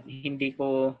widget. Hindi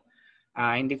ko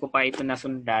pa ito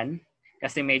nasundan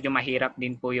kasi medyo mahirap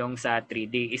din po yung sa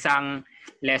 3D. Isang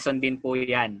lesson din po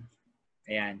 'yan.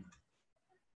 Ayan.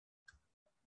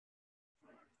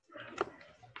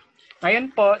 Ngayon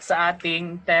po sa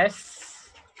ating test.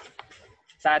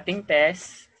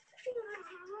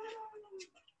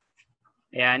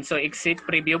 Ayan, so exit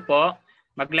preview po.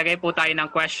 Maglagay po tayo ng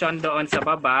question doon sa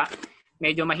baba.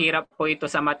 Medyo mahirap po ito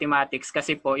sa mathematics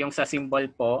kasi po yung sa symbol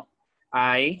po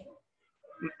ay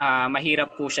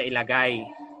mahirap po siya ilagay.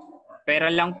 Pero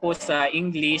lang po sa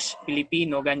English,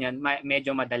 Filipino, ganyan,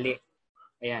 medyo madali.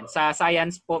 Ayan. Sa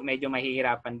science po, medyo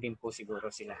mahihirapan din po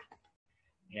siguro sila.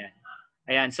 Ayan.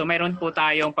 Ayan. So mayroon po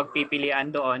tayong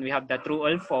pagpipilian doon. We have the true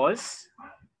or false.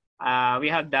 We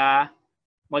have the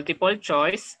multiple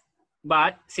choice,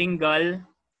 but single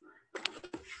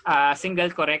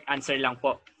correct answer lang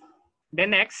po. The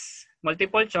next,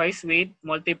 multiple choice with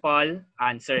multiple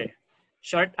answer.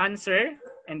 Short answer,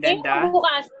 and then the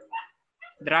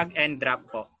drag and drop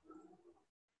po.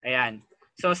 Ayan.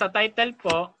 So sa title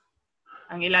po,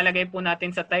 ang ilalagay po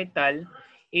natin sa title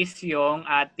is yung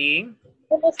ating...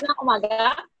 Focus na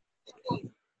umaga.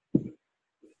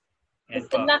 Ayan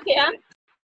po.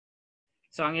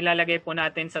 So ang ilalagay po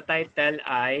natin sa title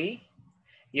ay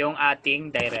yung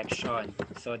ating direction.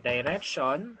 So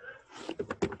direction...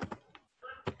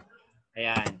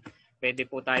 Ayan. Pwede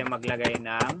po tayo maglagay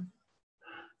ng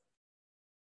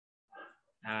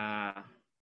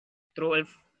true or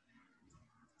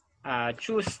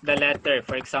choose the letter.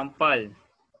 For example,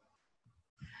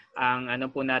 ang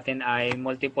ano po natin ay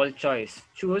multiple choice.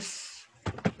 Choose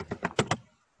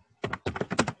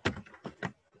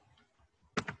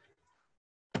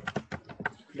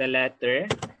the letter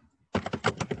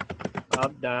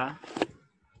of the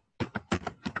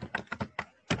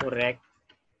correct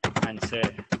answer.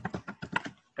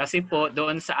 Kasi po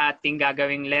doon sa ating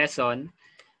gagawing lesson,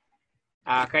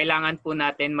 kailangan po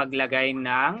natin maglagay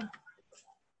ng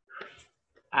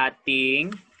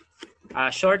ating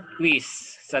short quiz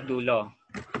sa dulo.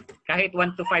 Kahit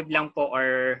 1 to 5 lang po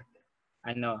or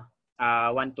 1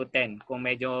 to 10. Kung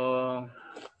medyo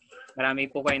marami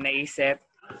po kayo naisip,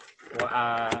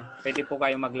 pwede po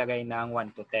kayo maglagay ng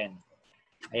 1 to 10.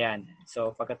 Ayan.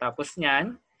 So pagkatapos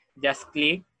niyan, just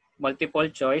click multiple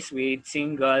choice with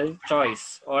single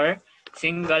choice or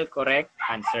single correct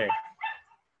answer.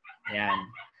 Ayan.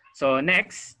 So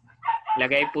next,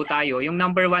 lagay po tayo. Yung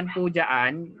number 1 po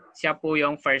dyan, siya po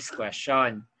yung first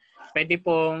question. Pwede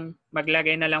pong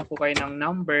maglagay na lang po kayo ng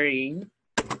numbering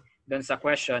doon sa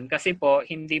question kasi po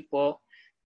hindi po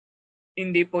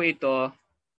ito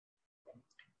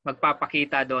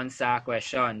magpapakita doon sa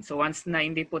question. So once na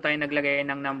hindi po tayo naglagay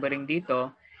ng numbering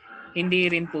dito,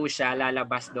 hindi rin po siya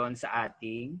lalabas doon sa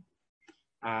ating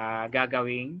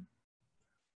gagawing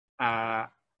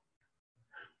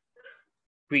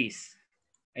quiz.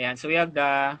 Ayan, so we have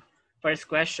the first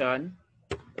question.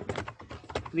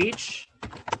 Which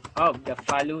of the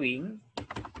following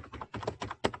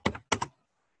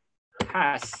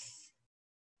has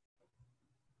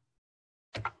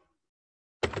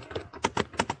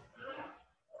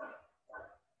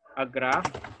a graph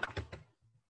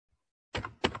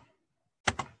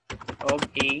of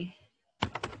a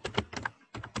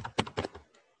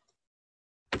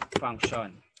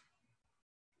function?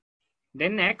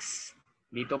 Then next,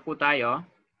 dito po tayo.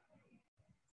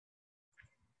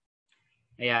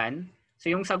 Ayan. So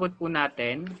yung sagot po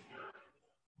natin,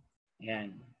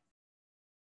 ayan.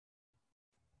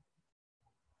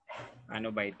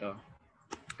 Ano ba ito?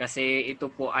 Kasi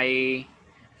ito po ay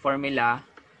formula.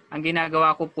 Ang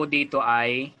ginagawa ko po dito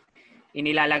ay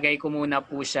inilalagay ko muna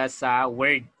po siya sa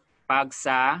Word pag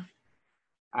sa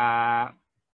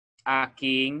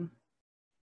aking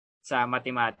sa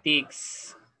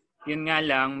mathematics. Yun nga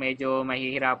lang, medyo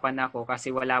mahihirapan ako kasi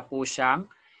wala po siyang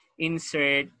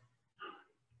insert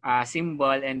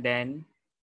symbol and then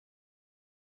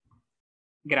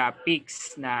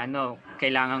graphics na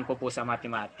kailangan ko po sa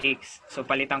mathematics. So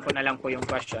palitan ko na lang po yung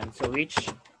question. So which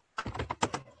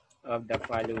of the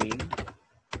following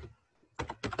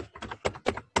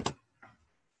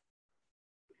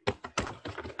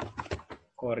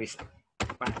corresponds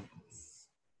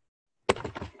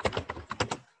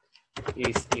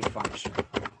is a function?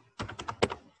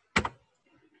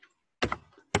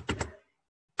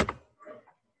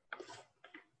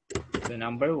 So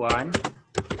number 1,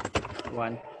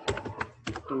 1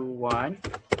 to 1.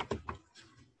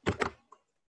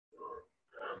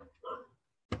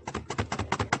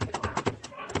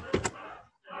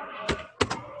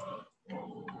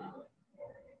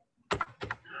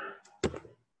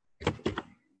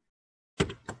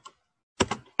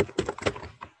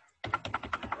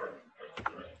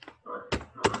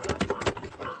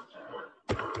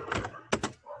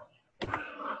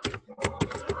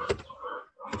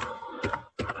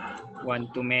 One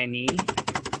to many.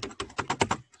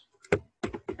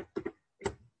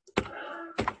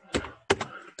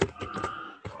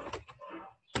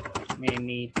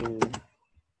 Many to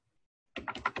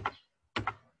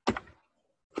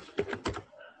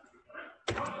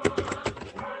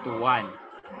one.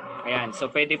 Ayan. So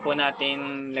pwede po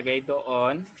natin lagay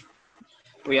doon.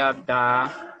 We have the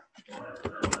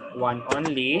one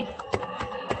only.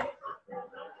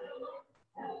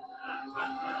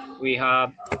 We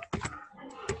have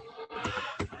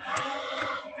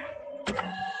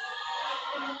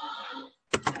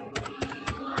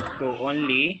two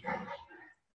only.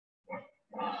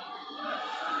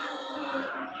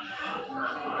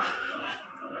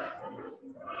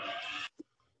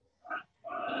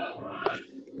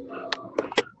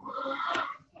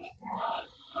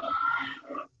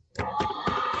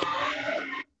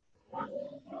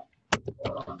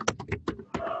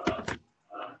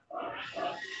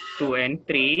 Two and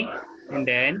three, and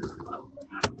then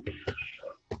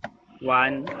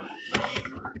 1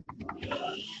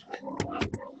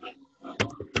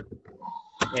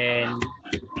 and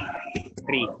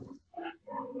 3.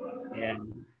 Ayan.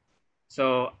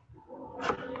 So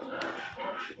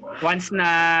once na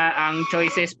ang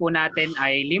choices po natin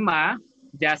ay 5,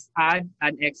 just add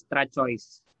an extra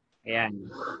choice. Ayan.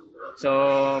 So,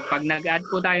 pag nag-add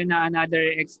po tayo na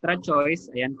another extra choice,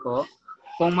 ayan po.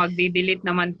 Kung magdi-delete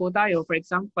naman po tayo, for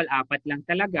example, 4 lang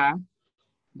talaga,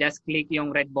 just click yung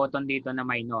red button dito na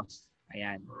minus.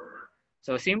 Ayan.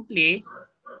 So, simply,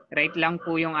 write lang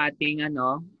po yung ating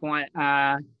kung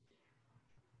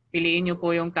piliin nyo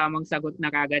po yung tamang sagot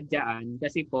na kagad dyan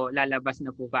kasi po lalabas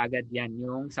na po kagad yan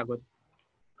yung sagot.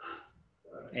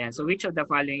 Ayan. So which of the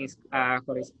following is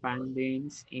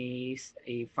correspondence is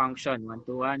a function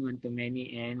 1-to-1,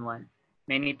 1-to-many, and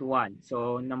many-to-one.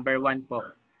 So number 1 po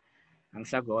ang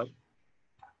sagot.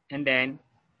 And then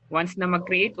once na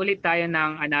mag-create ulit tayo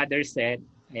ng another set,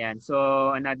 ayan.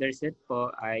 So another set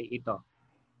po ay ito.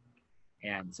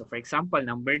 Ayan. So for example,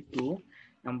 number 2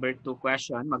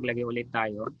 question, maglagay ulit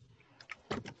tayo.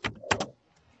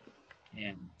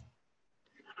 Ayan.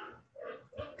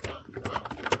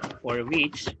 For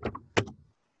which,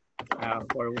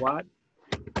 for what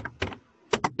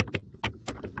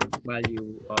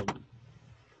value of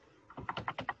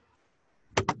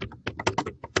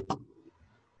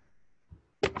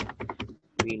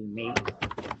will make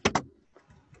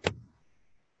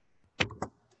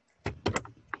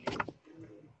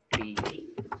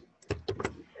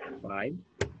five,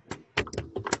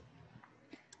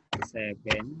 7,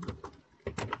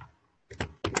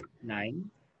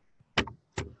 9,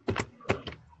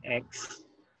 x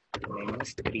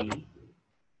minus 3,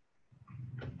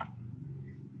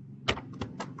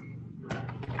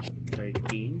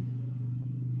 13,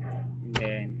 and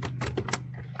then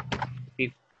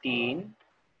 15,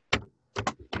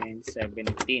 and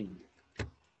 17.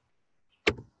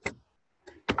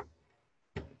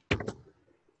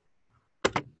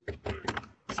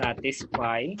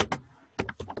 Satisfy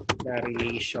the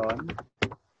relation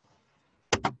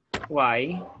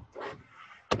y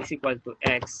is equal to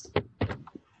x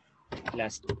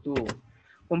plus 2.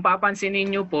 Kung papansinin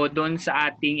nyo po doon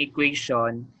sa ating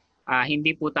equation,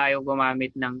 hindi po tayo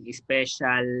gumamit ng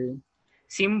special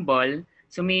symbol.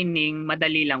 So meaning,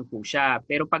 madali lang po siya.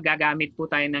 Pero pag gagamit po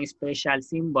tayo ng special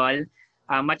symbol,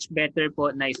 much better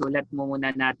po na isulat mo muna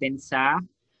natin sa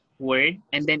Word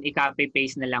and then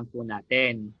i-copy-paste na lang po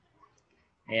natin.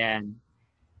 Ayan.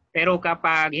 Pero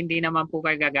kapag hindi naman po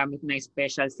kayo gagamit ng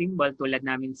special symbol tulad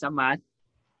namin sa math,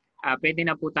 pwede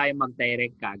na po tayo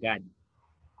mag-direct kagad.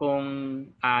 Kung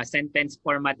sentence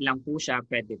format lang po siya,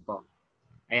 pwede po.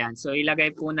 Ayan. So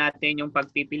ilagay po natin yung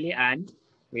pagpipilian.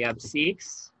 We have 6.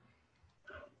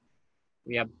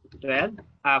 We have 12.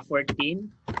 14.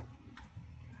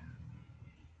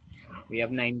 We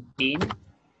have 19.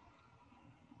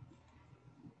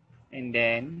 And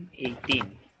then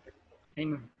 18.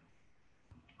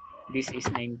 This is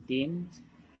 19.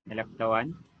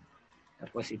 Nalaktawan.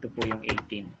 Tapos ito po yung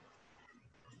 18.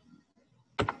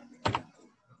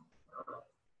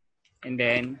 And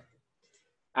then,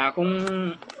 kung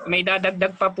may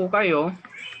dadagdag pa po kayo,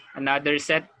 another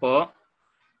set po.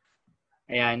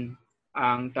 Ayan.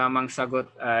 Ang tamang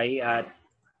sagot ay at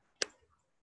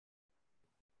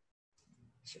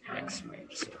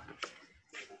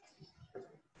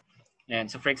ayan.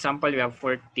 So for example, we have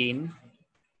 14.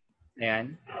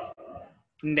 Ayan.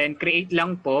 And then create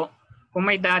lang po. Kung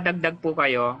may dadagdag po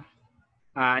kayo,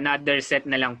 another set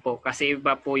na lang po. Kasi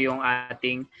iba po yung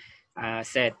ating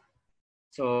set.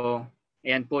 So,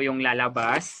 ayan po yung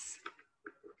lalabas.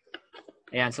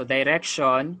 Ayan. So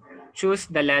direction,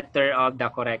 choose the letter of the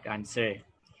correct answer.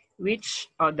 Which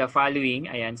of the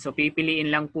following, ayan. So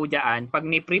pipiliin lang po dyan. Pag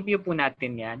ni-preview po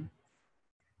natin yan.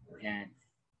 Ayan.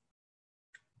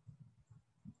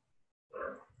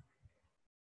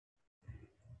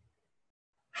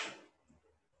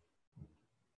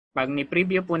 Pag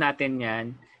ni-preview po natin yan,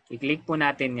 i-click po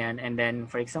natin yan, and then,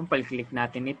 for example, click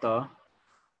natin ito,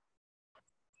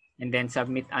 and then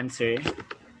submit answer.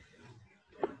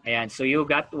 Ayan, so you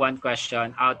got 1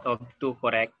 question out of 2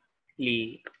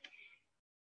 correctly.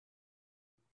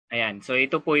 Ayan, so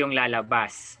ito po yung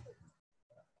lalabas.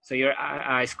 So your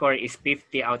score is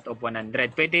 50 out of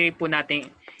 100. Pwede po natin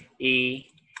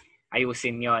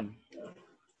i-ayusin yon.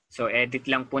 So edit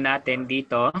lang po natin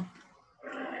dito.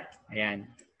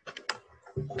 Ayan.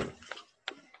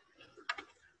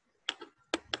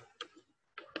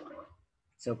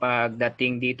 So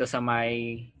pagdating dito sa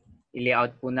may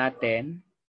i-layout po natin,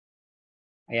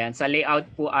 ayan, sa layout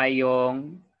po ay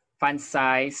yung font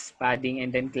size, padding,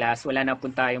 and then class. Wala na po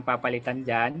tayong papalitan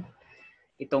dyan.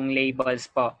 Itong labels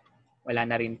po, wala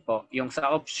na rin po. Yung sa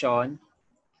option,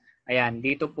 ayan,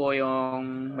 dito po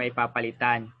yung may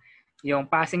papalitan. Yung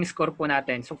passing score po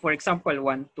natin. So for example,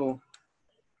 1 to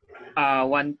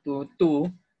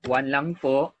 2, 1 lang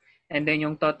po. And then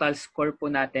yung total score po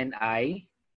natin ay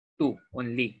 2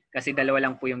 only. Kasi dalawa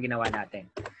lang po yung ginawa natin.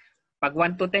 Pag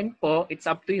 1 to 10 po, it's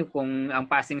up to you. Kung ang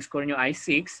passing score nyo ay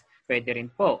 6, pwede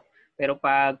rin po. Pero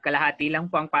pag kalahati lang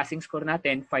po ang passing score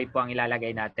natin, 5 po ang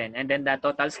ilalagay natin. And then the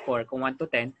total score, kung 1 to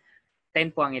 10,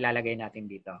 10 po ang ilalagay natin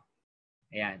dito.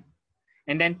 Ayan.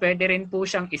 And then pwede rin po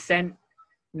siyang isend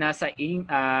na sa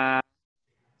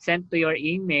send to your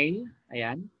email.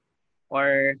 Ayan.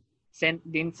 Or send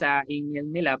din sa email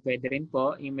nila. Pwede rin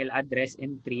po. Email address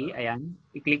entry. Ayan.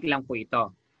 I-click lang po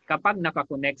ito. Kapag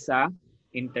nakakonect sa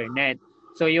internet.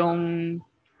 So yung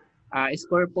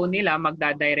score po nila,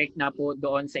 magdadirect na po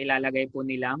doon sa ilalagay po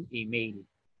nilang email.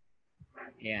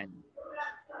 Ayan.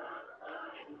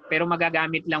 Pero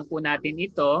magagamit lang po natin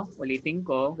ito, ulitin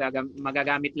ko,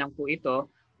 magagamit lang po ito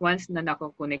once na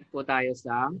nakakonect po tayo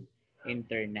sa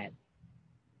internet.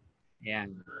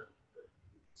 Ayan.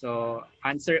 So,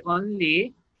 answer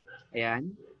only.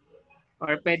 Ayan.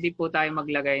 Or pwede po tayo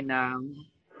maglagay ng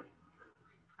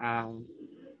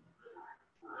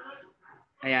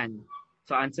ayan.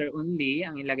 So, answer only,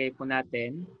 ang ilagay po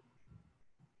natin.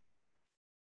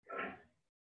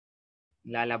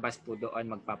 Lalabas po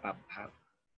doon, magpa-pop up.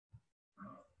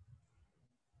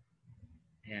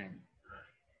 Ayan.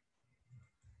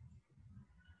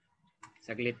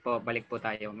 Saglit po, balik po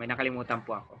tayo. May nakalimutan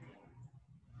po ako.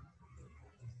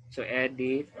 So,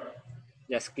 edit.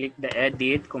 Just click the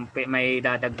edit kung may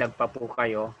dadagdag pa po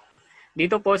kayo.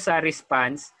 Dito po sa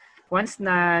response, once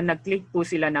na nag-click po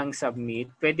sila ng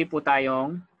submit, pwede po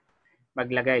tayong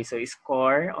maglagay. So,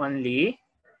 score only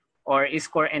or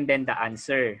score and then the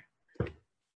answer.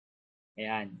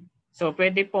 Ayan. So,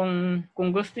 pwede pong,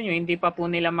 kung gusto nyo, hindi pa po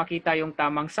nila makita yung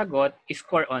tamang sagot,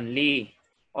 score only.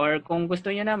 Or kung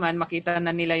gusto nyo naman, makita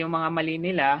na nila yung mga mali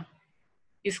nila,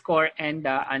 score and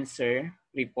the answer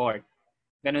report.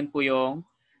 Ganun po yung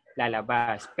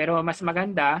lalabas. Pero mas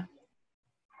maganda,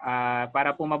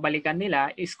 para po mabalikan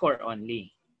nila, score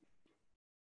only.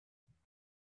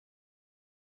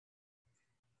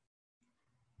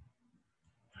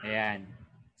 Ayan.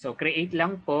 So, create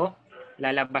lang po,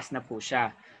 lalabas na po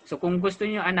siya. So, kung gusto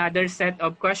niyo another set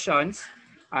of questions,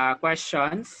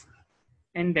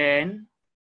 and then,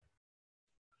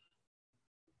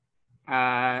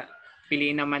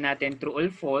 piliin naman natin true or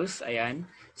false. Ayan.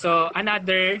 So,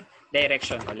 another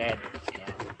direction ulit.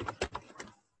 Ayan.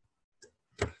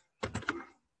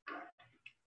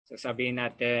 So, sabihin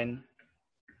natin,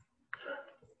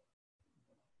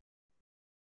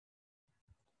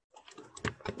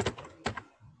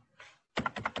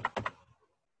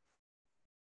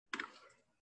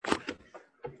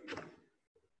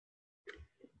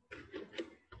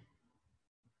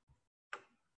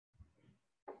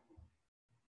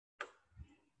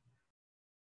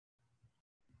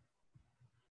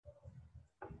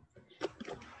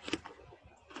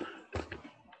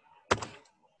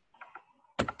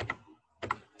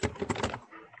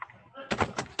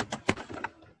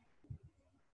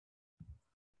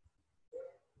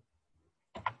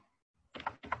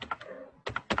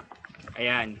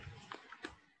 ayan.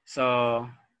 So,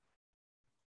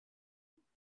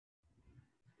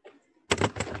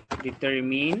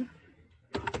 determine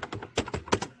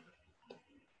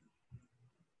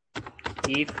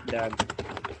if the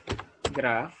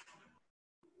graph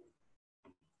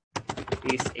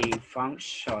is a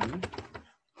function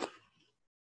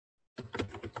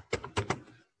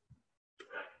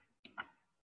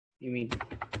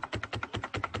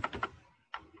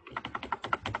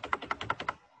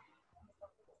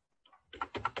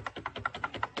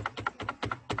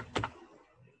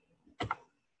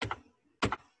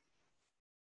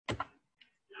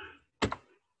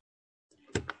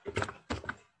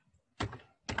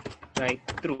write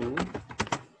true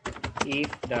if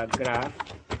the graph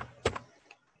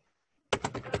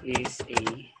is a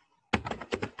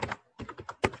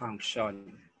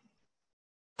function.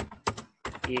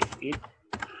 If it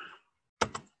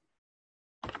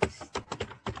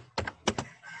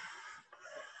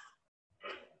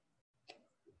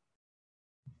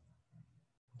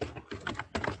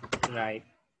write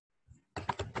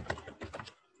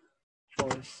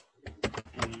false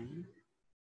and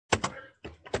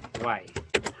why.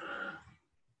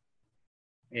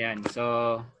 Ayan,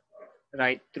 so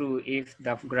write true if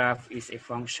the graph is a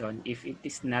function. If it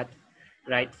is not,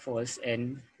 write false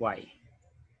and why.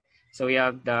 So we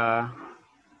have the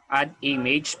add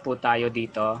image po tayo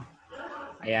dito.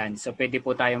 Ayan, so pwede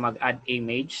po tayo mag-add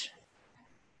image.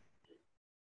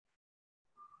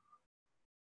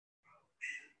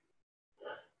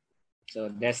 So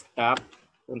desktop,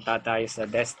 punta tayo sa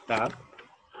desktop.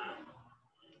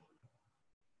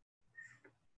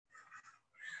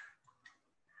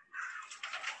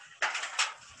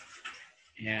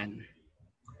 Ayan.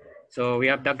 So we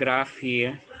have the graph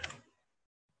here.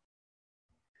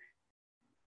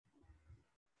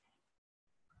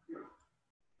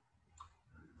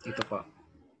 Ito po.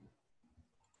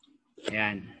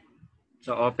 Ayan.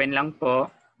 So open lang po.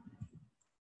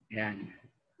 Ayan.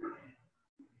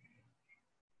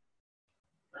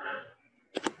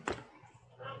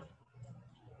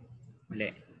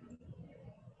 Mali.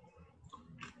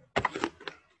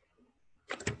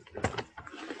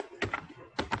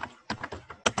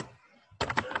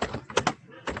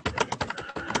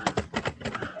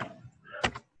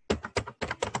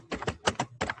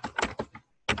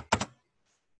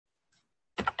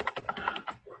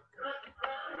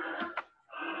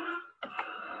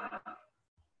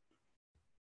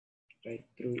 Right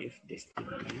through if this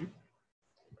statement.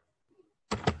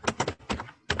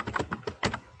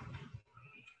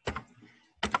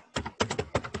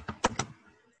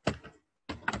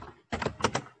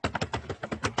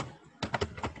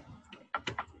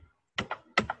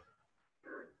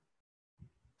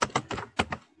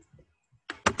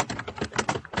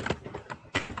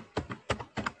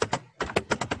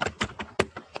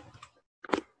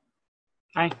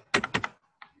 Ay.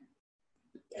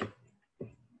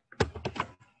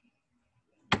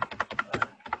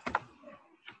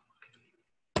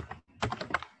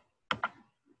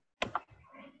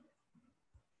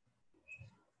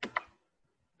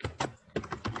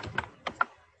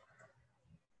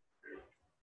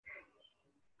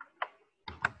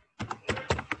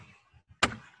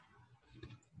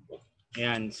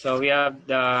 Ayan. So we have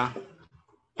the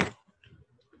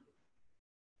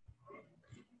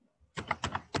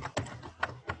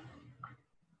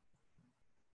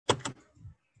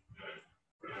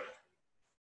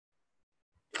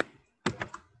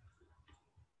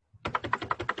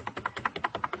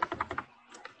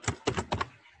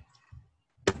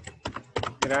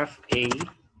graph A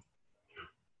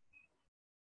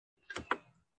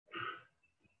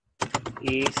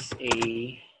is a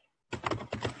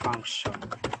function.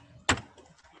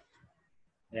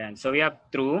 Ayan. So we have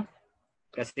true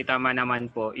kasi tama naman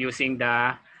po using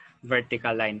the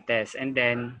vertical line test. And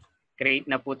then create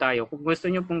na po tayo. Kung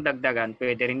gusto nyo pong dagdagan,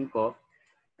 pwede rin po.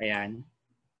 Ayan.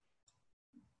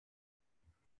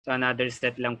 So another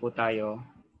set lang po tayo.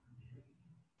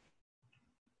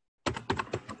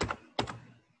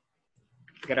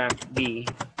 Graph B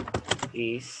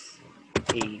is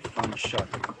a function.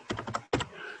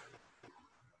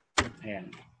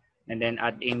 Ayan. And then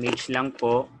add image lang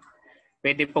po.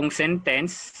 Pwede pong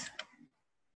sentence.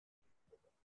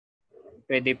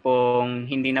 Pwede pong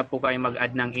hindi na po kayo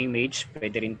mag-add ng image.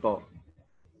 Pwede rin po.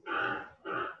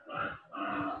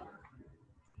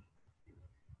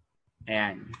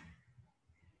 Ayan.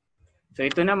 So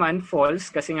ito naman false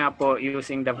kasi nga po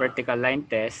using the vertical line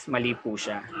test, mali po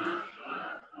siya.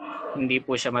 Hindi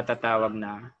po siya matatawag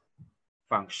na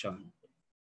function.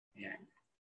 Ayan.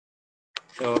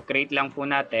 So create lang po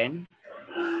natin.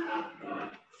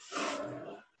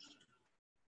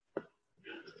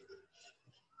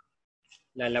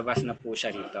 Lalabas na po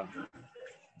siya dito.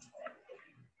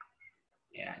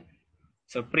 Ayan.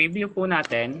 So preview po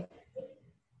natin.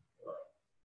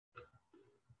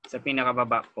 Sa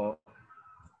pinakababa po.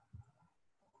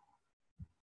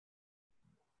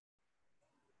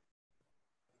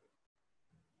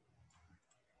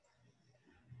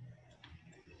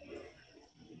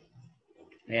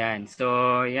 Ayan. So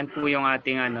yan po yung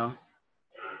ating ano.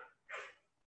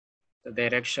 So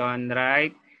direction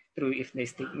right. True if the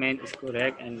statement is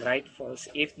correct and right false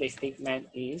if the statement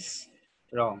is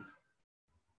wrong.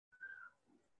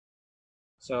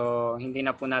 So hindi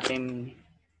na po natin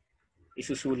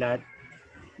isusulat.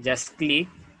 Just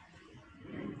click.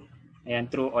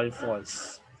 Ayan, true all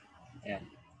false. Ayan.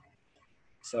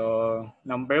 So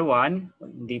number 1,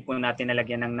 hindi po natin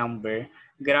nalagyan ng number.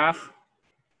 Graph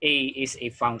A is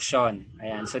a function.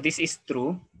 Ayan. So this is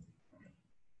true.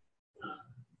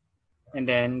 And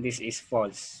then this is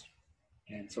false.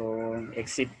 Ayan. So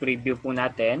exit preview po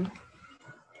natin.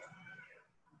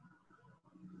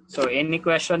 So any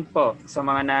question po sa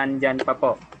mga nandyan pa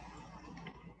po?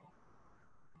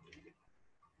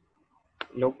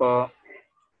 Hello po.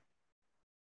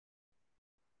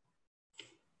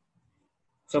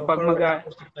 So pag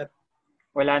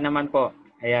wala naman po.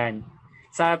 Ayan.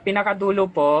 Sa pinakadulo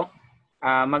po,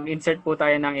 mag-insert po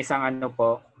tayo ng isang ano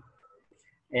po.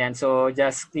 Ayan. So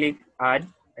just click add.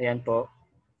 Ayan po.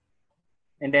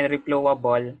 And then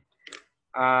reflowable.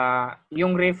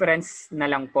 Yung reference na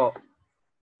lang po.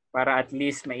 Para at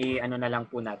least may ano na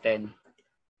lang po natin.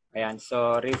 Ayan.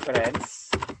 So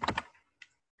references.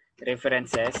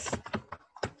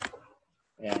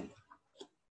 Ayan.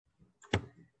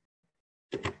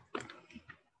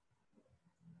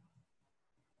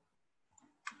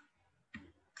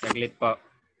 Saglit po.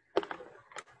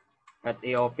 At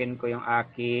i-open ko yung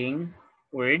aking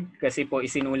Word kasi po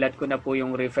isinulat ko na po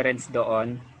yung reference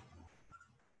doon.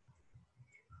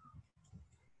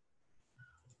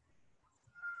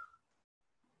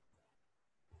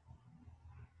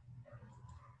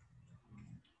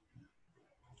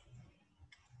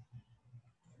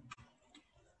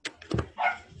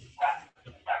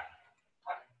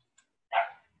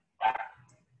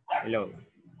 Hello.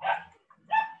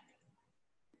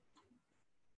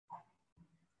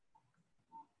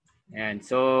 Ayan.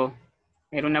 So,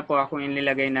 meron na po akong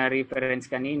inilagay na reference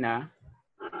kanina.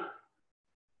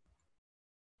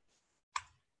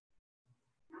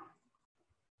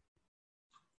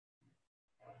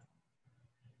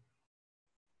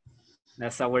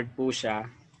 Nasa Word po siya.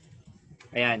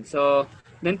 Ayan. So,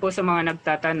 dun po sa mga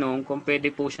nagtatanong kung pwede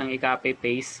po siyang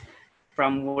i-copy-paste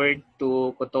from Word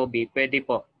to Kotobee, pwede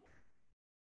po.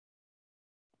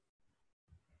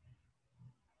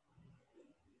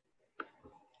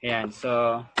 Ayan.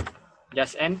 So,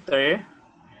 just enter.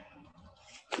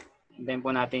 Then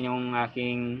po natin yung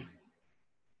aking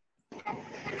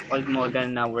old model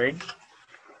na Word.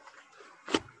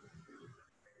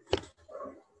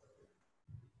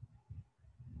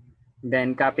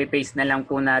 Then copy-paste na lang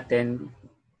po natin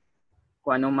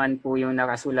kung ano man po yung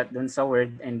nakasulat dun sa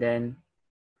Word and then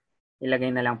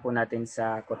ilagay na lang po natin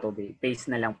sa Kotobee.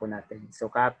 Paste na lang po natin. So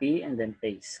copy and then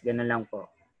paste. Ganun lang po.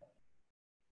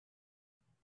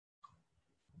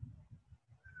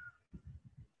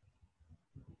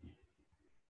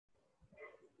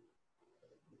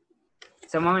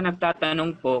 Sa mga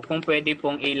nagtatanong po kung pwede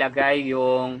pong ilagay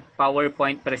yung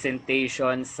PowerPoint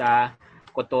presentation sa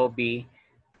Kotobee,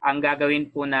 ang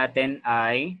gagawin po natin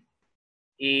ay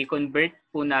i-convert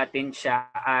po natin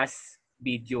siya as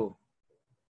video.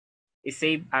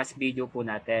 I-save as video po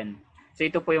natin. So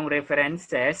ito po yung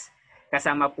references,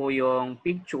 kasama po yung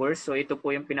pictures. So ito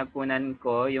po yung pinagkunan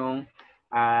ko, yung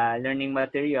learning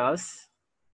materials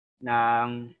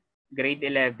ng grade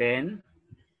 11.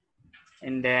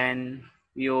 And then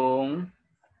yung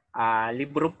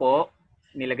libro po,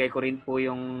 nilagay ko rin po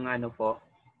yung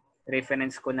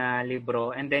reference ko na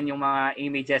libro. And then yung mga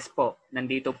images po,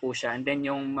 nandito po siya. And then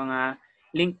yung mga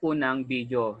link po ng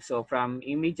video. So from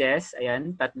images,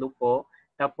 ayan, 3 po.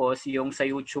 Tapos yung sa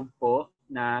YouTube po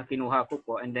na kinuha ko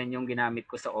po. And then yung ginamit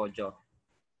ko sa audio.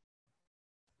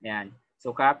 Ayan.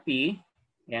 So copy.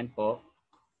 Ayan po.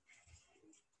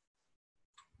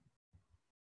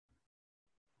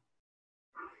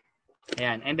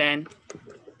 Ayan. And then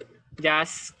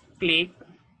just click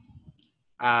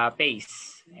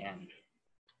paste. Ayan.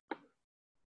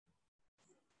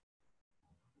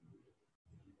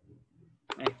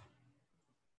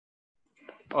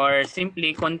 Or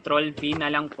simply Control V na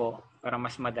lang po para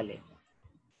mas madali.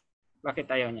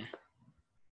 Bakit ayaw niya?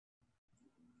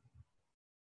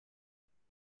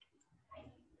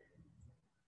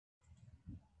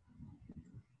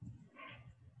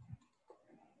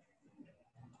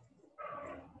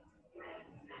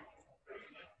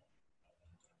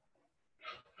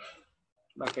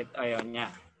 Bakit ayaw niya?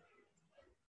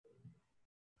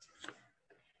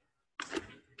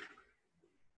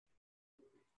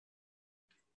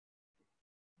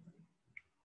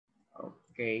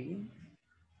 Okay.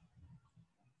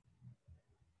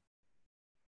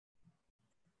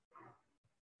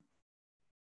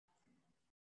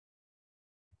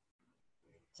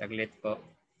 Saglit po.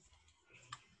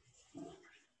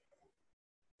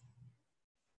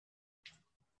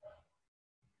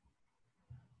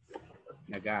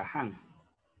 Nagahang.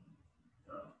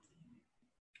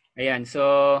 Ayan, so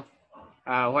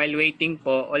while waiting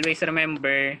po, always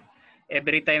remember,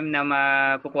 every time na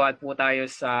makukuha po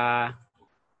tayo sa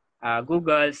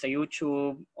Google, sa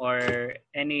YouTube, or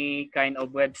any kind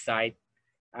of website,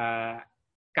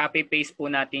 copy-paste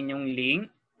po natin yung link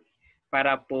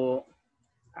para po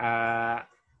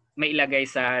mailagay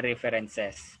sa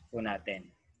references po natin.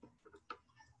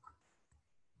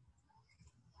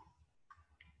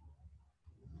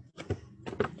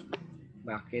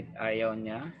 Bakit ayaw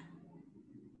niya?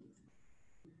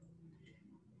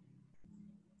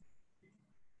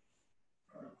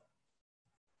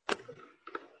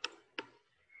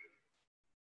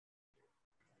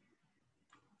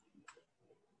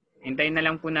 Hintayin na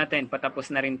lang po natin. Patapos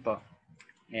na rin po.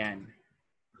 Ayan.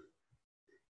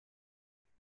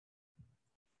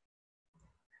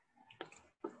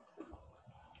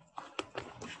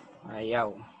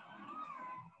 Ayaw.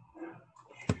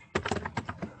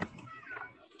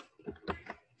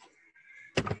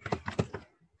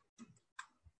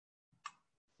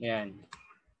 Ayan.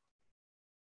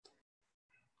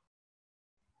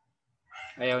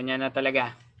 Ayaw niya na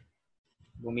talaga.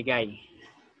 bumigay.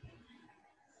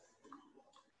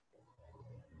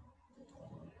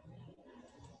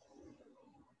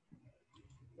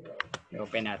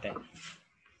 I-open natin.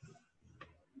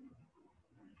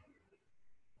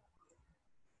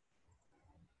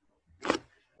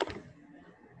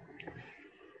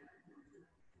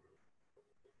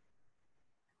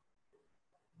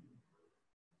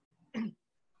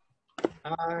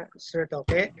 Sir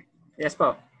Toque? Yes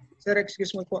po. Sir,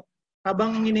 excuse me po.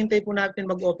 Habang hinintay po natin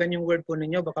mag-open yung Word po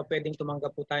ninyo, baka pwedeng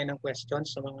tumanggap po tayo ng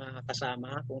questions sa mga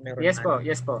kasama kung meron Yes man. po,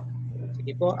 yes po.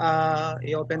 Sige po,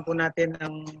 i-open po natin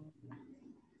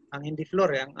ang hindi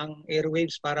floor, ang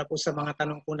airwaves para po sa mga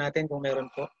tanong po natin kung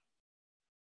meron po.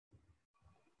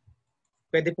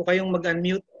 Pwede po kayong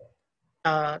mag-unmute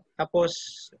tapos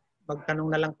magtanong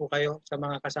na lang po kayo sa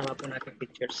mga kasama po natin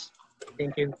teachers.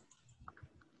 Thank you.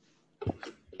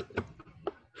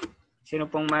 Sino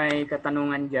pong may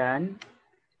katanungan dyan?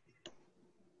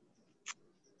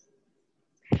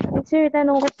 Sir,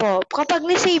 tanong ko po, kapag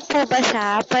ni-save po ba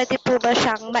siya, pwede po ba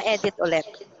siyang ma-edit ulit?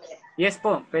 Yes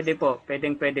po, pwede po. Pwede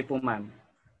po, ma'am.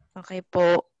 Okay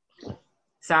po.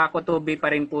 Sa Kotobee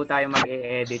pa rin po tayo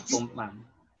mag-e-edit po, ma'am.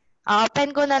 Open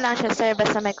ko na lang siya, sir,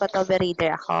 basta may Kotobee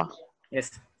reader ako.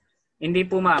 Yes. Hindi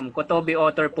po, ma'am. Kotobee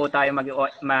Author po tayo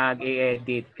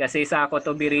mag-e-edit. Kasi sa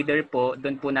Kotobee Reader po,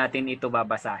 doon po natin ito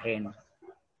babasahin.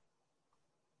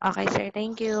 Okay, sir.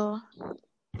 Thank you.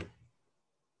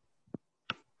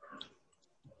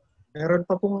 Meron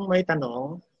pa pong may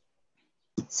tanong.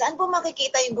 Saan po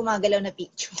makikita yung gumagalaw na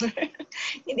picture?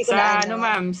 Hindi ko Sa na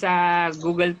ma'am, sa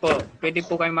Google po. Pwede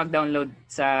po kayo mag-download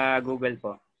sa Google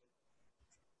po.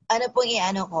 Ano pong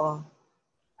i-ano ko?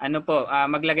 Ano po,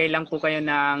 maglagay lang po kayo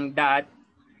ng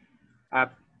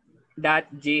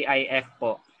 .gif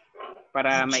po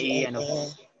para mai-ano po.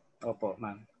 Opo,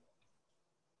 ma'am.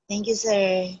 Thank you,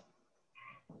 sir.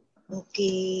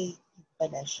 Okay.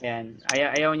 Ayan.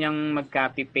 Ayaw niyang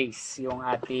mag-copy-paste yung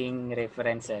ating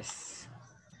references.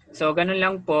 So, ganun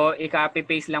lang po.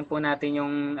 I-copy-paste lang po natin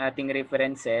yung ating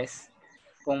references.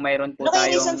 Kung mayroon po tayong... Ano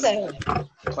kaya reason, sir?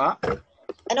 Pa?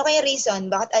 Ano kaya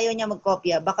reason? Bakit ayaw niya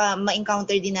mag-kopya? Baka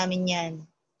ma-encounter din namin yan.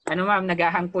 Ano ma'am,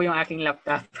 nag-hang po yung aking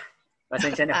laptop.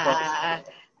 Pasensya na po.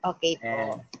 Okay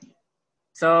po.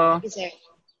 So, thank you, sir.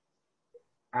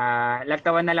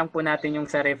 lagtawan na lang po natin yung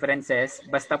sa references.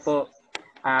 Basta po,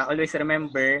 always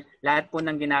remember, lahat po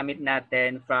ng ginamit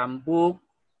natin from book,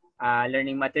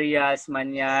 learning materials,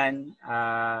 man yan,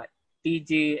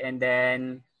 TG, and then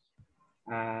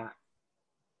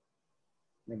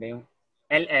yung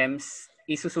LMs,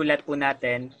 isusulat po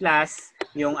natin plus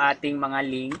yung ating mga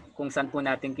link kung saan po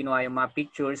natin kinuha yung mga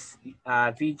pictures,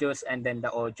 videos, and then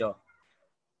the audio.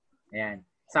 Ayan.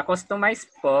 Sa customize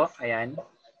po, ayan.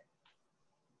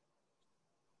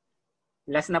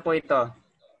 Last na po ito.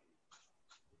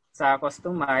 Sa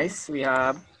customize, we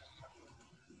have...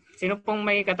 Sino pong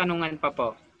may katanungan pa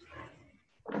po?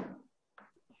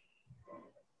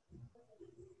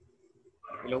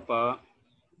 Hello po.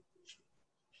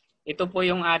 Ito po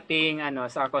yung ating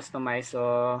sa customize. So,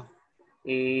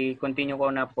 i-continue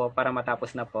ko na po para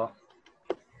matapos na po.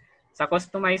 Sa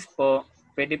customize po,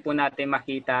 pwede po natin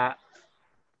makita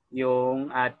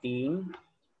yung ating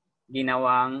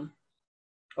ginawang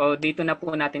dito na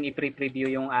po natin i-preview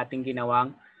yung ating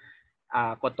ginawang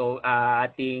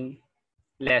ating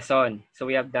lesson. So,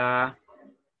 we have the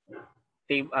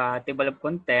table of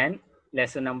content,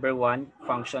 lesson number 1,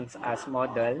 functions as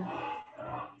model.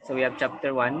 So we have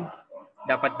chapter 1.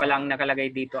 Dapat palang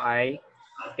nakalagay dito ay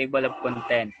table of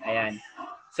content. Ayan.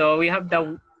 So we have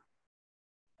the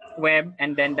web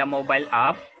and then the mobile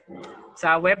app.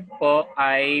 Sa web po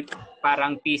ay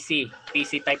parang PC.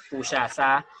 PC type po siya.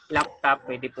 Sa laptop,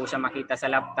 pwede po siya makita sa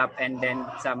laptop and then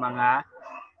sa mga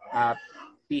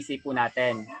PC po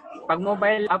natin. Pag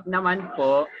mobile app naman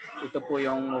po, ito po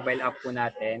yung mobile app po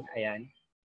natin. Ayan.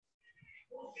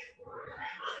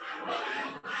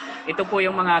 Ito po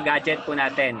yung mga gadget po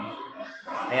natin.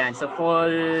 Ayan. So,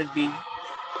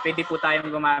 pwede po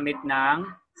tayong gumamit ng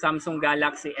Samsung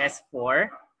Galaxy S4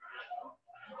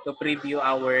 to preview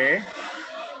our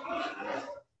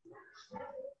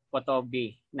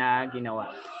Kotobee na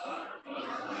ginawa.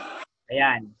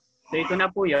 Ayan. So, ito na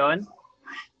po yon.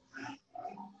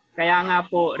 Kaya nga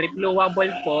po, reviewable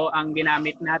po ang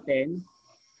ginamit natin.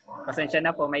 Pasensya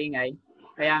na po, maingay.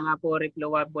 Kaya nga po,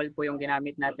 reviewable po yung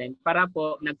ginamit natin para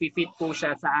po nag-fit po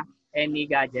siya sa any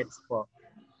gadgets po.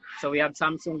 So we have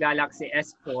Samsung Galaxy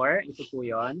S4. Ito po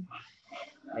yun.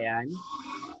 Ayan.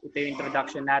 Ito yung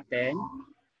introduction natin.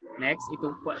 Next,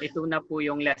 ito na po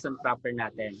yung lesson proper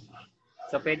natin.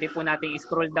 So pwede po natin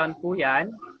i-scroll down po yan.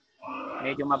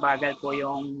 Medyo mabagal po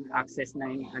yung access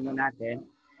na natin.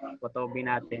 Kotobee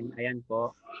natin. Ayan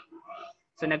po.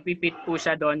 So nagpipit po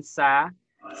siya doon sa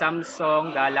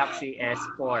Samsung Galaxy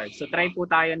S4. So try po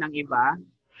tayo ng iba.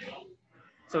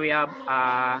 So we have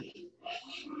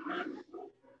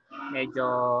medyo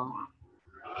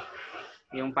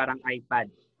yung parang iPad.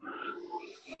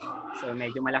 So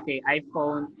medyo malaki,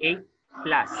 iPhone 8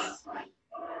 Plus.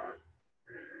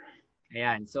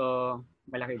 Ayan, so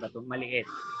malaki ba ito? Maliit.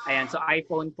 Ayan, so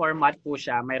iPhone format po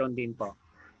siya, mayroon din po.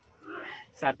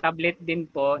 Sa tablet din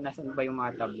po, nasan ba yung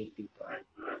mga tablet dito?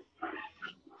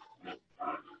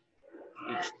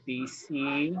 HTC,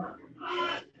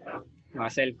 mga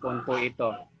cellphone po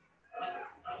ito.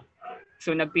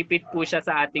 So nagpipit po siya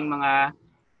sa ating mga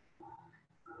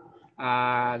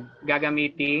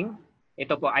gagamiting.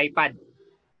 Ito po, iPad.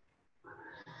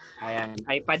 Ayan,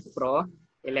 iPad Pro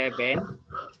 11.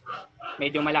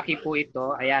 Medyo malaki po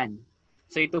ito. Ayan.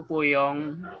 So ito po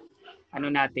yung ano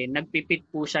natin, nagpipit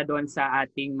po siya doon sa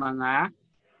ating mga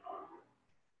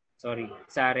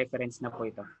sa reference na po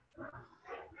ito.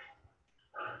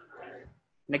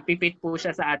 Nagpipit po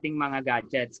siya sa ating mga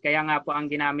gadgets. Kaya nga po ang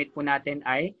ginamit po natin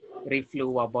ay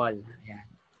reflowable. Ayan.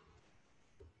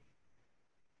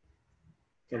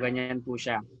 So ganyan po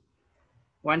siya.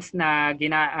 Once na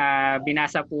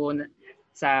binasa po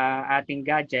sa ating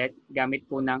gadget, gamit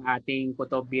po ng ating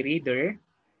Kotobee reader,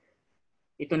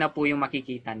 ito na po yung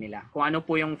makikita nila. Kung ano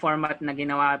po yung format na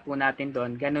ginawa po natin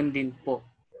doon, ganun din po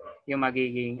yung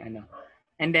magiging ano.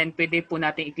 And then pwede po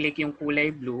natin i-click yung kulay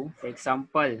blue. For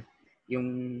example, yung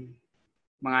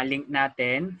mga link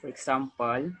natin, for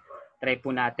example, try po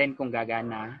natin kung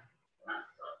gagana.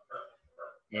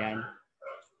 Ayan.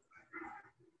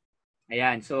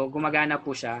 Ayan, so gumagana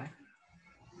po siya.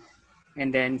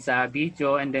 And then sa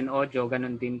video and then audio,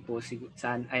 ganun din po.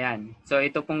 Ayan. So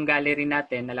ito pong gallery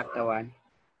natin, nalaktawan.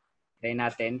 Try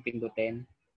natin, pindutin.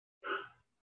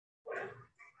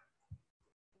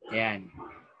 Ayan.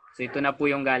 So ito na po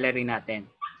yung gallery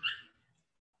natin.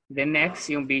 Then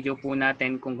next, yung video po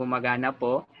natin kung gumagana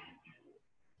po.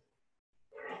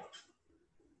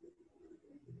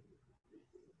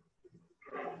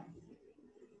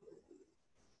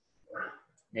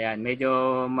 Ayan,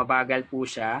 medyo mabagal po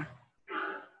siya.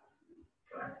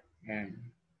 Ayan.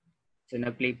 So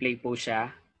nag-play po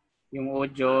siya. Yung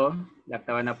audio,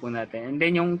 laktawan na po natin. And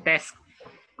then yung test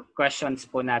questions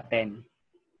po natin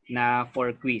na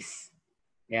for quiz.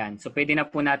 Ayan. So pwede na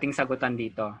po nating sagutan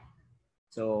dito.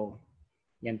 So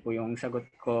yan po yung sagot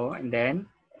ko. And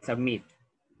then submit.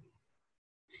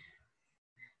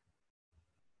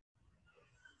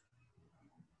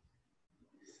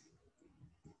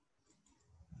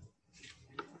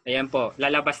 Ayan po.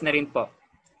 Lalabas na rin po.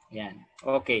 Ayan.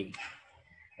 Okay.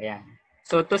 Ayan.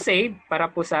 So to save, para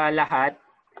po sa lahat,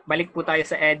 balik po tayo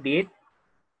sa edit.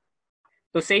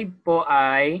 To save po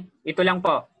ay, ito lang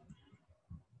po.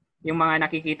 Yung mga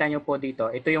nakikita nyo po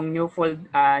dito. Ito yung new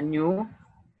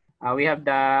we have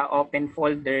the open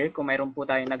folder. Kung mayroon po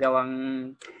tayong nagawang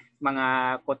mga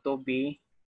Kotobee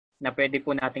na pwede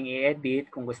po nating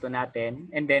i-edit kung gusto natin.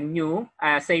 And then new,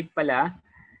 save pala.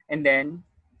 And then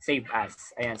save as.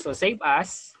 Ayan. So save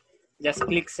as. Just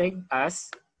click save as.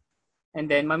 And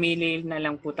then mamili na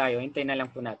lang po tayo. Hintay na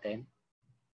lang po natin.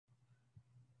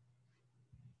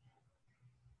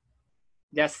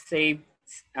 Just save.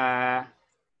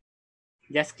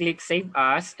 Just click save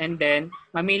as. And then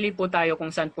mamili po tayo kung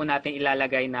saan po natin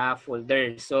ilalagay na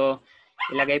folder. So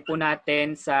ilagay po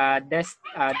natin sa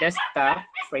desktop,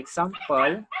 for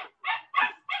example.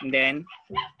 And then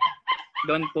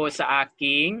doon po sa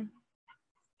aking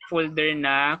folder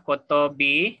na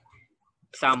Kotobee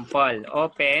sample.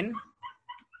 Open.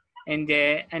 And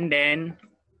then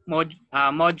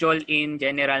module in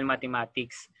general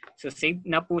mathematics. So save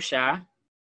na po siya.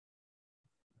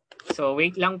 So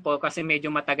wait lang po kasi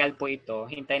medyo matagal po ito.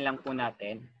 Hintayin lang po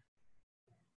natin.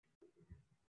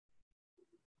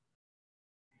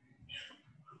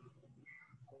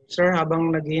 Sir, habang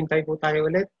naghihintay po tayo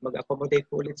ulit, mag-accommodate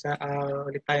po ulit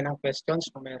ulit tayo ng questions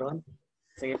kung meron.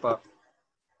 Sige po.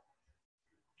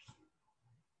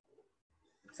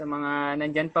 Sa mga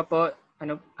nandyan pa po,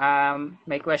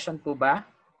 may question po ba?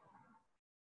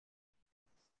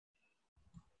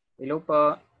 Hello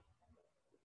po.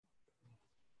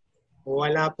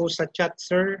 Wala po sa chat,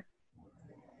 sir.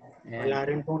 Ayan. Wala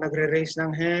rin pong nagre-raise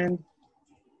ng hand.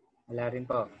 Wala rin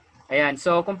po. Ayan,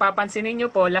 so kung papansinin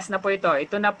nyo po, last na po ito.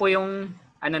 Ito na po yung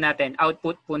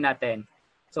output po natin.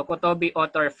 So Kotobee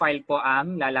Author file po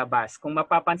ang lalabas. Kung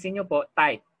mapapansin nyo po,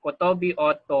 type Kotobee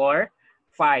Author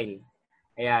file.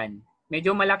 Ayan.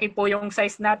 Medyo malaki po yung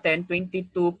size natin,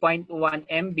 22.1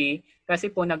 MB, kasi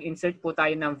po nag-insert po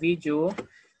tayo ng video,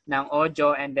 ng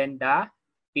audio, and then the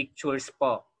pictures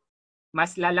po.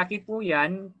 mas lalaki po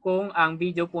yan kung ang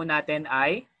video po natin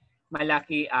ay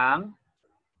malaki ang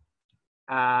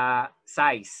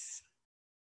size.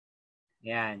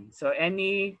 Yan. So,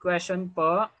 any question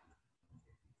po?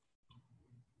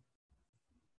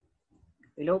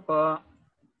 Hello po.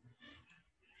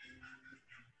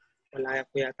 Wala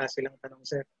po yata silang tanong,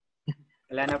 sir.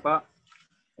 Wala na po.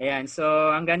 Ayan.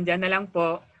 So, hanggang dyan na lang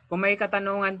po. Kung may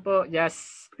katanungan po,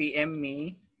 just PM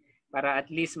me para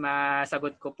at least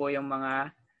masagot ko po yung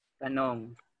mga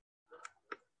tanong.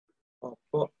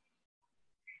 Opo.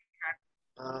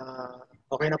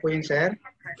 Okay na po yun, sir?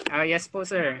 Yes po,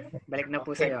 sir. Balik na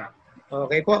po sa'yo.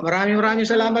 Okay po. Maraming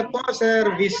salamat po, Sir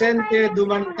Vicente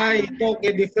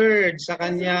Toque III sa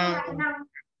kanyang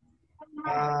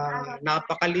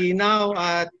napakalinaw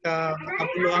at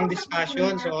makabuluhang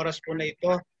discussion sa oras po na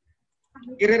ito.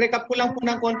 I-recap ko lang po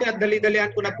ng konti at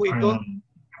dali-dalian ko na po ito.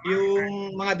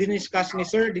 Yung mga diniscuss ni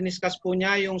Sir, diniscuss po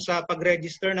niya yung sa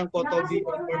pag-register ng Kotobee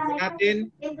Author po natin.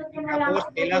 Tapos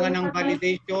kailangan ng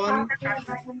validation.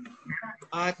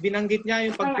 At binanggit niya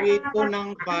yung pag-create po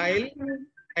ng file.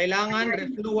 Kailangan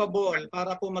reflowable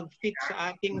para po mag-fit sa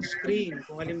ating screen.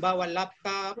 Kung halimbawa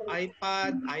laptop,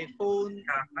 iPad, iPhone,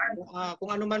 kung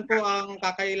ano man po ang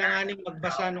kakailanganin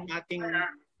magbasa ng ating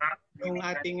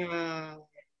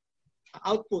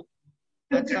output.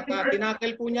 At saka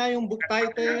tinakil po niya yung book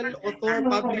title, author,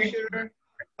 publisher,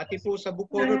 pati po sa book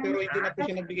cover, pero hindi na po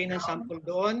siya nagbigay ng sample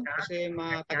doon kasi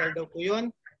matagal daw po yun.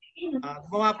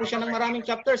 Gumawa po siya ng maraming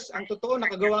chapters. Ang totoo,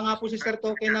 nakagawa nga po si Sir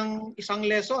Toque ng isang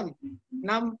lesson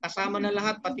na kasama na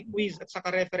lahat, pati quiz at saka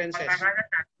references.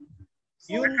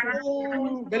 Yung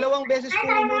dalawang beses po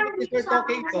inulit ni Sir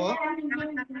Toque ito,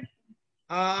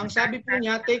 ang sabi po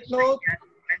niya, take note,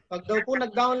 pag daw po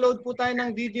nag-download po tayo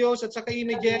ng videos at saka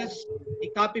images,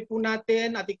 i-copy po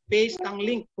natin at i-paste ang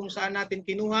link kung saan natin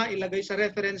kinuha, ilagay sa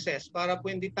references para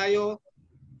po hindi tayo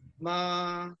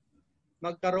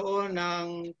magkaroon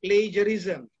ng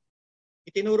plagiarism.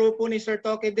 Itinuro po ni Sir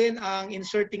Toque din ang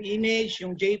inserting image,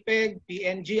 yung JPEG,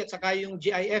 PNG at saka yung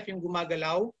GIF yung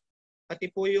gumagalaw. Pati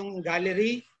po yung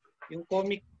gallery, yung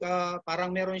comic,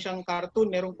 parang meron siyang cartoon,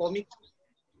 merong comic.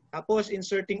 Tapos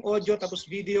inserting audio, tapos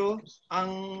video.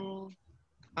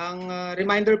 Ang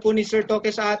reminder po ni Sir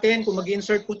Toque sa atin, kung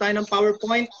mag-insert po tayo ng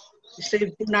PowerPoint,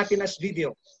 i-save po natin as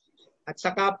video. At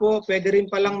saka po, pwede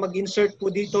rin palang mag-insert po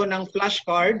dito ng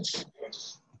flashcards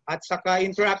at saka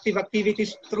interactive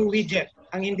activities through widget.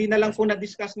 Ang hindi na lang po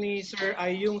na-discuss ni Sir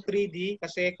ay yung 3D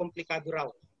kasi komplikado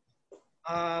raw.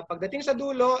 Pagdating sa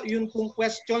dulo, yun pong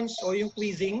questions o yung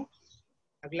quizzing,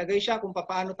 naglagay siya kung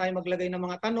paano tayo maglagay ng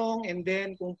mga tanong and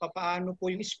then kung paano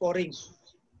po yung scoring.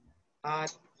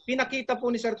 At pinakita po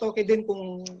ni Sir Toque din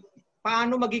kung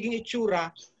paano magiging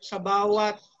itsura sa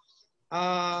bawat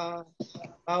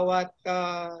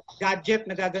gadget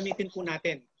na gagamitin po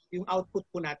natin, yung output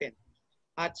po natin.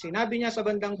 At sinabi niya sa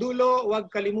bandang dulo,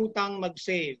 huwag kalimutang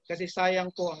mag-save kasi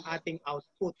sayang po ang ating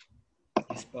output.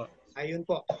 Yes po. Ayun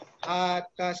po. At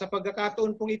sa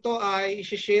pagkakataon pong ito ay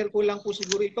i-share ko lang po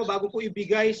siguro ito bago po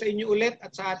ibigay sa inyo ulit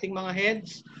at sa ating mga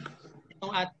heads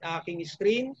itong aking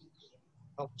screen.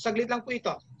 Saglit lang po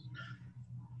ito.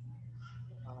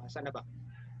 Sana ba?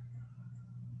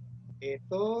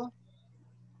 Ito.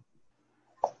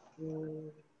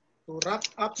 To wrap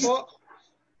up po.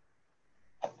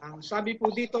 Ang sabi po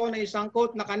dito na isang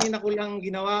quote na kanina ko lang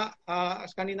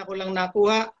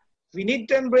nakuha. We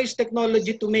need to embrace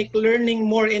technology to make learning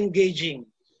more engaging.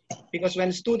 Because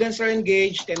when students are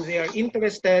engaged and they are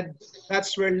interested,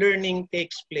 that's where learning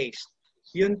takes place.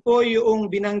 Yun po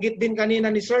yung binanggit din kanina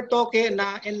ni Sir Toque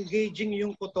na engaging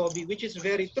yung Kotobee, which is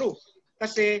very true.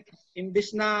 Kasi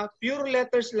imbis na pure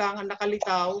letters lang ang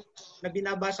nakalitaw na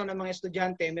binabasa ng mga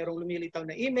estudyante, merong lumilitaw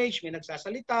na image, may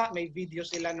nagsasalita, may video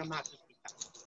sila na makikita.